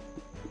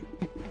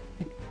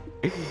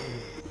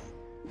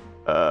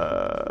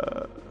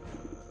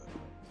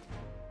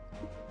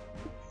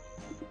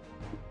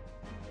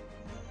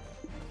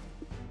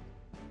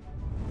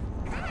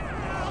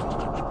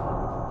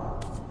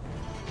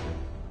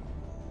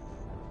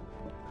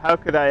 How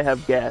could I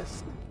have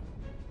guessed?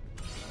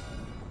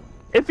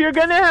 If you're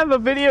gonna have a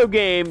video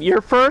game,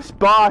 your first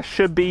boss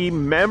should be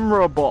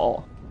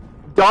memorable.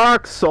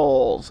 Dark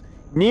Souls,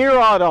 Nier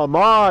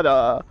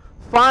Automata,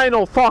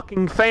 Final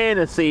fucking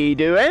Fantasy.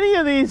 Do any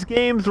of these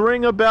games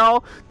ring a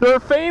bell? They're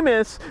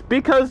famous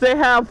because they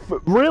have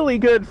really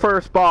good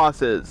first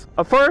bosses.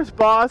 A first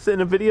boss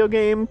in a video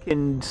game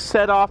can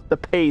set off the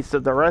pace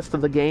of the rest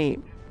of the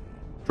game.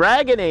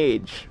 Dragon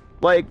Age.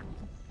 Like,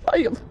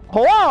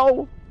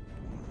 hello?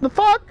 The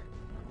fuck?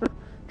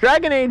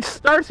 Dragon Age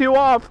starts you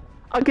off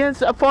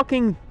against a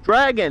fucking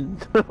dragon.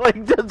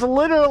 Like, that's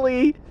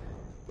literally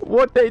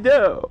what they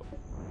do.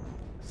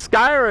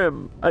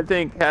 Skyrim, I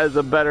think, has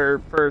a better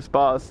first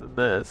boss than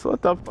this.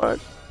 What the fuck?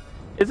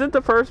 Isn't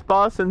the first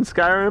boss in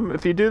Skyrim,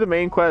 if you do the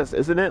main quest,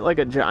 isn't it like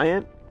a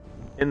giant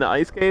in the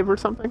ice cave or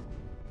something?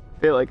 I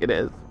feel like it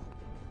is.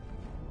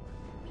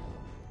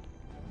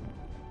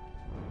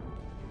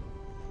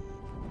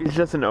 He's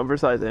just an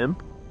oversized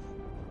imp.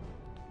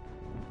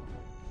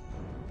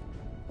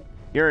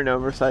 You're an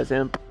oversized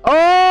imp.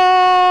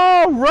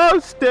 Oh!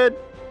 Roasted!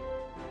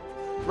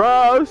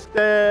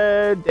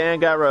 Roasted! Dan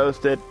got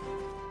roasted.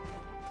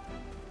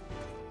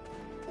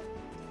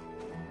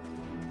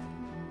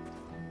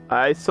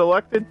 I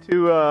selected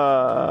to,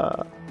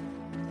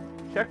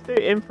 check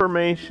the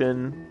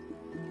information.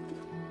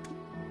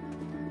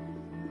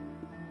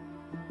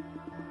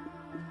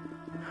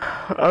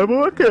 I'm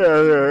looking at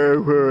it.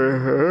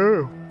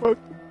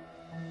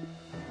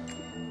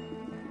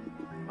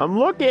 I'm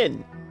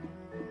looking.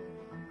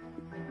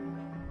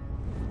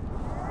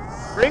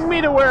 Bring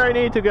me to where I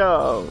need to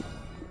go.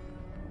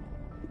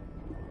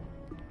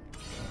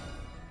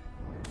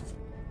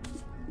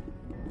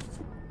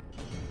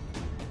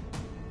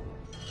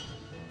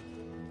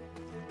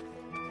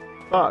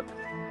 Fuck.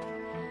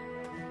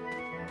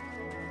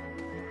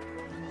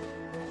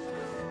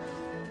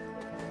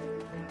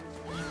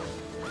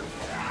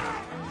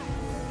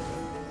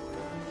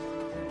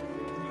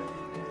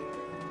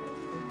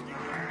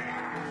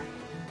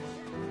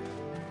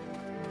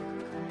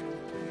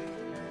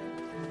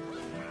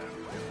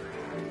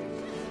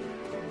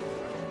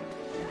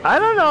 I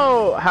don't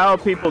know how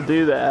people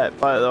do that,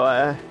 by the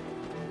way.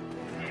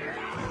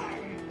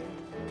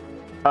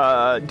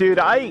 Dude,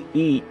 I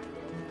eat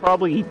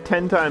probably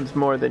 10 times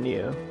more than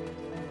you.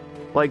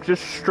 Like,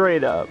 just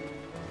straight up.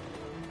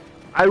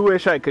 I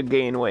wish I could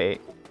gain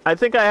weight. I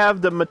think I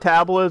have the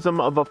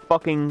metabolism of a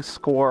fucking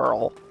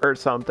squirrel or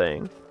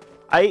something.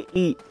 I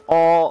eat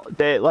all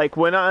day. Like,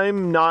 when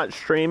I'm not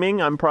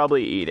streaming, I'm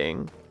probably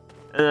eating.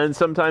 And then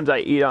sometimes I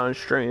eat on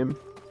stream.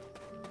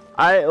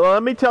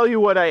 Let me tell you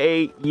what I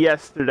ate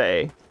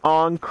yesterday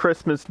on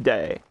Christmas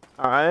Day.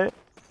 Alright?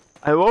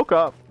 I woke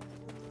up.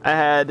 I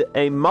had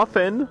a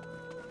muffin.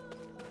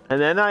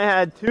 And then I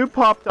had 2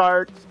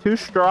 Pop-Tarts. 2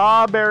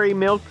 strawberry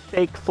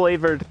milkshake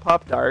flavored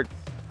Pop-Tarts.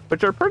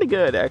 Which are pretty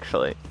good,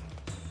 actually.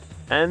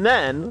 And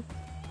then,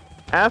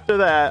 after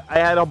that, I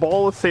had a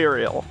bowl of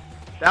cereal.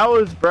 That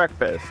was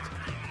breakfast.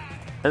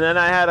 And then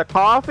I had a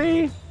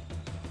coffee.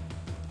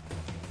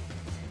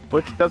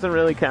 Which doesn't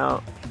really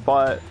count.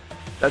 But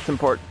that's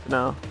important to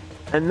know.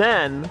 And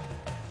then,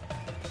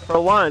 for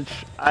lunch,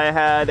 I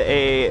had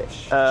a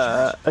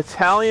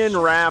Italian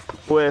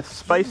wrap with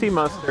spicy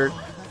mustard.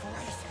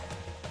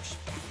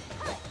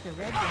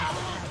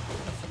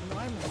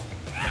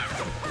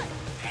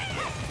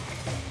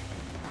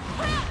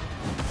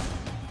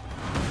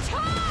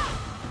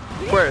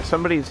 Where?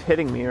 Somebody's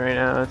hitting me right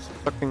now. It's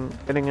fucking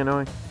getting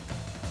annoying.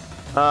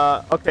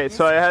 Okay,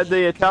 so I had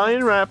the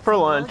Italian wrap for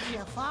lunch.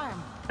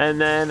 And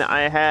then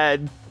I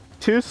had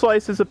 2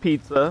 slices of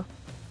pizza.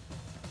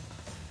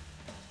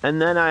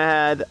 And then I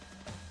had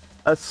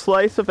a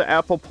slice of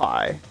apple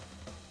pie.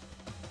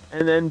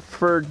 And then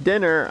for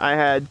dinner, I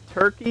had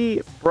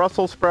turkey,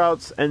 Brussels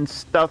sprouts, and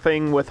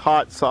stuffing with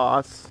hot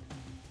sauce.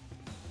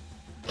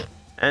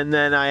 And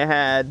then I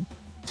had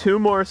 2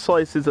 more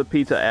slices of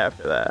pizza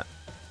after that.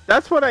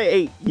 That's what I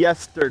ate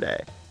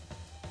yesterday.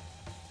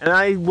 And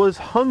I was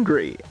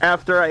hungry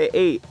after I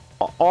ate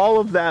all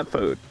of that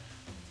food.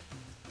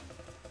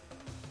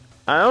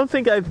 I don't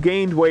think I've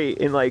gained weight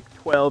in like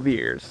 12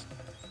 years.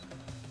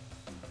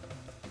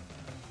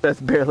 That's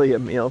barely a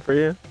meal for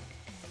you.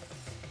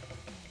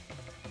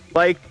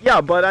 Like,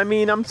 yeah, but I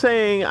mean, I'm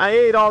saying I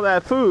ate all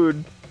that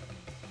food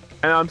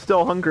and I'm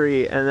still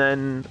hungry, and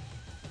then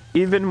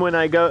even when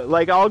I go,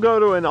 like, I'll go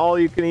to an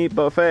all-you-can-eat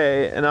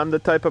buffet, and I'm the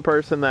type of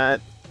person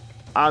that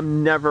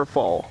I'm never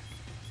full.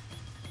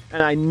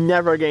 And I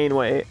never gain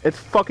weight. It's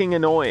fucking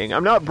annoying.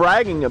 I'm not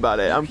bragging about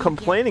it. I'm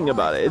complaining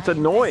about it. It's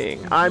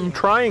annoying. I'm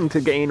trying to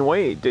gain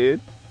weight,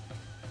 dude.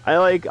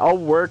 I'll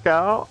work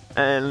out,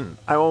 and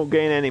I won't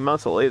gain any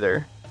muscle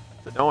either.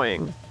 It's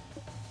annoying.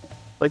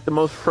 Like, the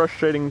most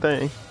frustrating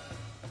thing.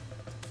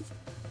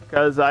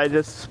 Because I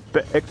just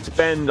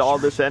expend all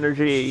this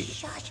energy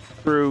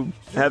through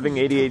having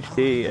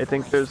ADHD. I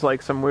think there's,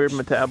 like, some weird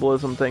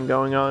metabolism thing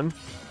going on.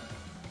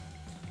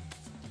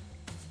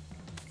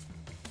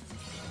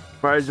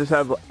 Where I just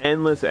have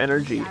endless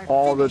energy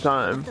all the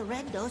time.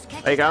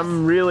 Like,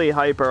 I'm really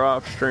hyper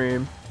off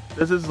stream.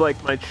 This is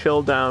like my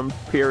chill down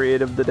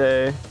period of the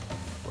day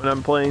when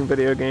I'm playing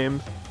video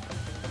games.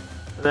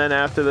 And then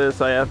after this,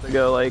 I have to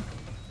go, like,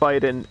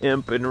 fight an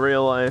imp in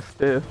real life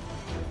too.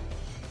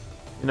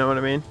 You know what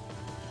I mean?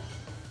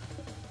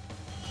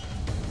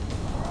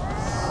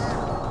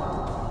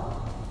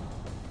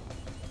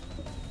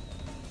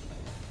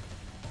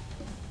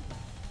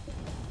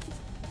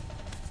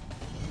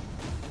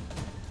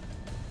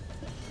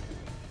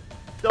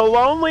 The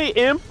lonely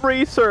imp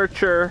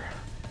researcher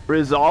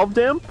resolved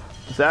imp?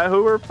 Is that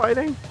who we're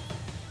fighting?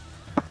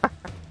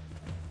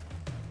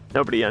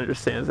 Nobody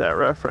understands that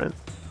reference.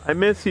 I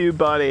miss you,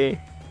 buddy.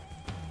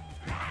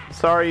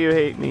 Sorry you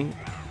hate me.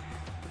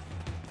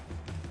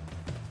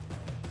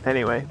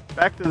 Anyway,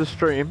 back to the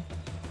stream.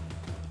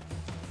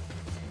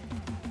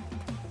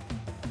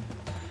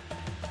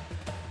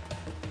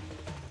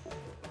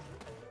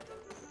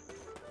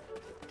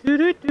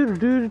 No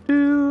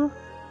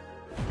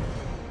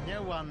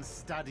one's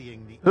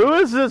studying the Who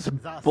is this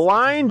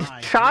blind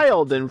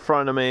child in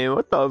front of me?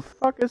 What the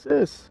fuck is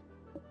this?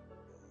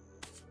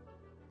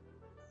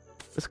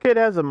 This kid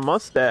has a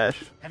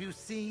mustache. Have you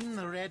seen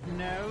the red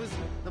nose?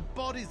 The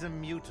body's a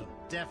mutant,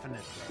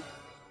 definitely.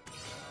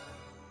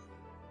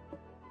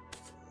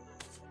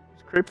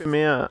 It's creeping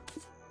me out.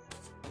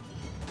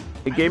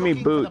 He gave me I'm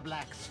looking for boot. the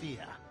black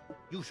sphere.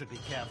 You should be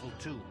careful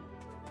too.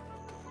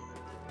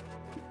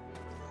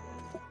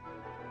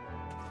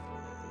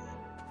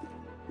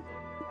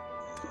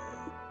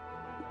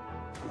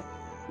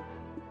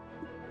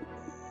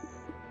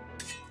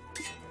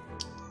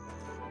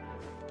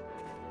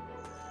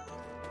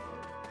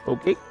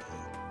 Okay.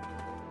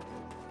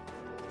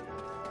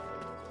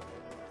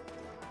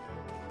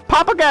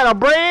 Papa got a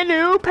brand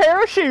new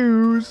pair of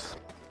shoes.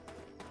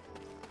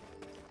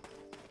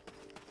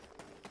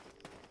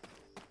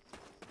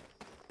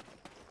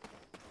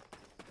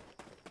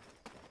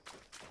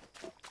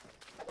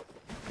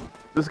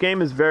 This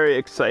game is very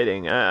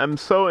exciting. I'm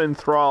so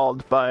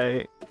enthralled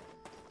by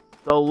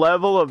the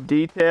level of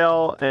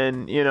detail,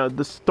 and you know,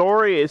 the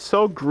story is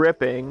so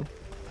gripping.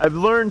 I've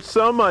learned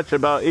so much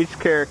about each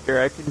character.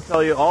 I can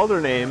tell you all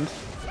their names,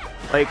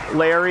 like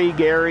Larry,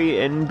 Gary,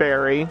 and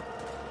Barry.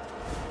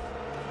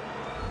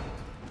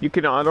 You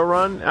can auto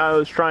run. I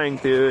was trying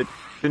to. It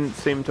didn't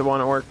seem to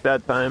want to work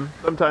that time.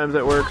 Sometimes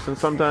it works, and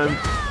sometimes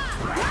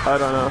I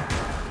don't know.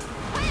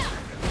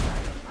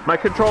 My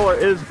controller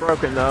is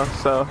broken though,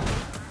 so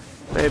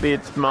maybe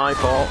it's my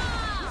fault.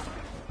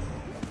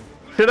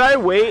 Should I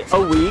wait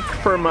a week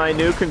for my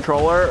new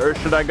controller, or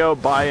should I go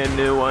buy a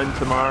new one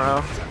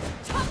tomorrow?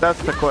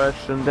 That's the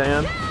question,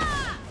 Dan.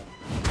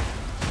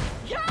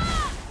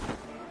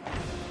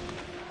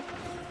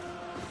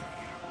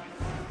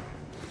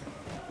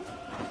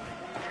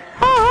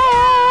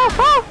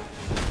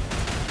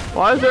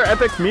 Why is there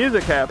epic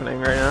music happening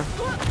right now?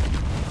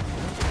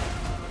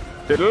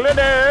 This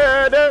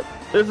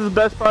is the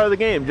best part of the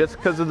game, just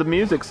because of the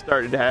music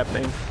started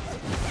happening.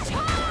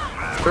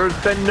 There's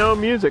been no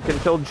music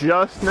until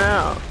just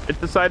now.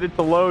 It decided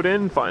to load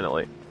in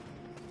finally.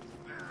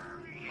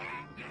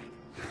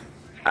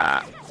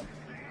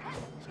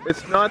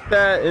 It's not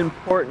that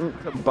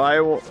important to buy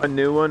a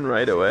new one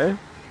right away,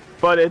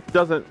 but it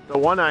doesn't. The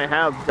one I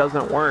have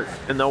doesn't work,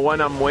 and the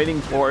one I'm waiting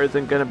for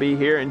isn't going to be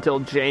here until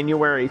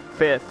January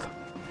 5th.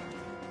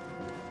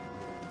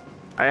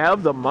 I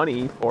have the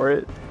money for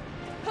it.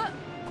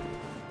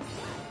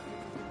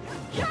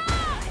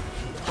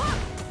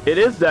 It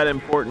is that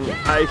important.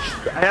 I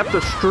have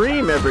to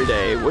stream every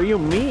day. What do you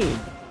mean?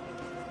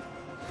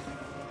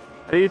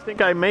 How do you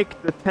think I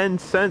make the 10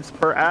 cents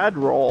per ad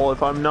roll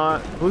if I'm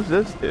not... Who's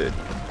this dude?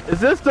 Is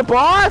this the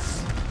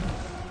boss?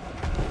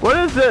 What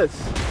is this?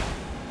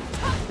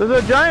 There's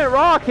a giant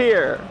rock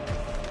here.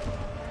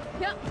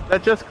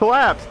 That just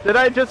collapsed. Did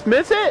I just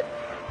miss it?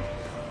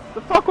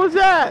 The fuck was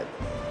that?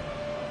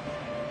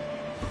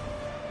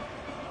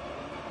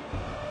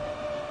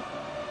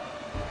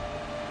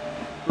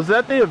 Was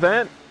that the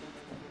event?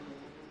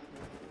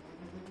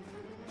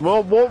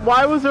 Well,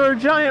 why was there a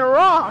giant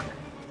rock?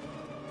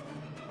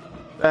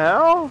 The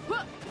hell?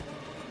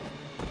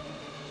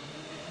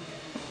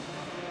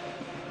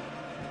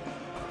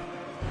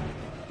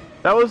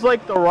 That was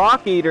like the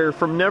Rock Eater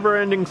from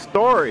Neverending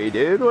Story,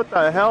 dude. What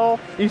the hell?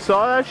 You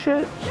saw that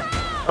shit?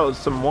 That was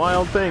some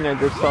wild thing I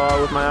just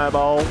saw with my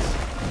eyeballs.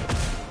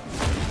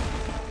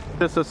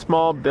 Just a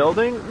small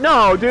building?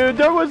 No, dude,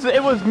 it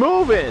was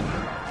moving.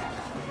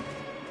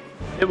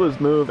 It was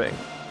moving.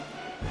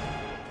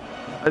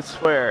 I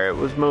swear, it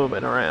was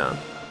moving around.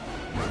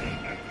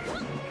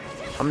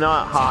 I'm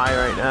not high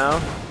right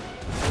now.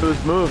 It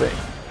was moving.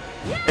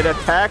 It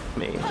attacked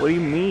me. What do you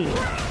mean?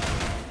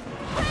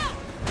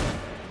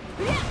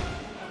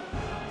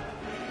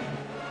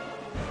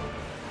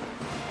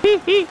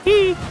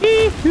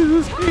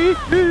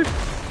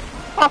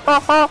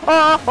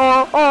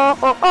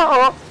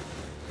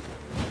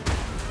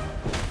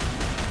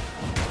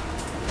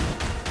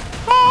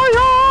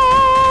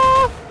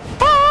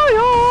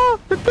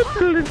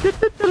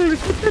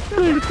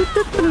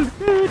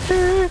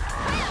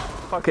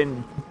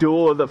 Fucking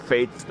Duel of the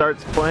Fates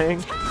starts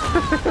playing.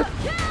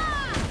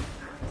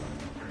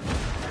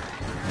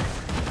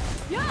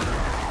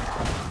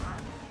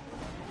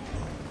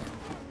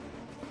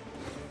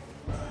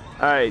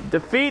 Alright,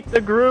 defeat the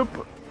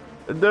group.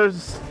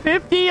 There's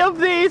 50 of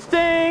these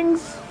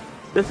things.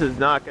 This is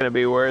not gonna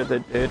be worth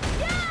it, dude.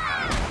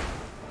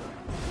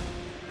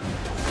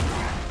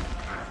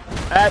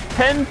 At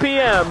 10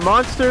 p.m.,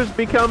 monsters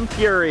become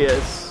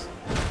furious.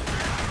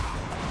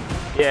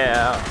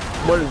 Yeah,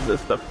 what is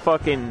this, the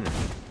fucking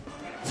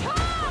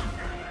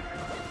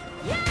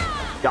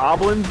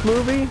Goblins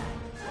movie?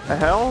 The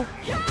hell?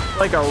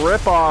 Like a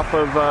rip-off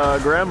of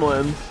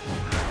Gremlins.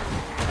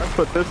 That's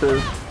what this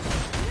is.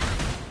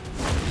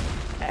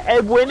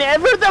 And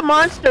whenever the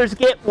monsters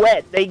get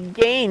wet, they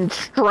gain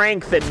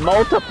strength and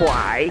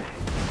multiply.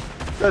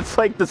 That's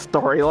like the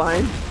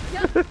storyline.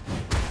 Yep.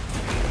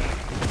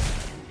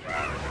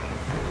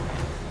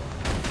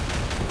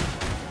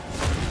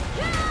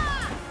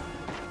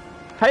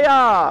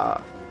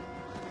 Hiya!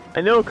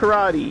 I know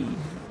karate.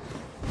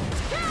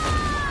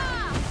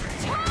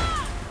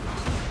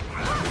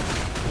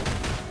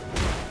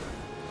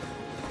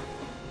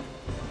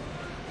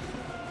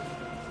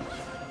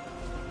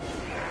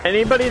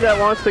 Anybody that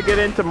wants to get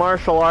into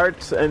martial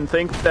arts and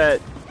thinks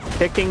that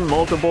kicking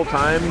multiple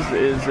times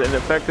is an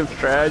effective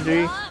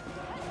strategy,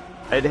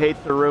 I'd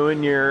hate to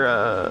ruin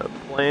your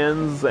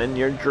plans and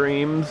your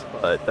dreams,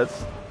 but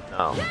that's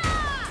no.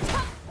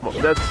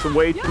 That's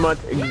way too much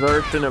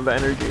exertion of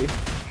energy.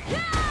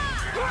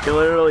 You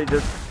literally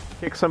just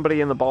kick somebody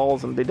in the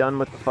balls and be done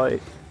with the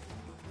fight.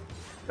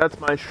 That's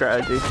my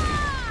strategy.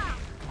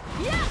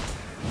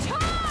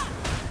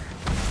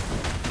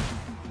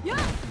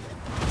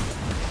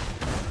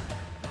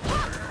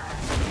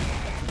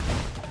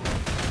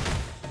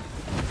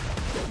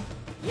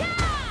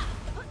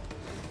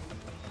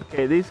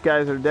 Okay, these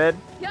guys are dead.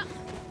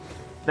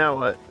 Now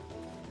what?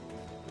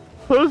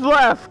 Who's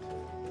left?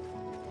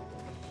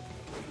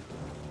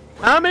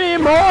 How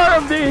many more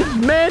of these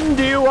men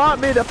do you want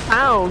me to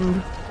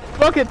pound?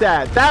 Look at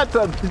that. That's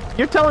a...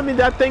 You're telling me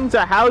that thing's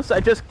a house? I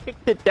just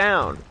kicked it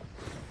down.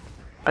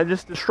 I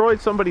just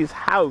destroyed somebody's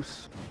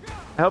house.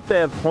 I hope they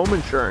have home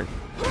insurance.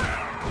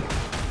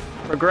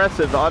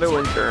 Progressive auto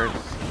insurance.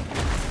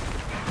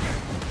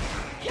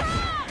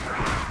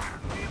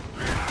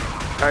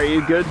 Are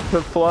you good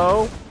to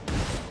flow?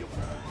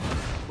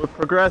 With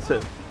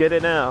Progressive. Get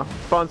it now.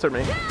 Sponsor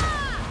me.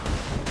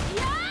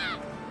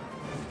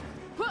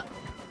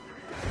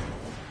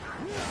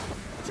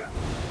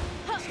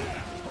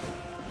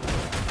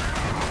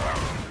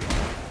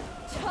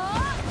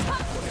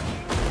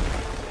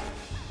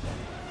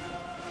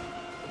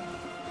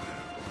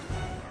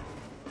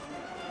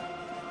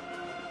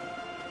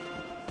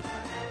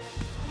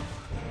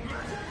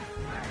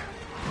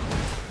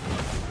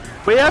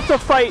 We have to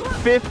fight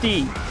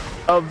 50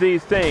 of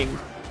these things.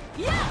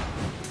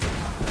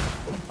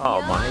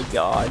 Oh my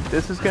god,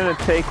 this is gonna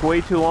take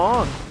way too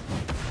long.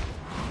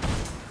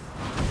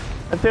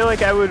 I feel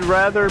like I would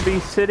rather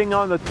be sitting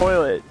on the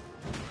toilet,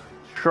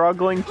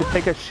 struggling to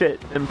take a shit,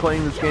 than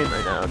playing this game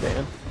right now,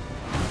 Dan.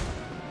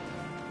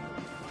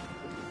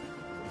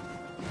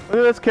 Look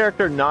at this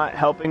character not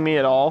helping me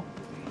at all.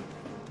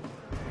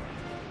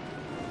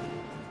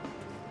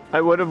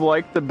 I would have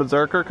liked the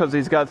Berserker because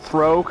he's got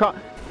throw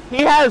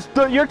he has,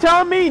 you're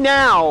telling me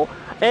now,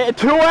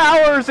 2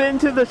 hours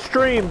into the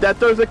stream, that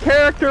there's a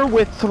character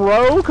with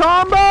throw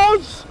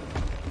combos?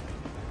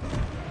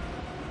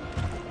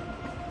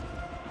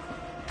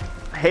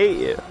 I hate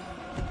you.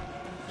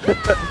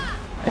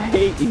 I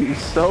hate you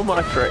so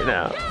much right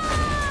now.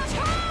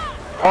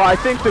 Oh, I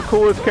think the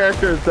coolest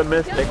character is the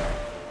Mystic.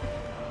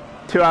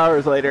 2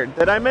 hours later.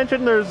 Did I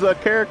mention there's a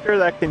character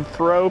that can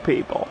throw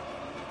people?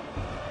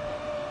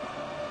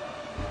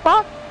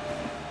 Fuck.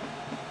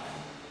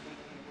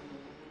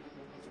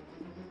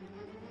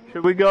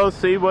 Should we go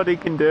see what he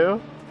can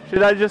do?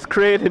 Should I just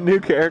create a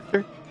new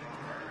character?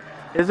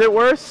 Is it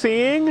worth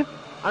seeing?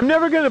 I'm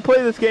never gonna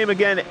play this game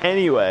again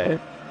anyway.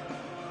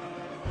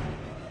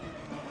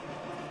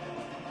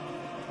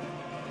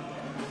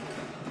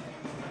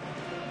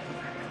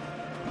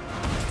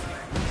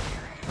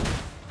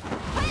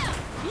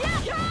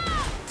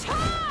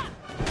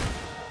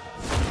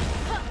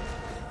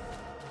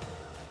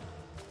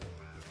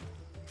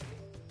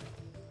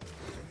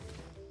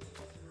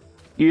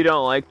 You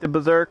don't like the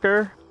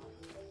Berserker?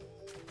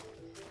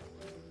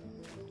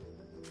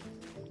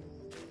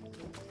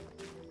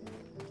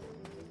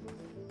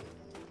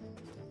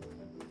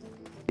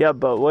 Yeah,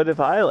 but what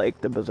if I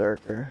like the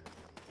Berserker?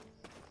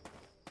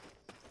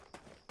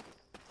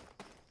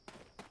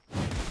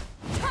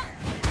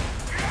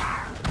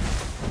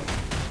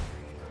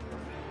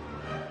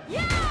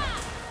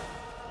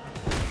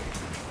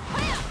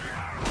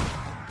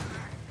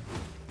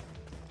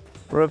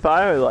 What if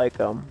I like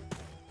them?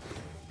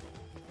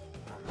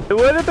 It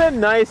would have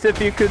been nice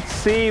if you could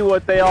see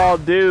what they all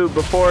do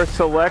before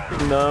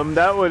selecting them.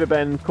 That would have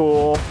been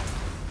cool.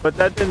 But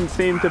that didn't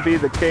seem to be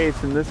the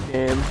case in this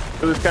game.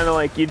 It was kind of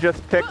like you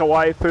just pick a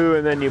waifu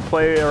and then you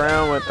play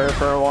around with her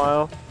for a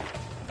while.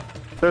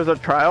 There's a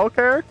trial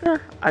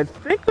character? I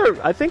think you're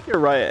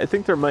right. I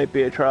think there might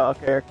be a trial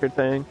character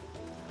thing.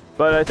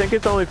 But I think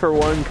it's only for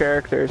one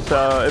character,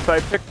 so if I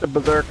pick the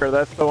Berserker,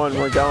 that's the one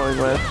we're going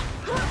with.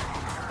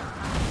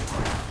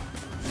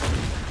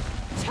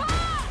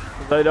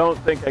 I don't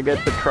think I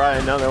get to try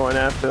another one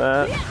after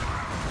that.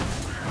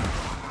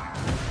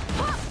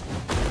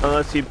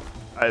 Unless you...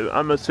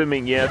 I'm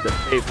assuming you have to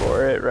pay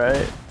for it,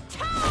 right?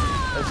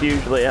 That's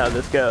usually how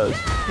this goes.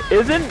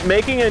 Isn't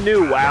making a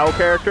new WoW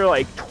character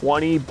like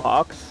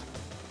 $20?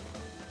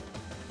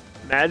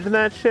 Imagine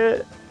that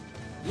shit.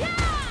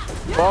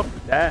 Fuck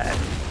that.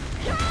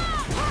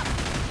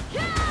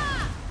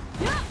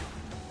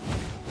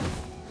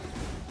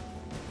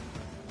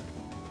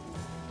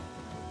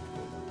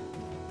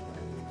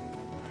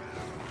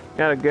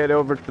 Gotta get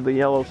over to the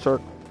yellow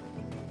circle.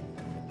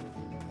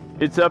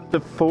 It's up to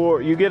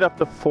 4. You get up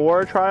to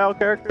 4 trial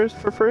characters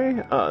for free?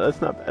 Oh,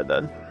 that's not bad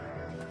then.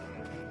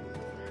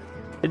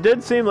 It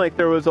did seem like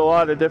there was a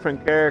lot of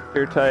different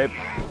character types.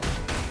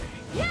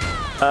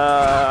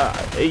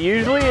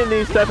 Usually in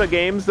these type of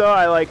games though,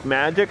 I like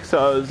magic, so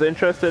I was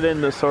interested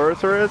in the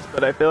sorceress,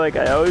 but I feel like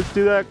I always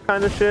do that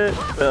kind of shit.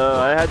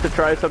 I had to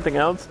try something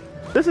else.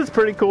 This is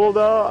pretty cool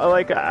though. I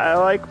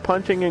like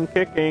punching and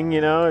kicking, you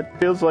know, it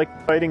feels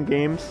like fighting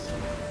games.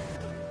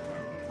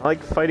 I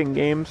like fighting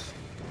games.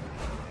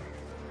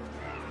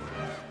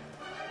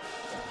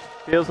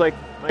 Feels like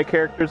my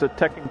character's a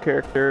Tekken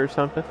character or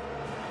something.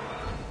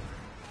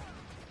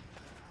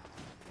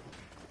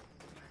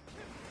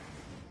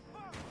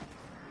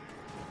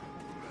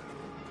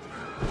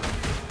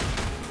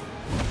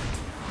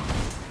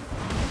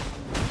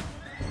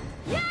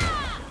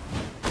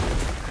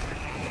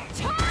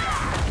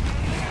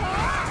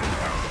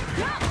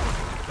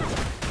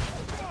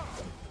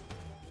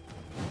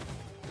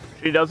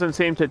 She doesn't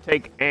seem to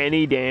take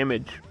any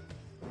damage.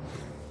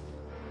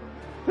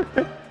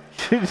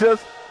 She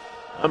just...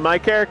 my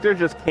character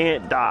just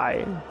can't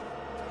die.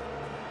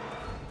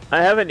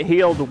 I haven't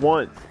healed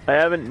once. I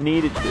haven't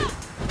needed to.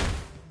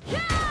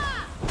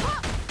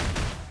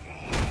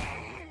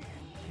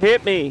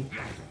 Hit me!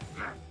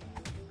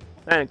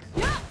 Thanks.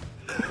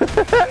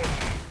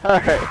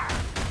 Alright.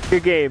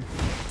 Good game.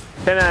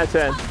 10 out of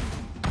 10.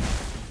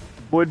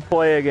 Would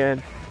play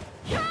again.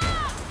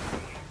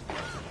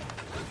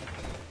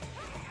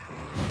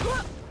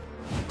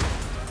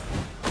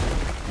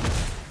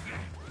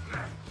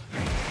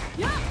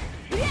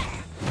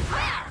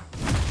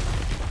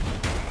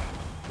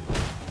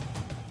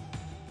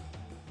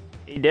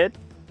 He did?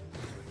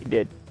 He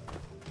did.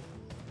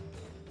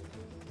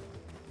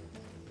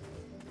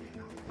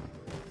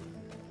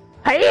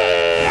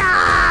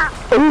 Hi-ya!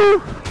 Ooh!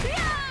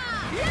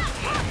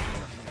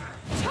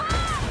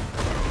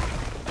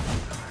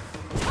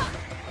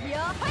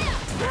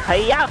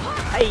 Hi-ya!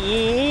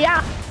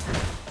 Hi-ya!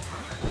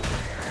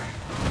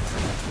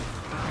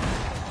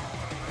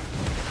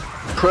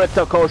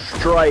 Critical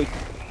strike.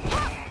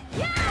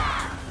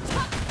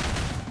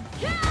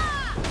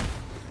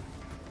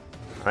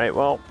 Alright,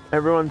 well,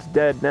 everyone's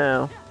dead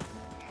now.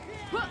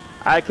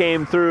 I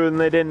came through and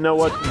they didn't know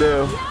what to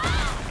do.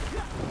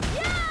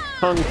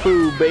 Kung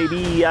Fu,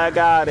 baby, I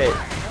got it.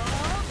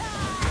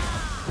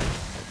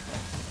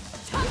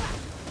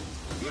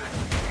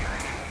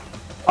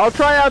 I'll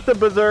try out the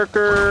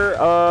Berserker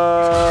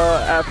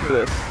after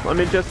this. Let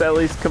me just at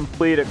least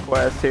complete a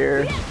quest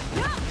here.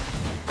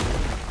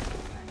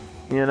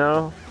 You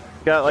know?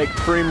 Got like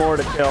 3 more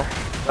to kill.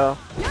 So,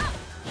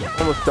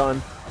 almost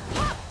done.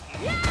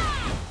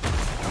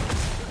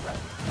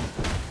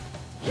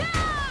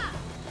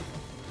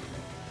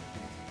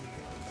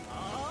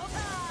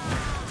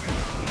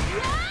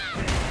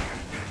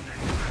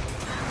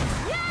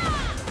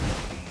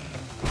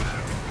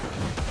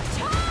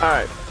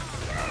 Alright.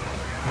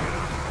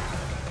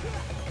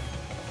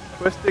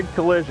 Twisted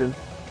collision.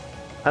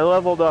 I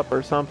leveled up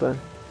or something.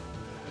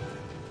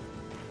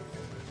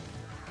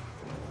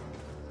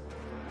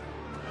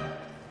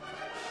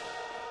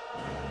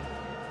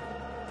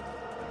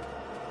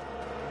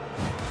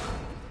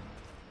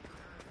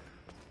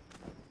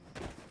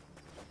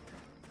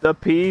 The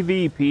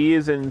PvP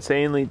is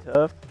insanely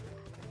tough.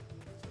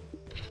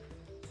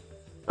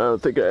 I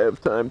don't think I have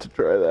time to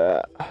try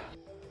that.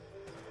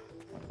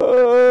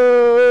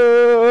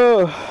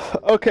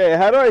 Okay,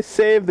 how do I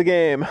save the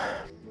game? Is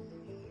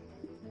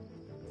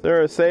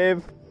there a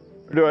save?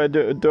 Or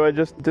do I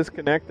just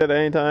disconnect at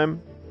any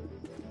time?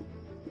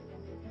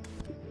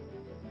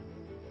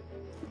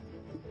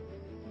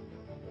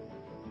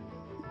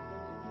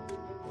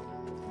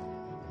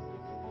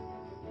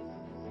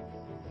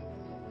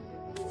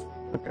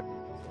 Okay.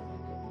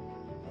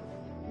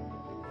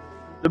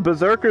 The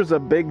Berserker's a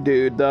big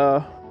dude,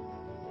 though.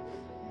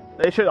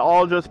 They should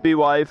all just be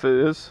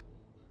waifus.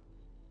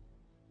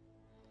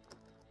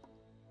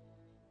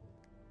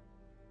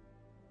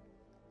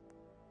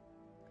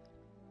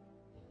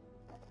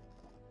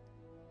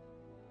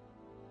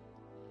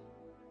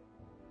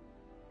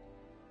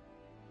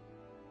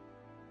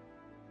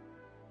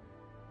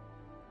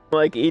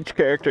 Like, each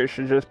character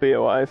should just be a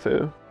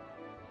waifu.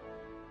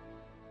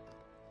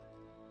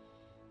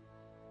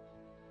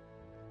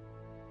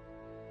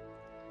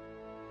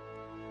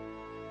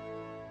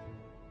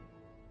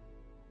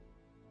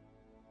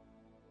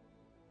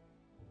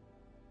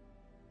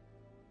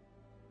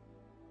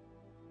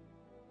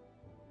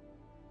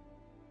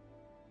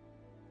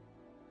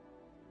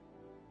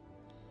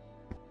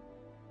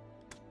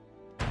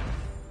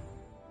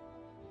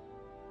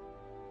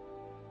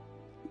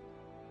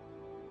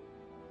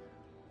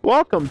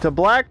 Welcome to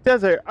Black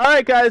Desert.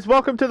 Alright guys,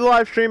 welcome to the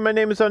live stream. My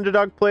name is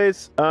Underdog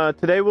Plays.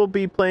 Today we'll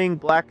be playing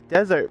Black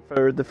Desert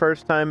for the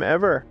first time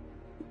ever.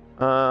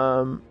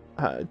 How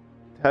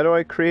do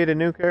I create a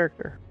new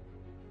character?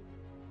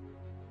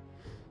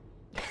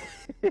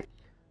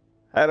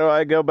 How do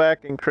I go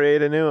back and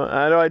create a new one?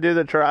 How do I do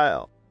the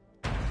trial?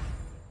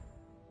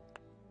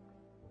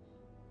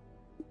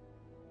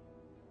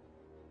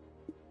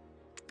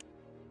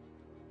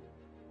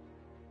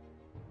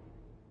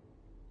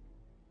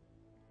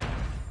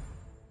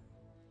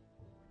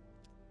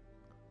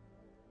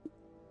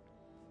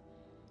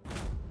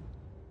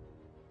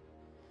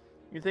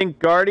 You think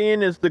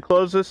Guardian is the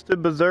closest to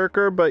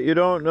Berserker, but you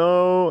don't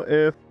know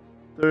if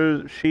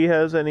she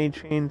has any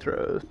chain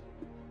throws.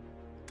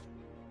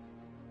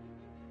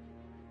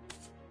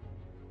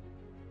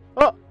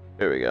 Oh,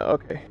 there we go.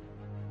 Okay.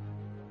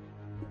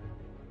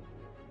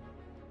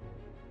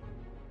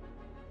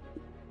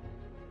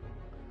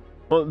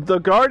 Well, the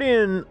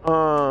Guardian,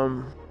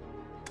 the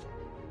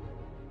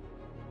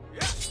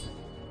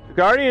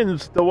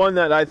Guardian's the one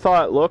that I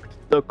thought looked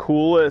the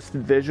coolest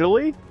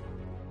visually.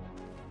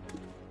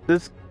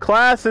 This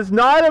class is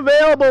not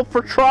available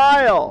for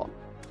trial.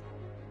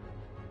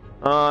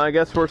 I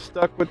guess we're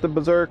stuck with the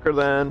Berserker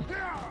then.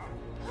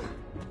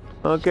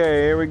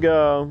 Okay, here we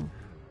go.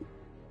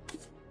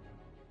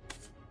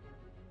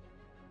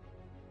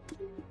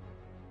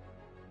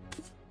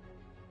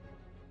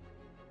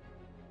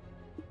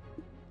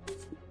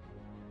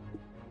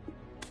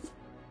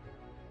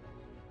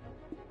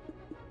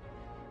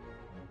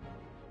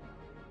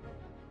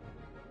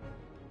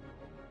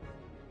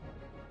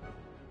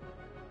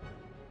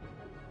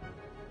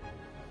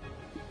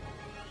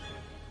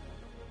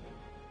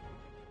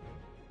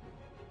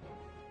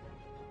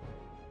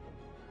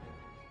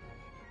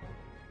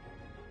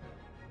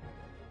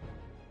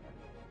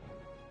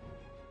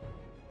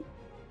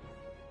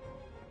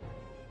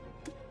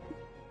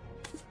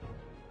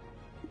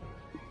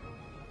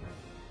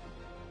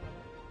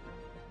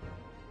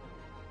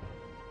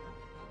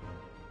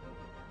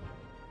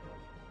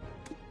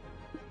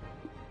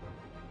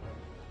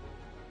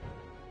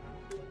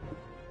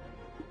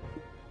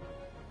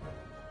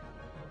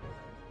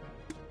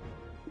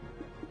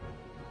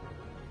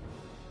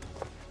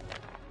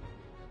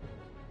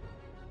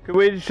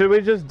 Should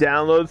we just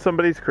download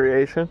somebody's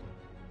creation?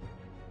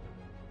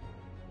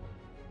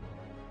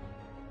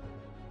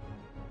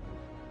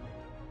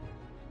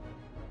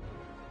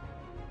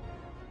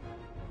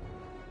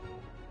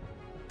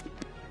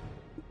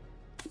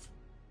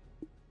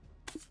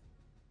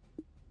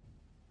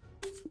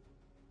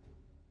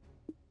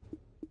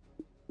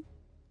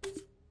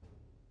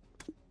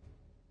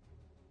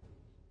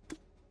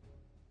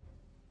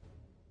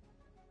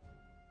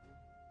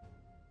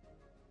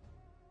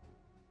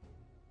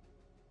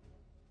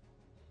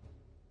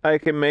 I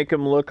can make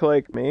him look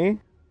like me?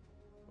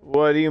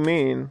 What do you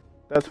mean?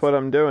 That's what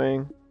I'm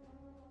doing.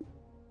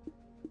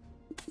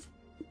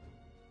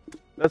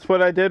 That's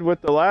what I did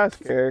with the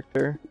last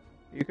character.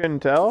 You couldn't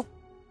tell?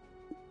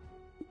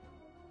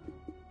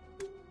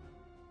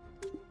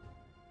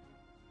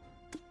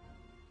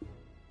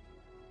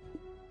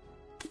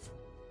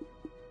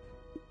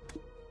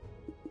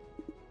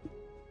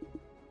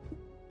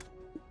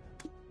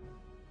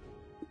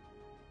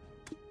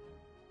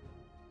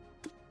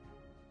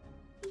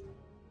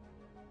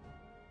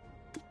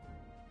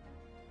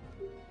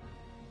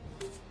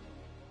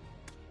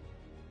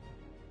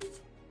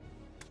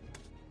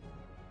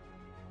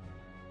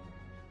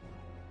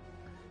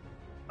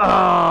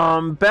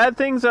 Bad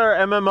things are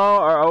MMO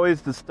are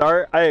always the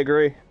start. I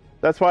agree.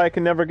 That's why I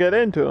can never get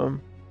into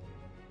them.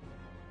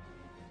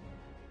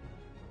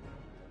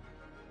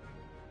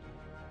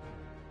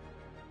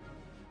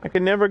 I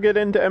can never get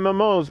into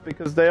MMOs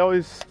because they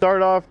always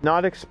start off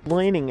not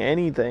explaining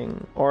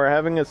anything or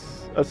having a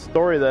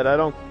story that I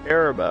don't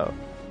care about.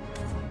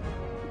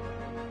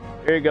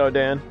 Here you go,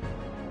 Dan.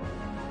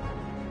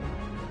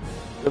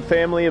 The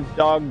family of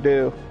Dog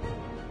Do.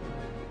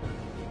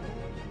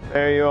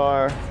 There you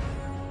are.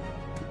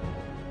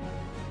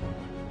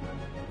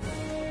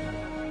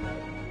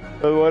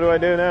 So what do I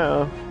do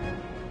now?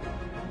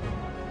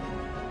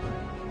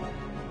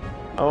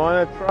 I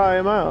want to try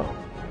him out.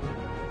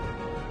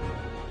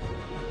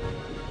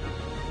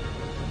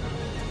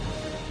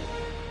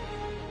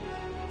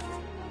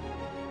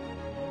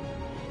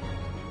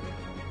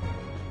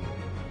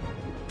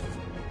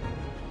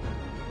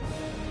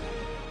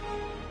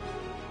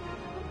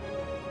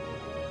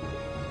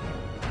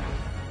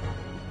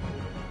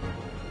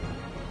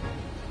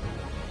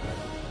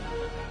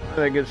 I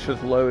think it's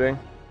just loading.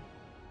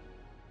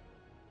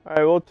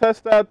 Alright, we'll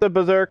test out the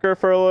Berserker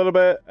for a little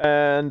bit,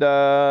 and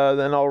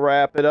then I'll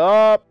wrap it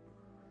up.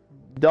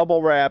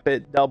 Double wrap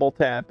it, double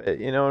tap it,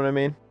 you know what I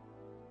mean?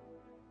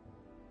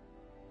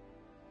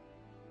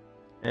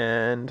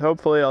 And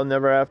hopefully I'll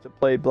never have to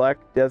play Black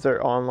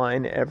Desert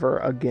Online ever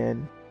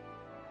again.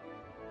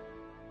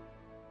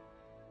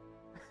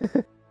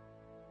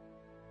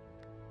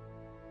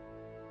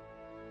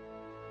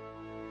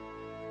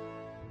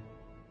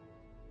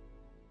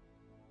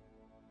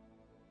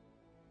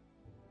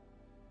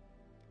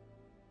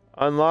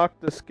 Unlock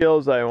the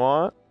skills I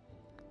want.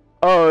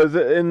 Oh, is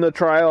it in the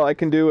trial I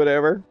can do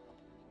whatever?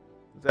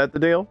 Is that the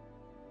deal?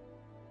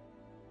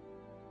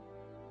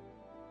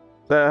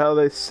 Is that how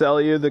they sell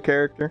you the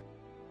character?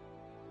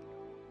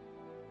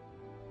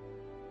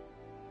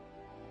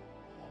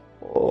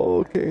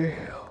 Okay.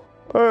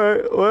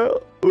 Alright,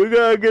 well, we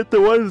gotta get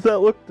the ones that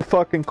look the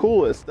fucking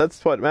coolest.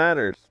 That's what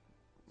matters.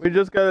 We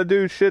just gotta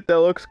do shit that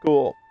looks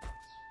cool.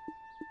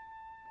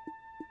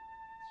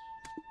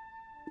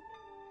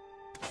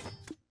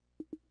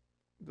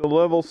 The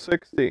level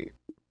 60.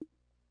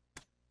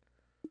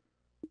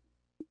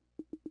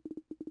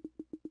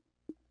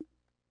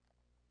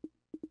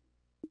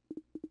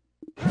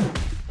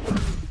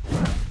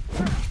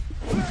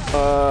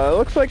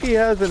 Looks like he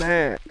has an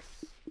axe.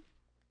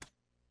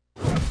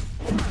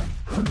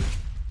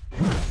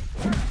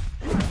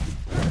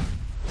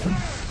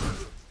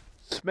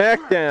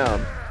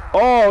 Smackdown.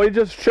 Oh, he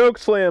just choke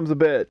slams a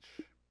bitch.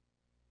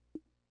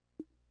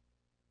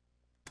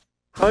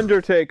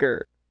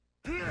 Undertaker.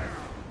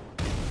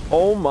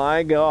 Oh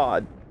my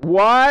god.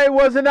 Why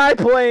wasn't I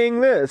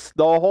playing this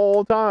the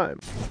whole time?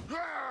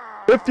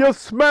 If you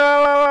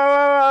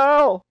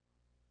smell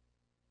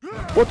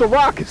what the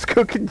Rock is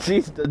cooking,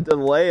 jeez, the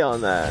delay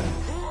on that.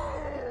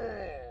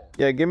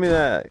 Yeah, give me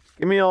that.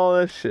 Give me all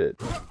this shit.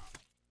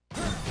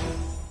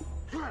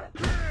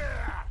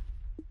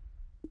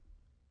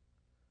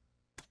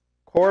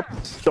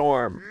 Corpse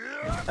Storm.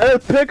 I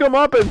just pick them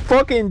up and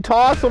fucking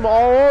toss them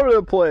all over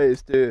the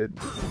place, dude.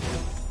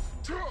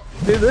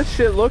 Dude, this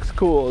shit looks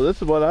cool.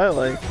 This is what I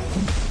like.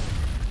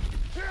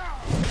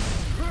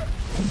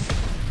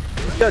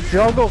 He's got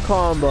juggle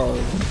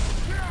combos.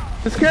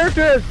 This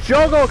character has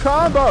juggle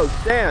combos.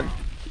 Dan.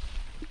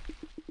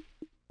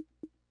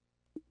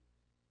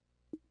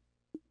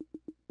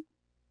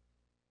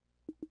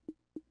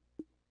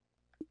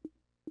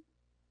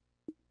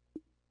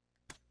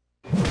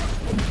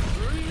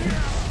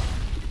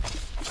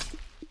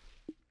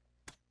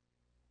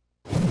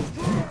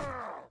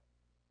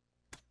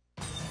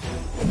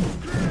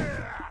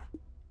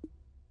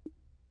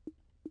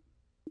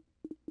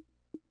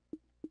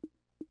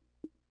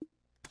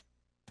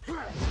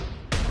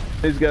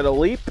 He's got a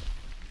leap.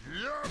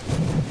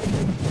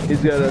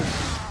 He's got a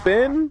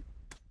spin.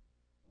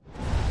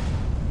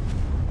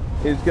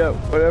 He's got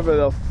whatever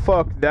the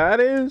fuck that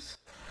is.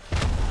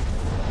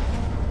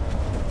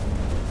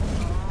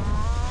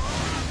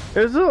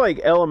 Those are like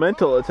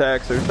elemental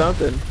attacks or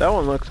something. That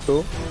one looks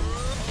cool.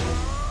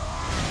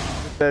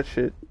 That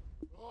shit.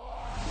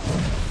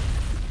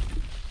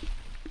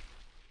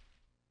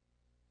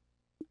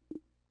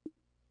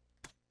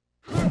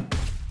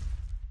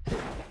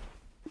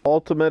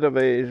 Ultimate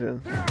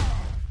evasion.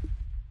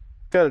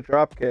 He's got a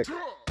drop kick.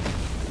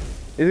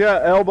 He's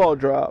got elbow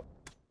drop.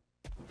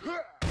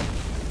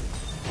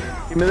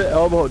 Give me the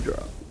elbow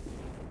drop.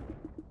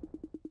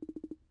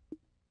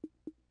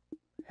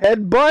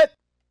 Headbutt.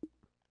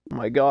 Oh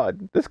my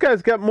god. This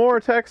guy's got more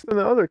attacks than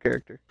the other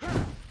character.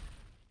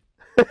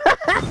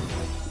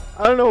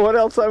 I don't know what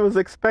else I was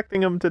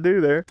expecting him to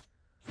do there.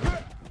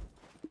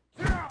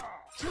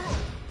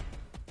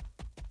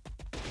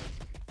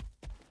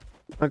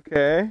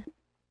 Okay.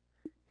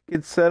 He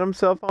can set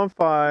himself on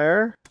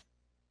fire.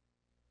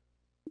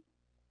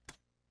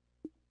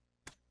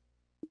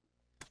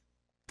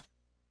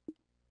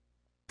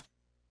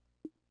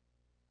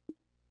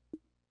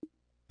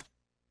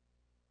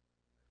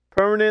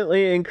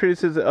 Permanently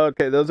increases...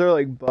 Okay, those are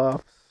like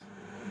buffs.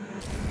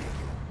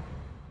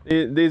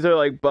 These are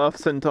like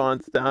buffs and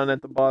taunts down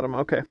at the bottom.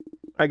 Okay.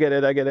 I get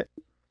it, I get it.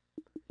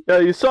 Yo,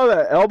 you saw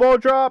that elbow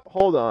drop?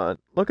 Hold on.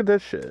 Look at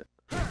this shit.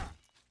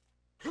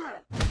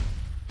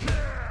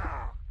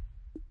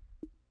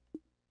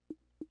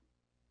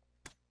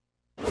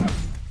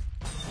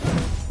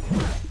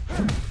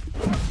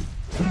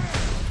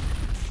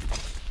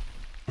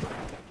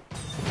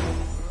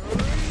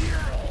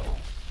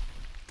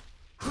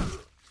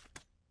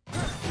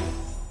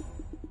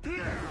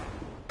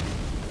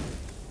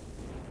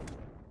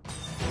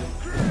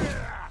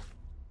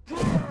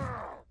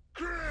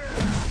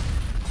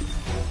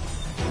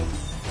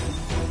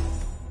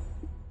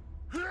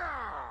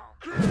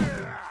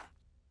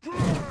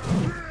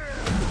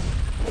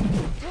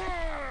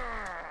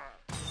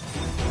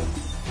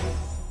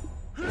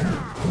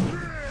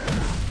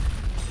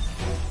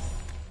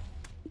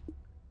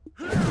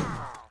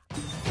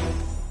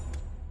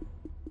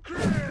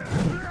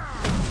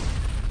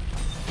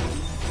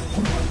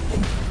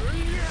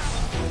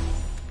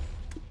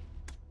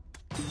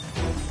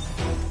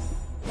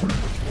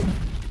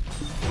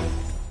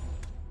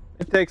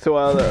 Takes a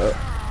while to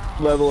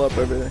level up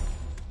everything.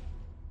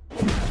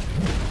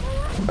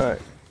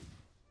 Alright.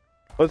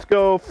 Let's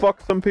go fuck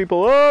some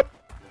people up!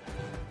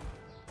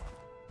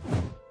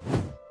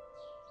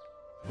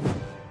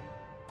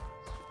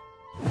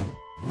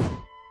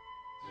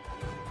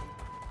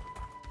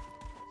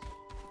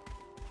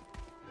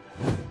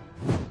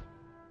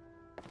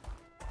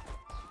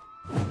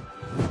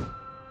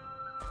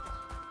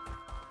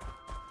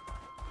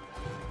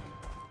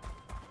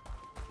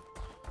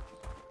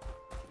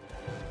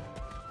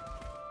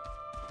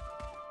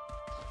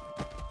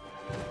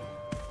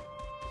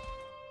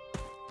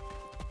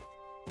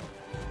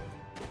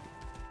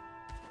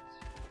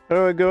 How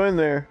do I go in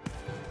there?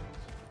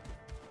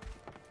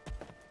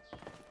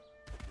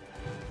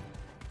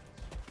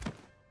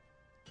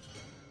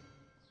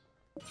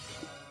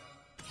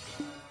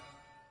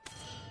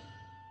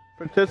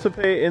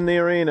 Participate in the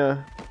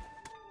arena.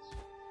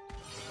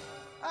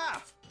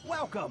 Ah,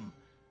 welcome.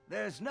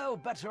 There's no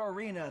better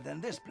arena than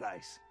this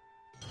place.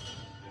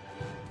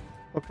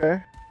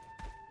 Okay.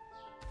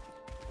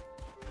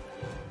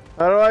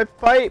 How do I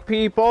fight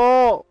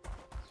people?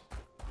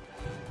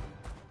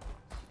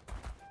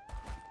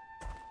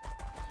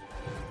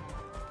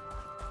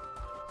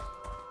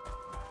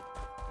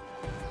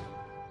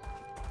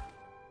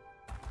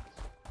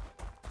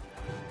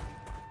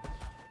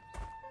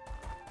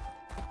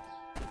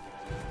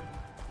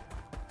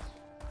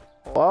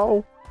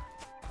 Hello?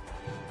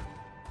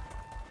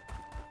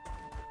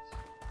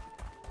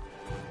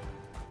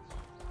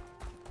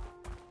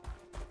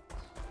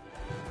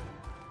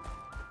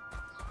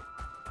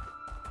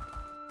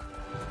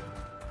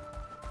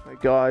 My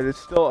god, it's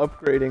still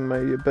upgrading my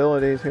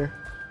abilities here.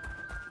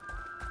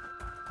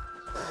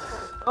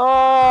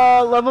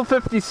 Level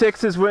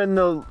 56 is when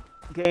the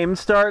game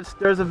starts.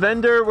 There's a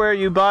vendor where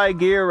you buy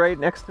gear right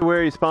next to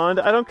where you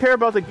spawned. I don't care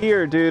about the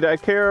gear, dude. I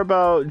care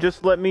about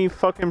just let me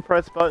fucking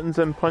press buttons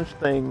and punch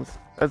things.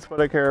 That's what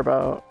I care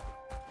about.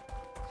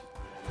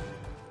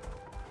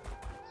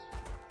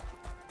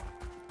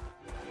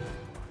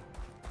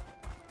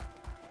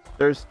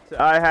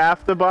 I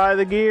have to buy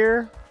the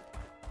gear?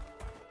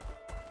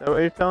 Is that what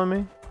you're telling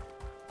me?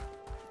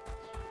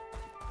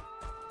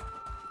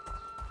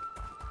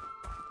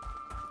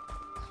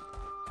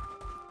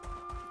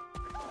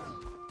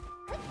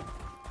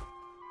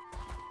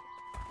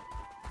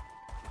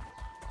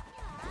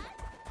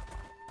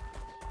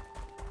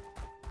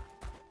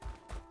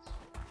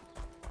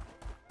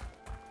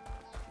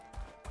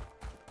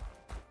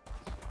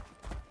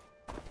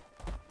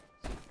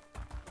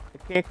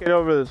 I can't get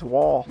over this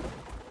wall.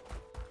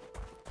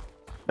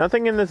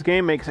 Nothing in this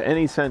game makes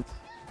any sense.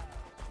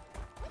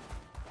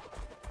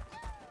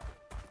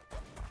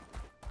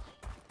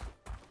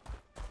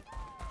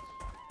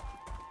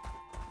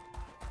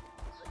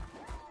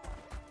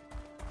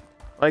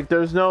 Like,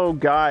 there's no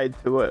guide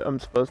to what I'm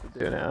supposed to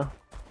do now.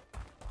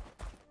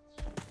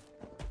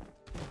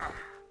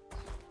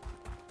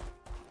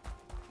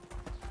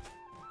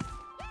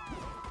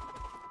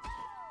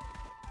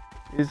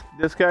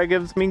 This guy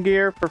gives me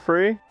gear for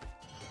free?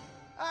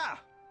 Ah,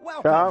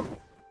 welcome. Stop.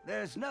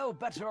 There's no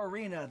better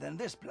arena than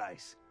this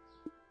place.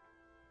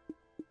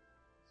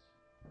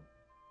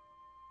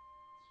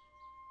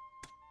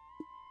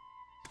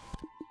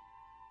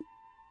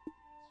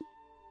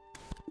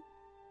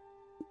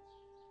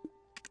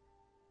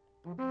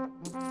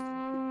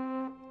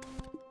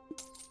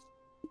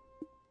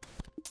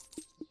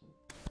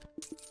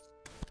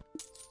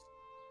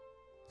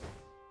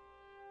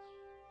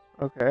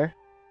 Okay.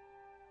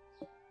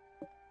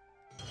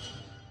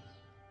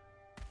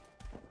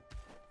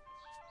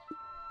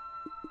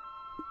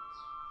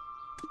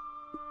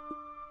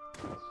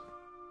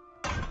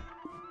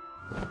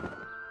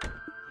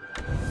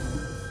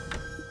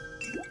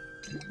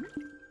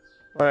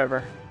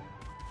 Whatever.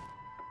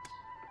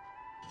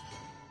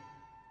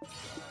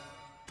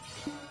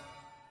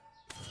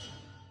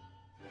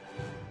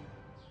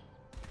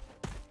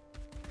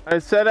 I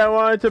said I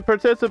wanted to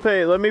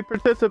participate. Let me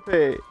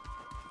participate.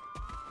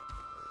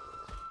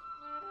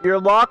 You're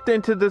locked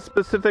into this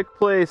specific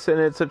place and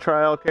it's a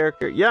trial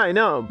character. Yeah, I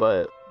know,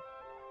 but...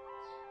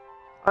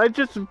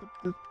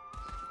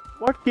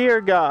 What gear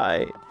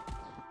guy?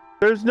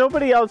 There's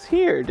nobody else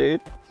here,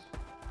 dude.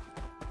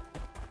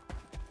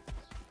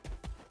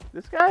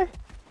 This guy?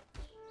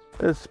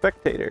 The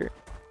spectator.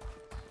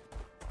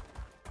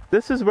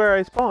 This is where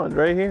I spawned,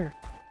 right here.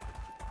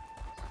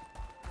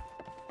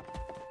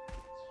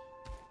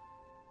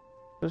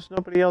 There's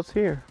nobody else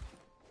here.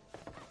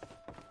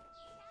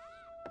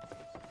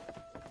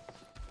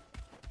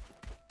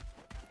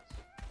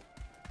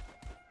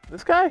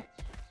 This guy?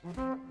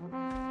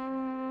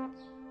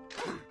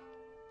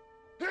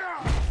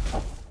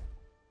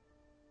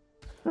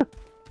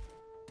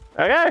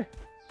 Okay.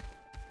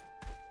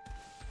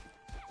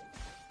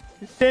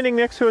 He's standing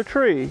next to a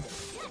tree.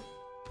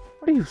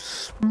 What are you,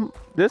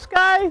 this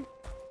guy?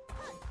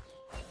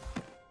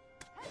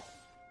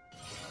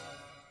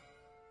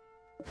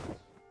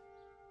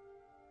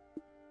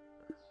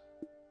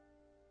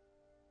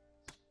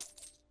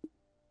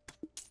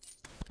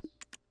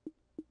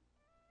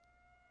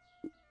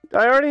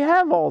 I already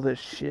have all this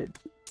shit.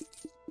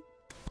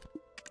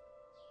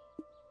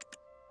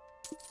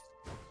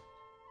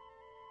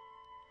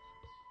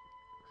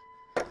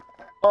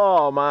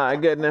 Oh my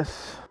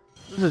goodness.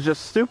 This is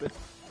just stupid.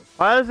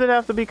 Why does it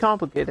have to be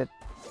complicated?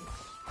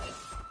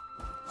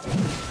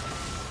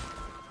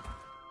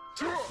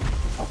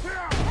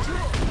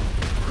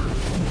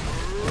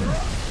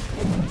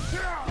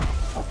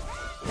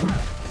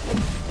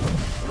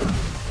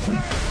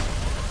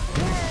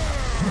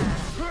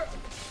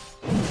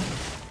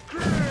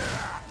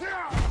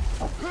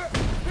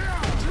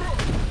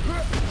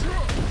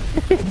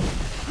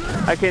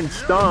 I can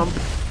stomp.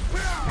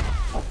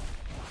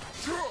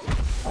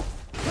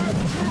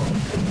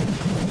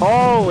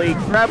 Holy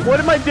crap, what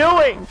am I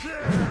doing?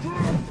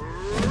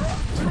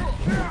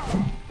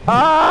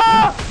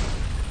 Ah!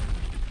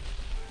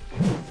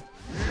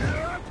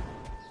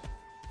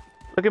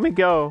 Look at me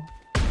go.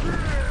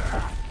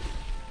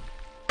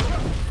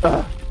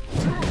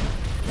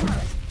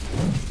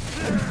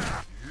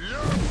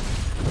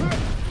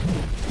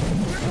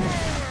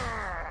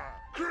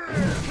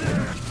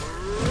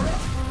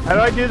 How do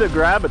I do the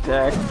grab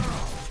attack?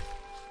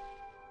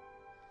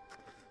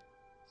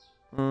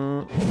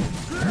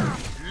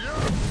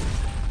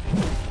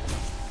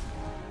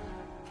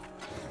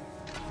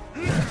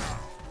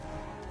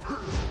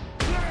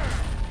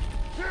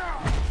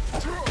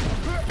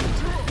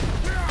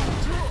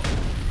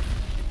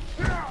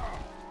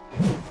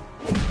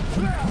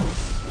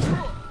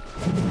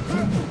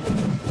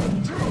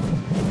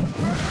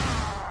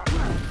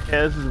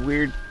 Yeah, this is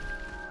weird.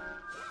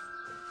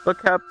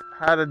 Look up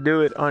how to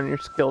do it on your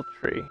skill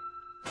tree.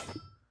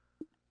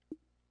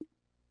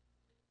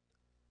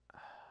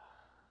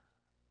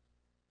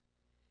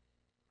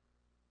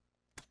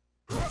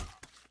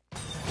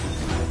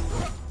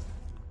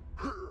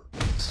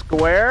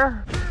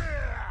 Square?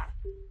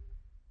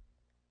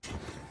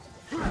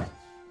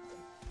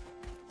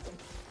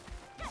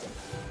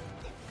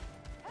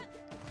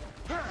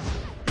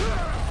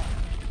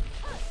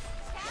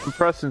 I'm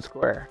pressing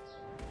square.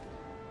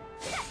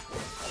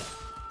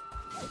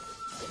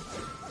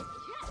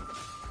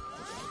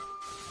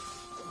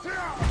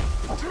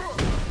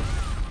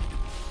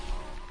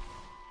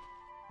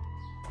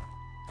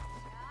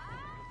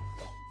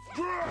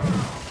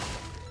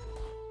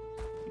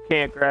 You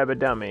can't grab a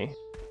dummy.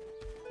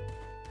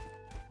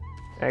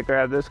 Can I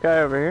grab this guy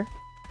over here?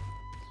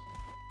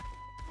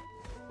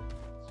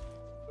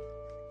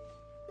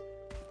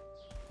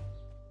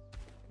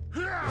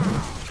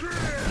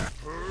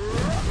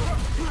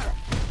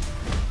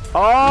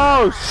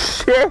 Oh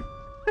shit!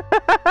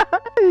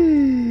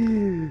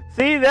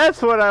 See,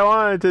 that's what I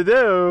wanted to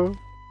do.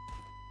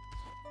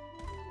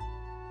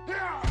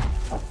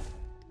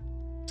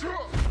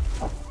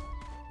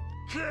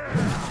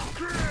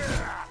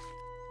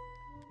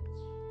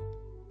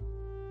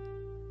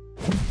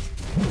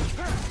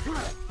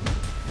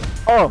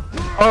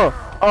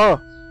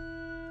 Oh!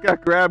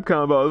 Got grab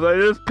combos. I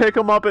just pick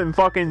him up and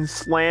fucking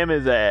slam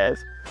his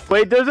ass.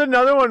 Wait, there's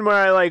another one where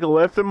I like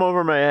lift him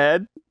over my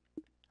head.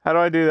 How do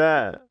I do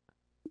that?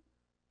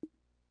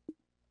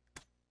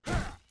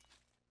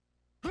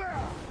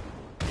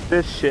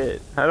 This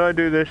shit. How do I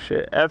do this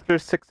shit? After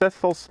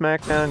successful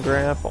smackdown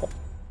grapple.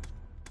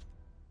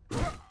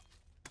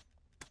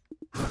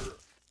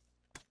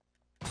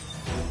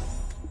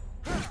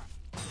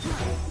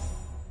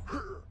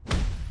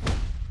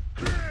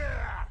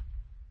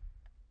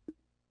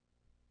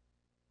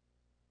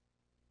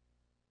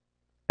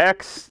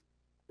 X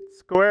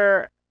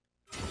square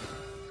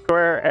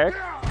X.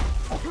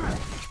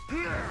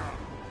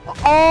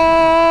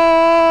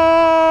 Oh!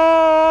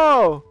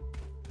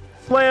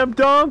 Slam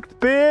dunked,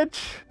 bitch!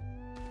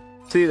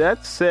 See,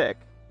 that's sick.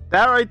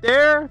 That right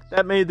there,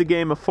 that made the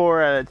game a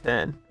 4 out of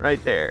 10.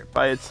 Right there,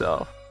 by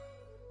itself.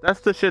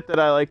 That's the shit that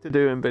I like to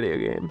do in video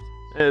games.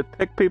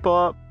 Pick people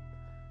up,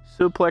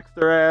 suplex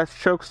their ass,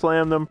 choke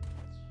slam them.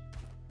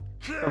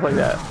 Stuff like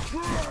that.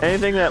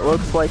 Anything that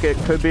looks like it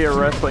could be a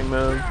wrestling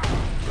move.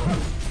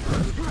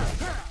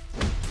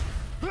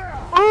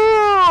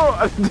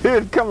 Oh,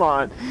 dude, come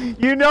on.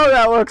 You know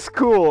that looks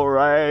cool,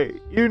 right?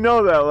 You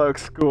know that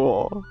looks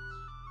cool.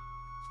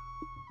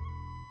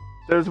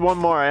 There's one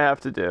more I have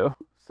to do.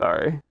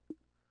 Sorry.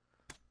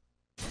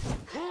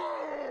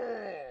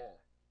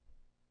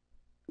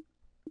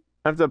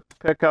 I have to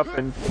pick up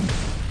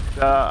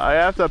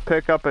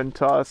and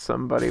toss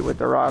somebody with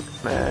the rock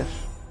smash.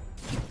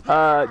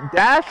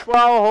 Dash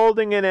while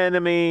holding an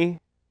enemy.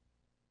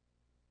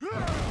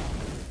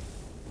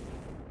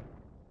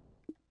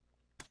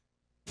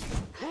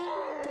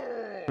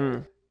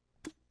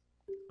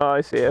 Oh,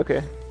 I see,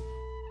 okay.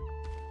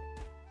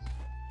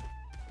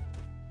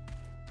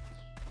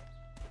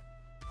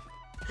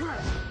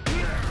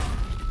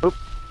 Oops,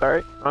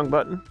 sorry, wrong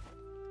button.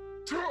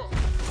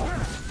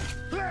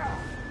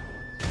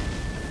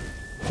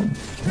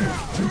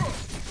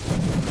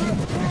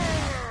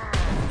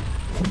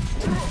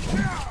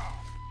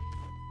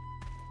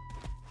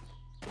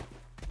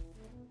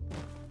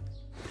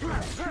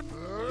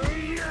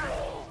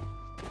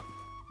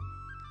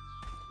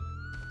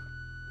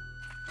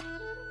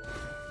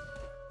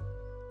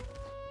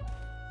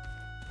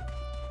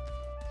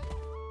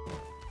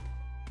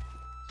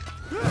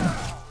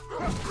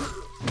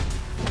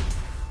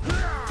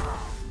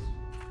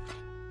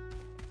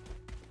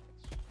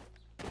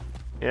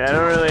 Yeah, I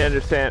don't really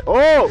understand.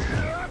 Oh!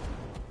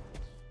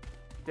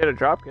 Get a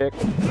drop kick. I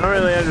don't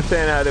really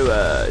understand how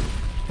to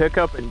pick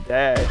up and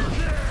dash.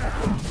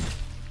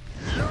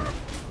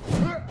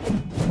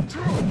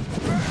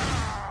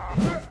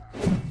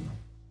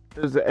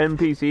 There's the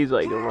NPCs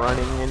like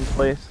running in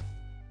place.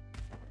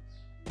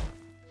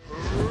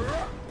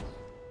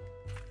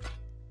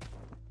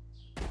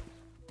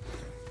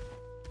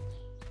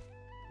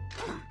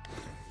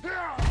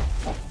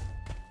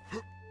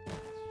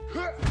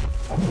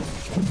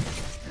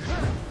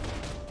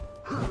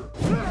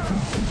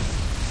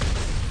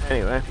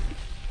 Anyway.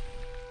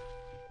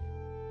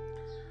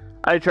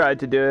 I tried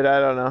to do it, I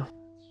don't know.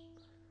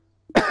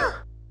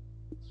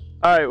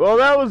 Alright, well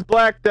that was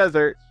Black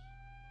Desert.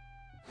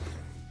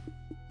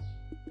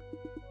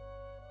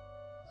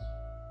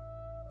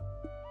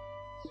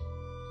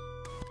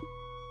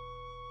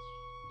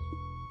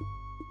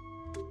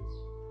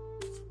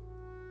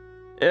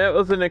 It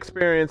was an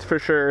experience for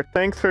sure.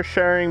 Thanks for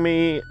sharing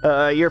me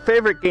your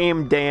favorite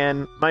game,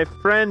 Dan. My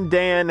friend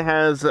Dan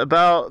has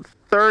about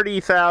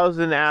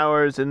 30,000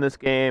 hours in this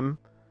game.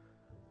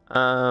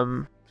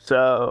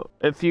 So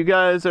if you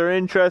guys are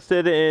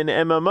interested in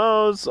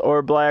MMOs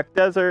or Black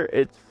Desert,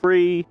 it's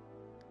free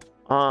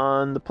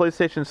on the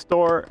PlayStation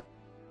Store.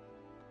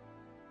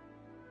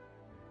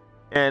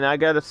 And I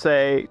gotta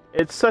say,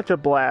 it's such a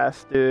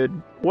blast,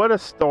 dude. What a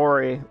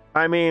story.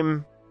 I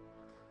mean,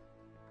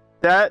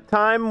 that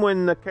time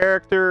when the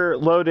character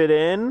loaded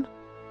in,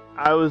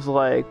 I was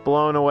like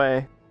blown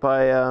away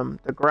by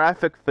the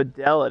graphic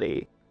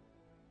fidelity.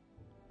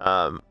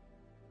 You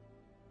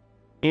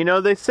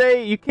know, they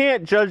say you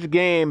can't judge a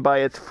game by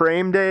its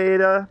frame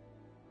data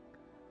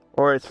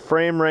or its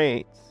frame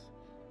rates,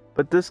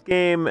 but this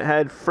game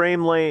had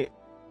frame rates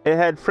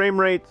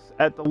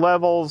at the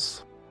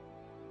levels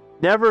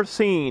never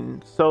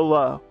seen so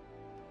low.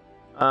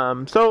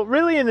 So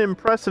really an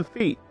impressive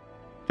feat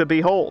to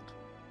behold.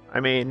 I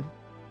mean,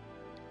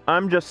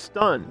 I'm just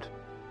stunned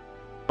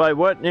by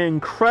what an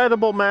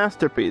incredible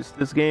masterpiece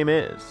this game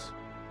is.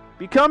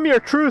 Become your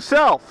true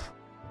self.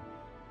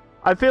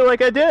 I feel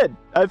like I did.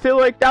 I feel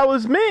like that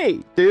was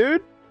me,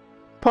 dude.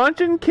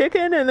 Punching,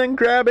 kicking, and then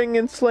grabbing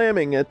and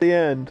slamming at the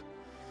end.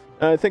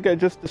 I think I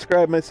just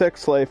described my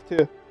sex slave,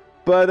 too.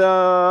 But,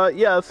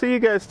 yeah, I'll see you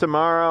guys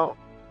tomorrow.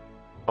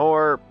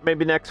 Or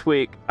maybe next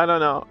week. I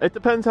don't know. It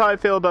depends how I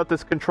feel about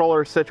this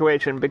controller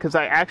situation, because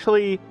I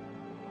actually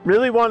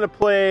really want to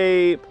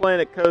play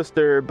Planet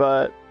Coaster,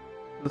 but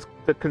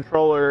the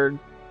controller,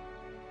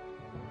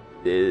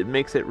 it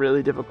makes it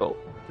really difficult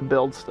to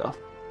build stuff.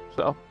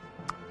 So,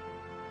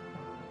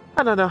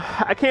 I don't know.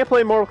 I can't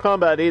play Mortal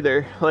Kombat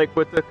either. Like,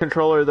 with the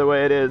controller the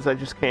way it is, I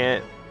just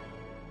can't.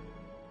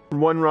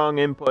 One wrong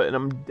input and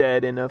I'm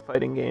dead in a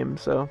fighting game,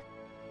 so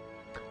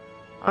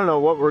I don't know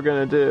what we're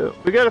gonna do.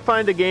 We gotta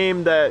find a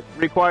game that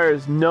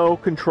requires no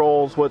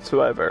controls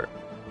whatsoever.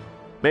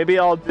 Maybe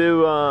I'll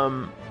do,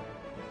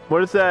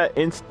 what is that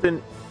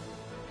instant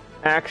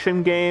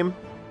action game?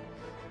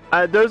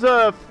 There's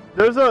a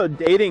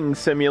dating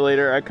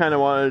simulator I kind of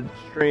wanted to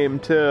stream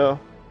too,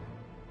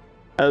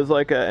 as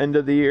like a end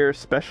of the year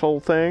special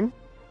thing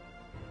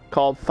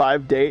called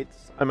 5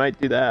 Dates. I might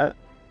do that.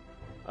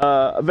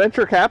 A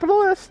venture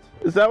capitalist?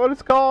 Is that what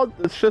it's called?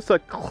 It's just a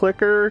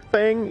clicker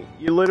thing.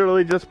 You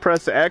literally just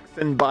press X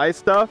and buy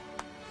stuff.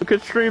 We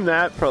could stream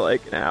that for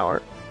like an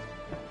hour.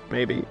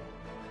 Maybe.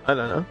 I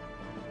don't know.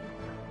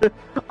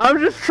 I'm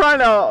just trying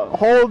to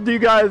hold you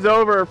guys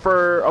over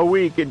for a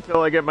week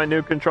until I get my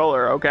new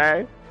controller,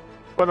 okay?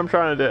 That's what I'm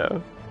trying to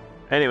do.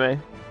 Anyway,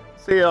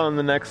 see you on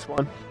the next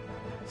one.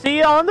 See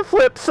you on the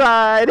flip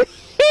side.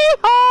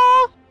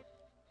 I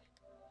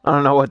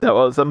don't know what that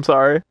was. I'm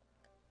sorry.